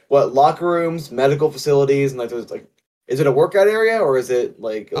be locker rooms, medical facilities, and is it a workout area or is it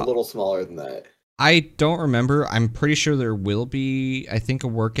like a little smaller than that? I don't remember. I'm pretty sure there will be, I think, a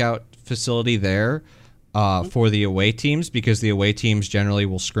workout facility there. For the away teams, because the away teams generally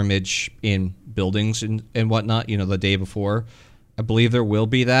will scrimmage in buildings and whatnot, the day before. I believe there will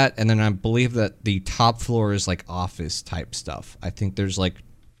be that, and then I believe that the top floor is like office type stuff. I think there's like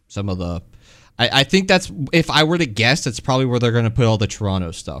some of the... I think that's, if I were to guess, that's probably where they're going to put all the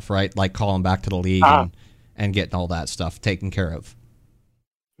Toronto stuff, right? Like calling back to the league and getting all that stuff taken care of.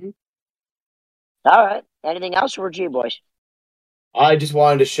 All right. Anything else for G boys? I just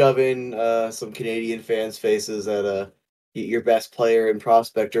wanted to shove in some Canadian fans' faces at your best player and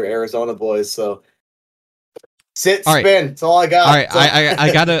prospector, Arizona boys. So Sit, All right. spin. That's all I got. All right,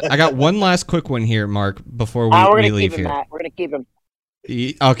 I got one last quick one here, Mark, before We're we gonna leave keep him, here. Matt. We're gonna keep him.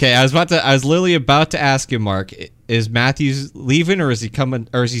 Okay, I was literally about to ask you, Mark, is Matthews leaving, or is he coming,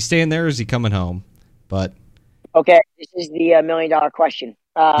 or is he staying there, or is he coming home? But Okay, this is the $1 million question.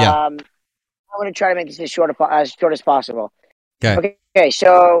 yeah, I'm gonna try to make this as short as possible. okay, Okay,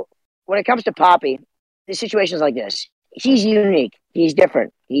 so when it comes to Poppy, the situation is like this. He's unique. He's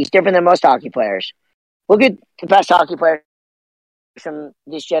different. He's different than most hockey players. Look at the best hockey players from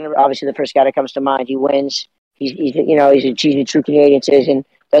this generation. Obviously, the first guy that comes to mind. He wins. He's a true Canadian citizen.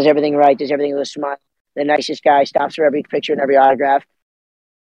 Does everything right. Does everything with a smile. The nicest guy. Stops for every picture and every autograph.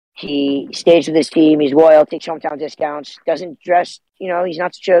 He stays with his team. He's loyal. Takes hometown discounts. Doesn't dress. He's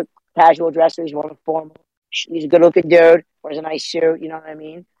not such a casual dresser. He's more formal. He's a good-looking dude. Wears a nice suit. You know what I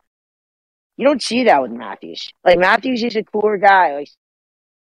mean? You don't see that with Matthews. Like, Matthews is a cooler guy. Like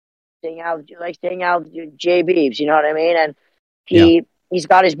staying out with J Beebs. You know what I mean? And he's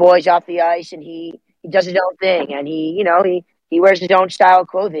got his boys off the ice, and he does his own thing, and he wears his own style of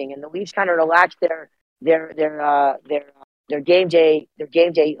clothing. And the Leafs kind of relax their game day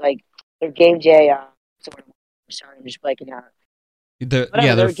sorry, I'm just blanking out.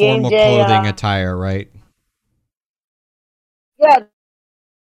 their formal clothing attire, right? Yeah,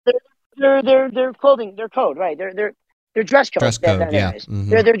 their clothing, their code, right? Their dress code. Dress code, yeah. Mm-hmm.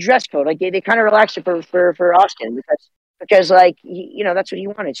 Their dress code. Like they kind of relaxed it for Austin because like that's what he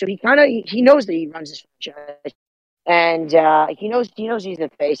wanted. So he knows that he runs this franchise, and he knows he's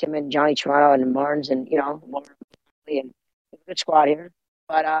the face. Him and Johnny Toronto and Marnes and and a good squad here.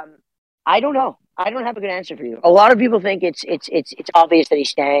 But I don't know. I don't have a good answer for you. A lot of people think it's obvious that he's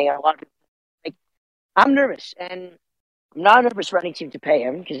staying. A lot of people like I'm nervous, and I'm not nervous for any team to pay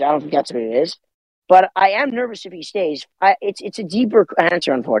him because I don't think that's what it is. But I am nervous if he stays. It's a deeper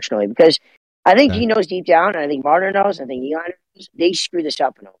answer, unfortunately, because I think he knows deep down, and I think Marner knows, I think Elon knows, they screwed this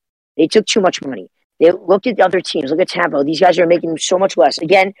up. They took too much money. They looked at the other teams. Look at Tampa. These guys are making so much less.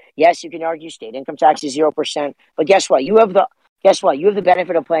 Again, yes, you can argue state income tax is 0%, but guess what? You have the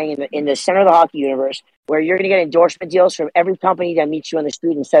benefit of playing in the center of the hockey universe, where you're going to get endorsement deals from every company that meets you on the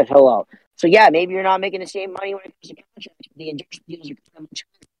street and says hello. So yeah, maybe you're not making the same money when it comes to contracts. The endorsement deals are much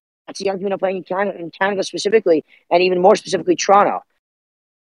higher. That's the argument of playing in Canada specifically, and even more specifically Toronto.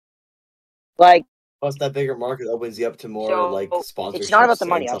 Like, plus that bigger market opens you up to more sponsorships. It's not about the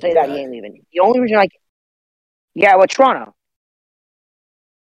money. I'll tell you that he ain't leaving. The only reason Toronto.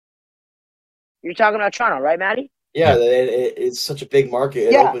 You're talking about Toronto, right, Matty? Yeah, it's such a big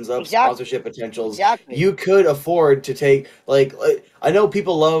market. It opens up sponsorship potentials. Exactly. You could afford to take like I know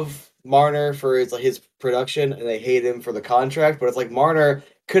people love Marner for his production and they hate him for the contract, but it's like Marner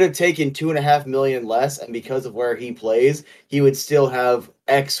could have taken $2.5 million less, and because of where he plays, he would still have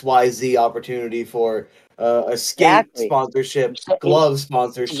XYZ opportunity for a skate sponsorship, glove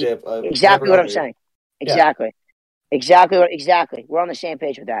sponsorship. Exactly what I'm saying. Exactly. We're on the same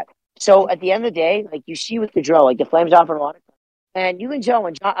page with that. So at the end of the day, like you see with Gaudreau, like the Flames offer a lot of, and you can tell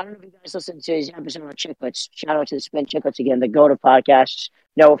when John. I don't know if you guys listened to his episode on Chicklets. Shout out to the Spin Chicklets again, the go-to podcasts.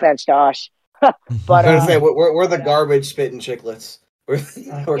 No offense to us, but I was gonna say we're the garbage spitting Chicklets. We're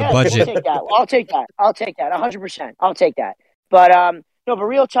budget. I'll take that. 100%. I'll take that. But no, but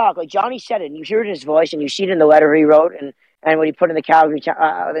real talk, like Johnny said it, and you hear it in his voice, and you see it in the letter he wrote, and what he put in the Calgary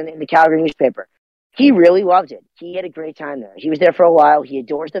in the Calgary newspaper. He really loved it. He had a great time there. He was there for a while. He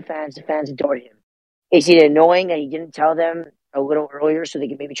adores the fans. The fans adored him. Is it annoying that he didn't tell them a little earlier so they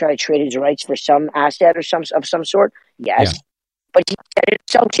could maybe try to trade his rights for some asset or some sort? Yes. Yeah. But he said it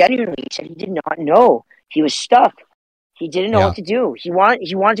so genuinely. He said he did not know. He was stuck. He didn't know what to do. He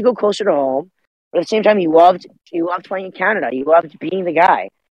wanted to go closer to home, but at the same time he loved playing in Canada. He loved being the guy.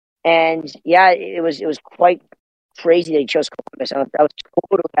 And yeah, it was quite crazy that he chose Columbus. That was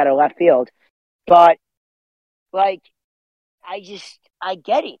total out of left field. But like I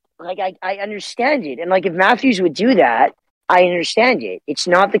get it. Like I understand it. And like if Matthews would do that, I understand it. It's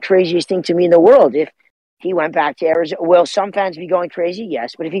not the craziest thing to me in the world. If he went back to Arizona, will some fans be going crazy?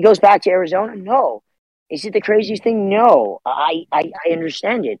 Yes. But if he goes back to Arizona, no. Is it the craziest thing? No. I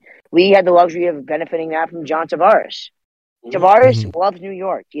understand it. We had the luxury of benefiting that from John Tavares. Tavares loves New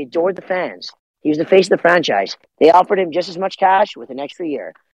York. He adored the fans. He was the face of the franchise. They offered him just as much cash with an extra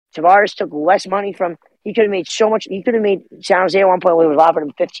year. Tavares took less money from. He could have made so much. He could have made San Jose at one point where he was offered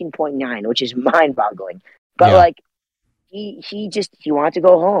him 15.9, which is mind-boggling. But like, he wanted to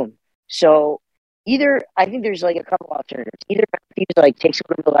go home. So either I think there's like a couple alternatives. Either he like takes a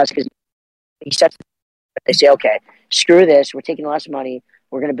little bit less because he sets. They say, okay, screw this. We're taking less money.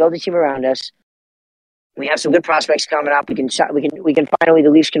 We're going to build a team around us. We have some good prospects coming up. We can finally, the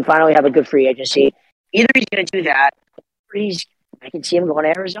Leafs can finally have a good free agency. Either he's going to do that, or I can see him going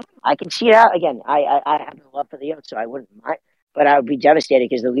to Arizona. I can see it out again. I have no love for the Yotes, so I wouldn't mind. But I would be devastated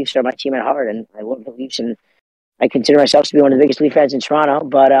because the Leafs are my team at heart, and I love the Leafs, and I consider myself to be one of the biggest Leaf fans in Toronto.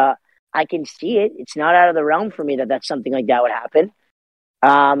 But I can see it. It's not out of the realm for me that something like that would happen.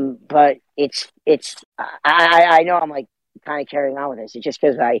 But I know I'm like kind of carrying on with this. It's just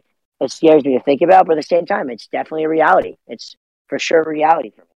because it scares me to think about, but at the same time, it's definitely a reality. It's for sure a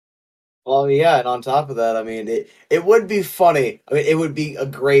reality for me. Well, yeah, and on top of that, I mean, it would be funny. I mean, it would be a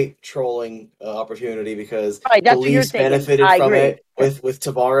great trolling opportunity because Right, the that's what you're Leafs thinking. benefited I from agree. it with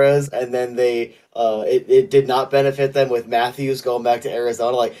Tavares, and then it did not benefit them with Matthews going back to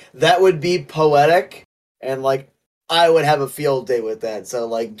Arizona. Like that would be poetic, and like I would have a field day with that. So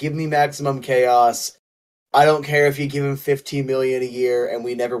like, give me maximum chaos. I don't care if you give him $15 million a year and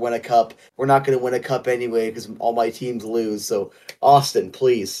we never win a cup. We're not going to win a cup anyway because all my teams lose. So Austin,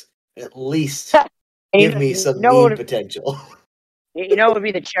 please, at least And give me some what meme would, potential. what would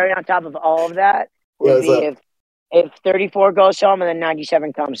be the cherry on top of all of that Yeah, would what's be up? if 34 goes home and then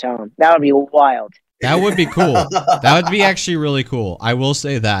 97 comes home. That would be wild. That would be cool. That would be actually really cool. I will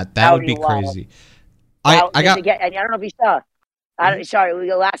say that. That would be wild. crazy. I got. Again, and I don't know if you saw. Sorry, we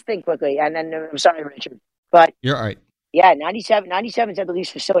go last thing quickly, and then I'm sorry, Richard, but You're all right. yeah, 97's at the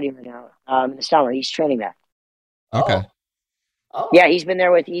Leafs facility right now. In the summer, he's training there. Okay. Oh. Yeah, he's been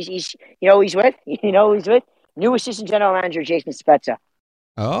there with he's he's with new assistant general manager Jason Spezza.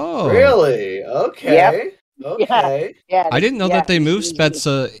 Oh. Really? Okay. Yep. Okay. Yeah. I didn't know that they moved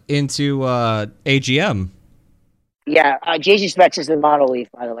Spezza into AGM. Yeah, Jason Spezza is the model Leaf,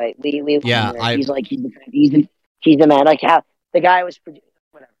 by the way. Yeah, he's the man. Like how the guy was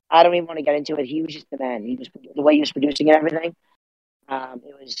whatever. I don't even want to get into it. He was just the man. He was the way he was producing and everything.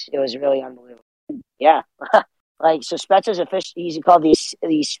 It was really unbelievable. Yeah. Like so, Spezza's he's called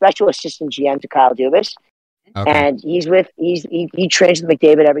the special assistant GM to Kyle Dubas, and he trains with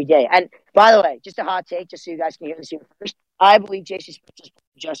McDavid every day. And by the way, just a hot take, just so you guys can hear this here first. I believe Jason Spezza's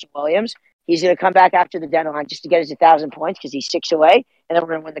Justin Williams. He's going to come back after the deadline just to get his 1,000 points because he's 6 away, and then we're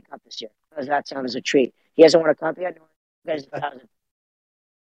going to win the cup this year. How does that sound as a treat? He hasn't won a cup yet. No, his 1,000.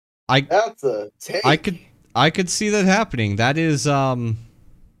 That's a take. I could see that happening. That is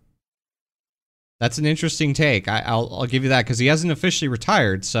that's an interesting take. I'll give you that because he hasn't officially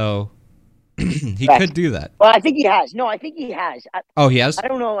retired, so he could do that. Well, I think he has. No, I think he has. He has. I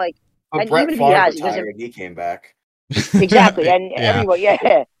don't know, like, but and Brett even if Favre he has, retired, he came back. Exactly, and everyone,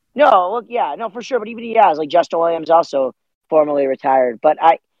 yeah. No, look, yeah, no, for sure. But even he has, like, Justin Williams also formerly retired. But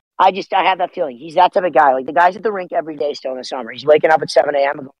I have that feeling. He's that type of guy. Like, the guy's at the rink every day still in the summer. He's waking up at 7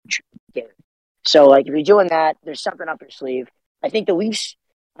 a.m. and going. So, like, if you're doing that, there's something up your sleeve. I think the Leafs.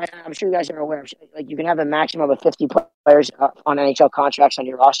 I'm sure you guys are aware. Like, you can have a maximum of 50 players on NHL contracts on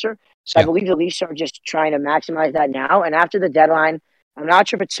your roster. So I believe the Leafs are just trying to maximize that now. And after the deadline, I'm not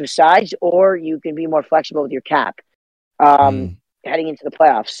sure if it subsides or you can be more flexible with your cap heading into the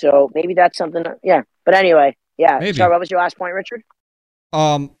playoffs. So maybe that's something. Yeah. But anyway, yeah. Maybe. Sorry, what was your last point, Richard?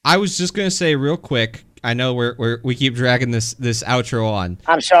 I was just gonna say real quick. I know we keep dragging this outro on.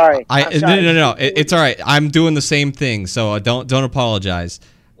 I'm sorry. No. It's all right. I'm doing the same thing, so don't apologize.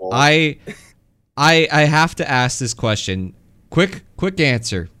 I have to ask this question. Quick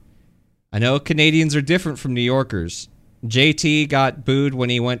answer. I know Canadians are different from New Yorkers. JT got booed when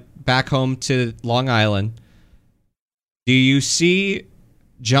he went back home to Long Island. Do you see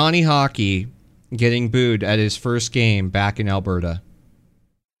Johnny Hockey getting booed at his first game back in Alberta?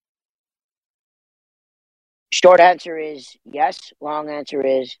 Short answer is yes. Long answer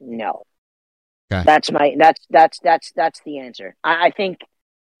is no. Okay. That's the answer. I think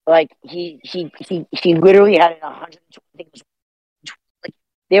like he literally had 120. Like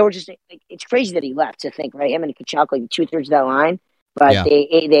they were just like it's crazy that he left to think right him and Kachuk like 2/3 of that line, but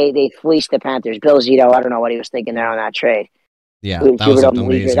they fleeced the Panthers. Bill Zito, I don't know what he was thinking there on that trade. Yeah, that was an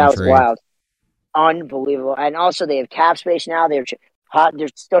amazing That was trade. wild, unbelievable. And also they have cap space now. They're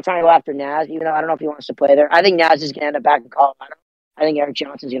still trying to go after Naz, even though I don't know if he wants to play there. I think Naz is going to end up back in Colorado. I think Eric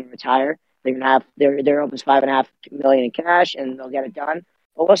Johnson's going to retire. They're going to have their opens $5.5 million in cash, and they'll get it done.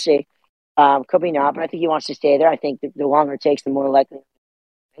 But we'll see. Could be not, but I think he wants to stay there. I think the longer it takes, the more likely.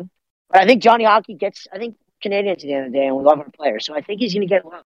 But I think Johnny Hockey gets. I think Canadians at the end of the day, and we love our players, so I think he's going to get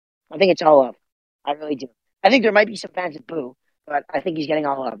love. I think it's all love. I really do. I think there might be some fans that boo, but I think he's getting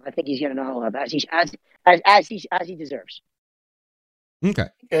all love. I think he's getting all love as he deserves. Okay,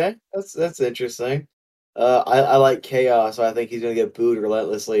 that's interesting. I like chaos, so I think he's gonna get booed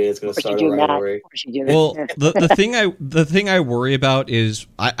relentlessly, and it's gonna start a rivalry. Well, the thing I worry about is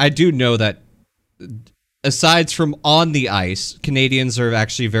I do know that aside from on the ice, Canadians are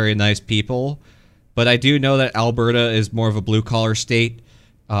actually very nice people, but I do know that Alberta is more of a blue collar state.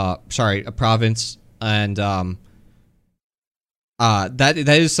 A province, and that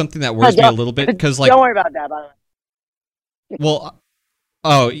is something that worries me a little bit because, like, don't worry about that. By the way. well,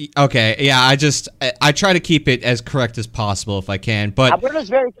 oh, okay, yeah. I try to keep it as correct as possible if I can, but Alberta's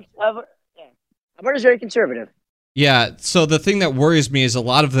very conservative. yeah. So the thing that worries me is a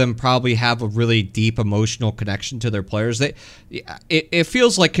lot of them probably have a really deep emotional connection to their players. It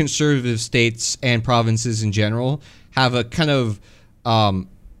feels like conservative states and provinces in general have a kind of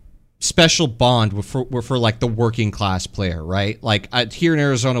special bond for like the working class player, right? Like here in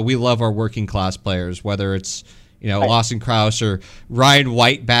Arizona, we love our working class players, whether it's Lawson Krause or Ryan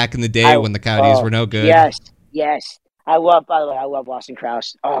White back in the day when the Coyotes were no good. Yes. By the way, I love Lawson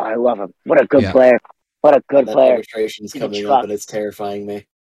Krause. Oh, I love him. What a good player. What a good player. Illustration's coming up, and it's terrifying me.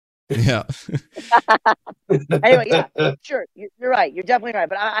 Yeah. Anyway, yeah, sure. You're right. You're definitely right.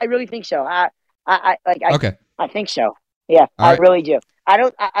 But I really think so. I think so. Yeah, I really do. I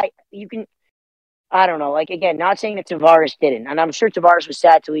don't know. Like, again, not saying that Tavares didn't, and I'm sure Tavares was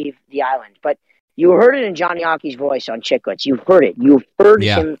sad to leave the island, but you heard it in Johnny Hockey's voice on Chicklets. You heard it. You heard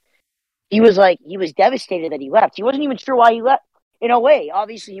him. He was devastated that he left. He wasn't even sure why he left. In a way,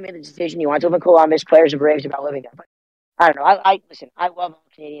 obviously, he made the decision. He wanted to live in Columbus. Players are Braves about living there. But I don't know. Listen. I love all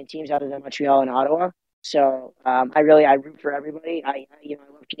Canadian teams other than Montreal and Ottawa. So I root for everybody. I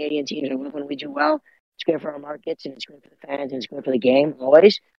love Canadian teams. I love when we do well. It's good for our markets, and it's good for the fans, and it's good for the game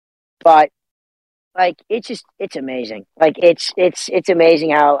always. But like, it's amazing. Like, it's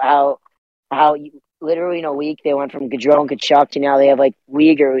amazing how you literally in a week they went from Gaudreau and Kachuk to now they have like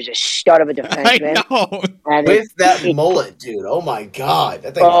Uyghur, who's a stud of a defenseman. I know. And with that mullet, dude. Oh my God,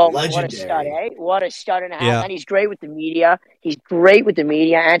 that thing is legendary. What a stud, eh? What a stud and a half. Yeah. And he's great with the media.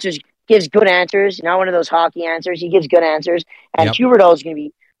 Gives good answers. Not one of those hockey answers. He gives good answers. And Huberdeau's going to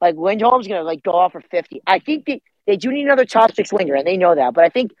be like, Lindholm's going to like go off for 50. I think they do need another top six winger, and they know that. But I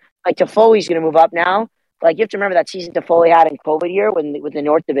think like Toffoli's going to move up now. Like, you have to remember that season Toffoli had in COVID year with the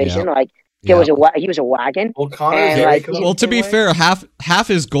North Division. Yeah. Like, he was a wagon. Well, to be fair, half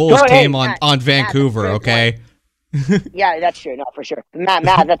his goals came on Vancouver. Okay. Yeah, that's true. No, for sure.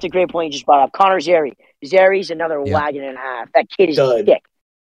 Matt, that's a great point you just brought up. Connor Zary. Zary's another wagon and a half. That kid is thick.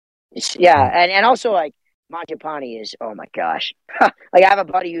 Yeah, and also like Mangiapane is. Oh my gosh. Like, I have a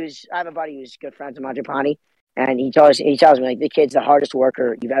buddy who's good friends with Mangiapane, and he tells me like the kid's the hardest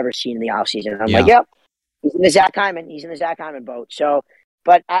worker you've ever seen in the offseason. And I'm like, yep. He's in the Zach Hyman boat. So.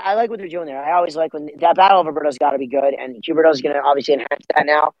 But I like what they're doing there. I always like when that battle of Alberta's got to be good, and Huberdeau's going to obviously enhance that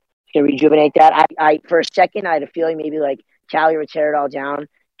now. He's going to rejuvenate that. I for a second I had a feeling maybe like Cali would tear it all down,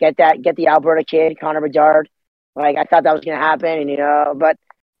 get the Alberta kid Connor Bedard. Like, I thought that was going to happen, and but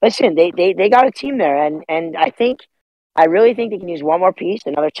listen, they got a team there, and I really think they can use one more piece,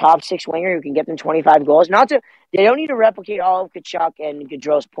 another top six winger who can get them 25 goals. They don't need to replicate all of Kachuk and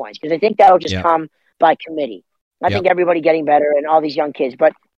Gaudreau's points, because I think that'll just come by committee. I think everybody getting better and all these young kids.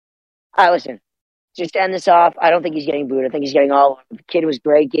 But listen, just to end this off, I don't think he's getting booed. I think he's getting all. The kid was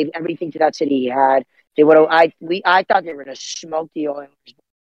great, gave everything to that city he had. I thought they were going to smoke the Oilers.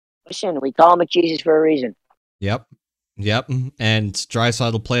 Listen, we call him McJesus for a reason. Yep. And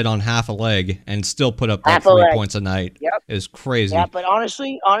Draisaitl played on half a leg and still put up like 3 points a night. Yep. It's crazy. Yeah, but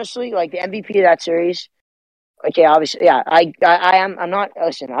honestly, like the MVP of that series. Okay, obviously, yeah. I'm not.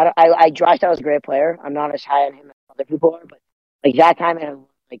 Listen, Draisaitl was a great player. I'm not as high on him as other people are, but like that time had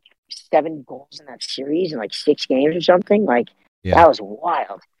like 7 goals in that series in like 6 games or something. Like that was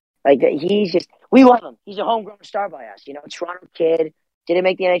wild. Like we love him. He's a homegrown star by us. Toronto kid, didn't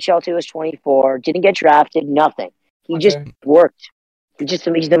make the NHL till he was 24. Didn't get drafted. Nothing. He just worked. He's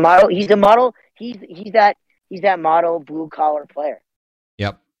the model. He's the model. He's that model blue collar player.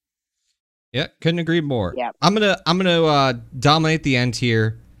 Yep. Yeah, couldn't agree more. Yeah. I'm gonna dominate the end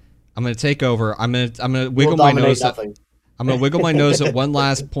here. I'm gonna take over. I'm gonna wiggle my nose. I'm gonna wiggle my nose at one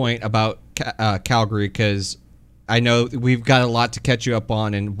last point about Calgary, because I know we've got a lot to catch you up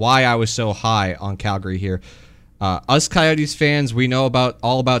on and why I was so high on Calgary here. Us Coyotes fans, we know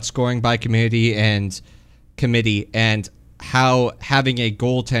all about scoring by committee and how having a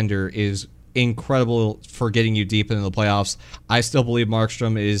goaltender is incredible for getting you deep into the playoffs. I still believe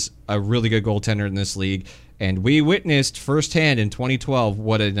Markstrom is a really good goaltender in this league, and we witnessed firsthand in 2012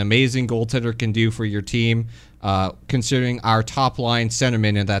 what an amazing goaltender can do for your team, considering our top line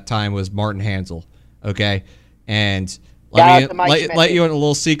centerman at that time was Martin Hanzal. Okay, and let you in a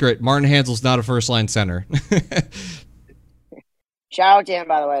little secret: Martin Hansel's not a first line center. Shout out to him,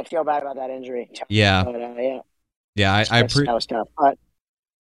 by the way. I feel bad about that injury. Yeah, but, that was tough. But...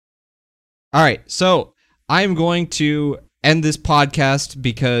 All right, so I'm going to end this podcast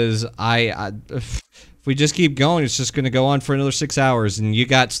because if we just keep going, it's just going to go on for another 6 hours, and you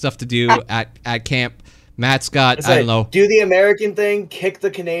got stuff to do at camp. Matt's got, I don't know. Do the American thing, kick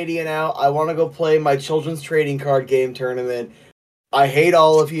the Canadian out. I want to go play my children's trading card game tournament. I hate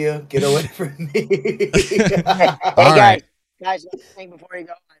all of you. Get away from me. All right. Guys, one thing before you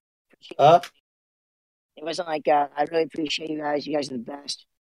go. It wasn't like, I really appreciate you guys. You guys are the best.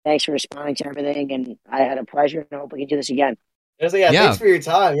 Thanks for responding to everything, and I had a pleasure, and I hope we can do this again. Thanks for your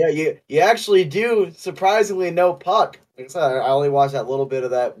time. Yeah, you actually do surprisingly know puck. Like I said, I only watched that little bit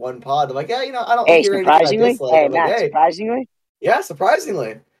of that one pod. I'm like, I don't think you're surprisingly? Hey, Matt, surprisingly? Yeah,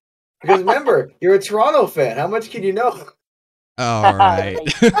 surprisingly. Because remember, you're a Toronto fan. How much can you know? All right.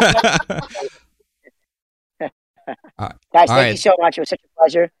 Guys, thank you so much. It was such a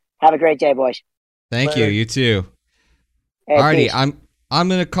pleasure. Have a great day, boys. Thank you. You too. Hey, Alrighty, peace. I'm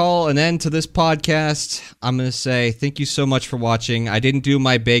going to call an end to this podcast. I'm going to say thank you so much for watching. I didn't do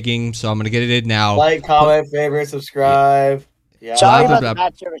my begging, so I'm going to get it in now. Like, comment, favorite, subscribe. Yeah. Sorry about the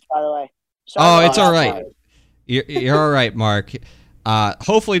bad service, by the way. It's all right. You're all right, Mark.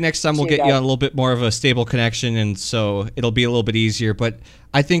 Hopefully next time we'll get you on a little bit more of a stable connection, and so it'll be a little bit easier. But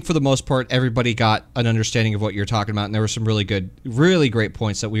I think for the most part, everybody got an understanding of what you're talking about, and there were some really good, really great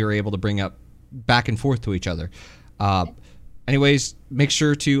points that we were able to bring up back and forth to each other. Anyways, make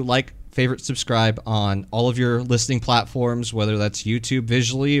sure to like, favorite, subscribe on all of your listening platforms, whether that's YouTube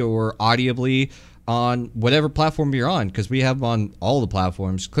visually or audibly on whatever platform you're on, because we have them on all the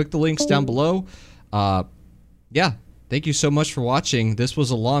platforms. Click the links down below. Yeah, thank you so much for watching. This was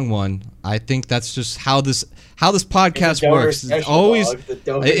a long one. I think that's just how this podcast works. It's always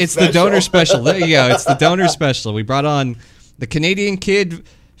the donor special. There you go. It's the donor special. We brought on the Canadian kid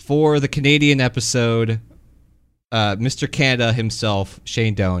for the Canadian episode. Mr. Canada himself,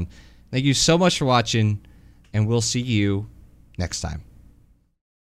 Shane Doan. Thank you so much for watching, and we'll see you next time.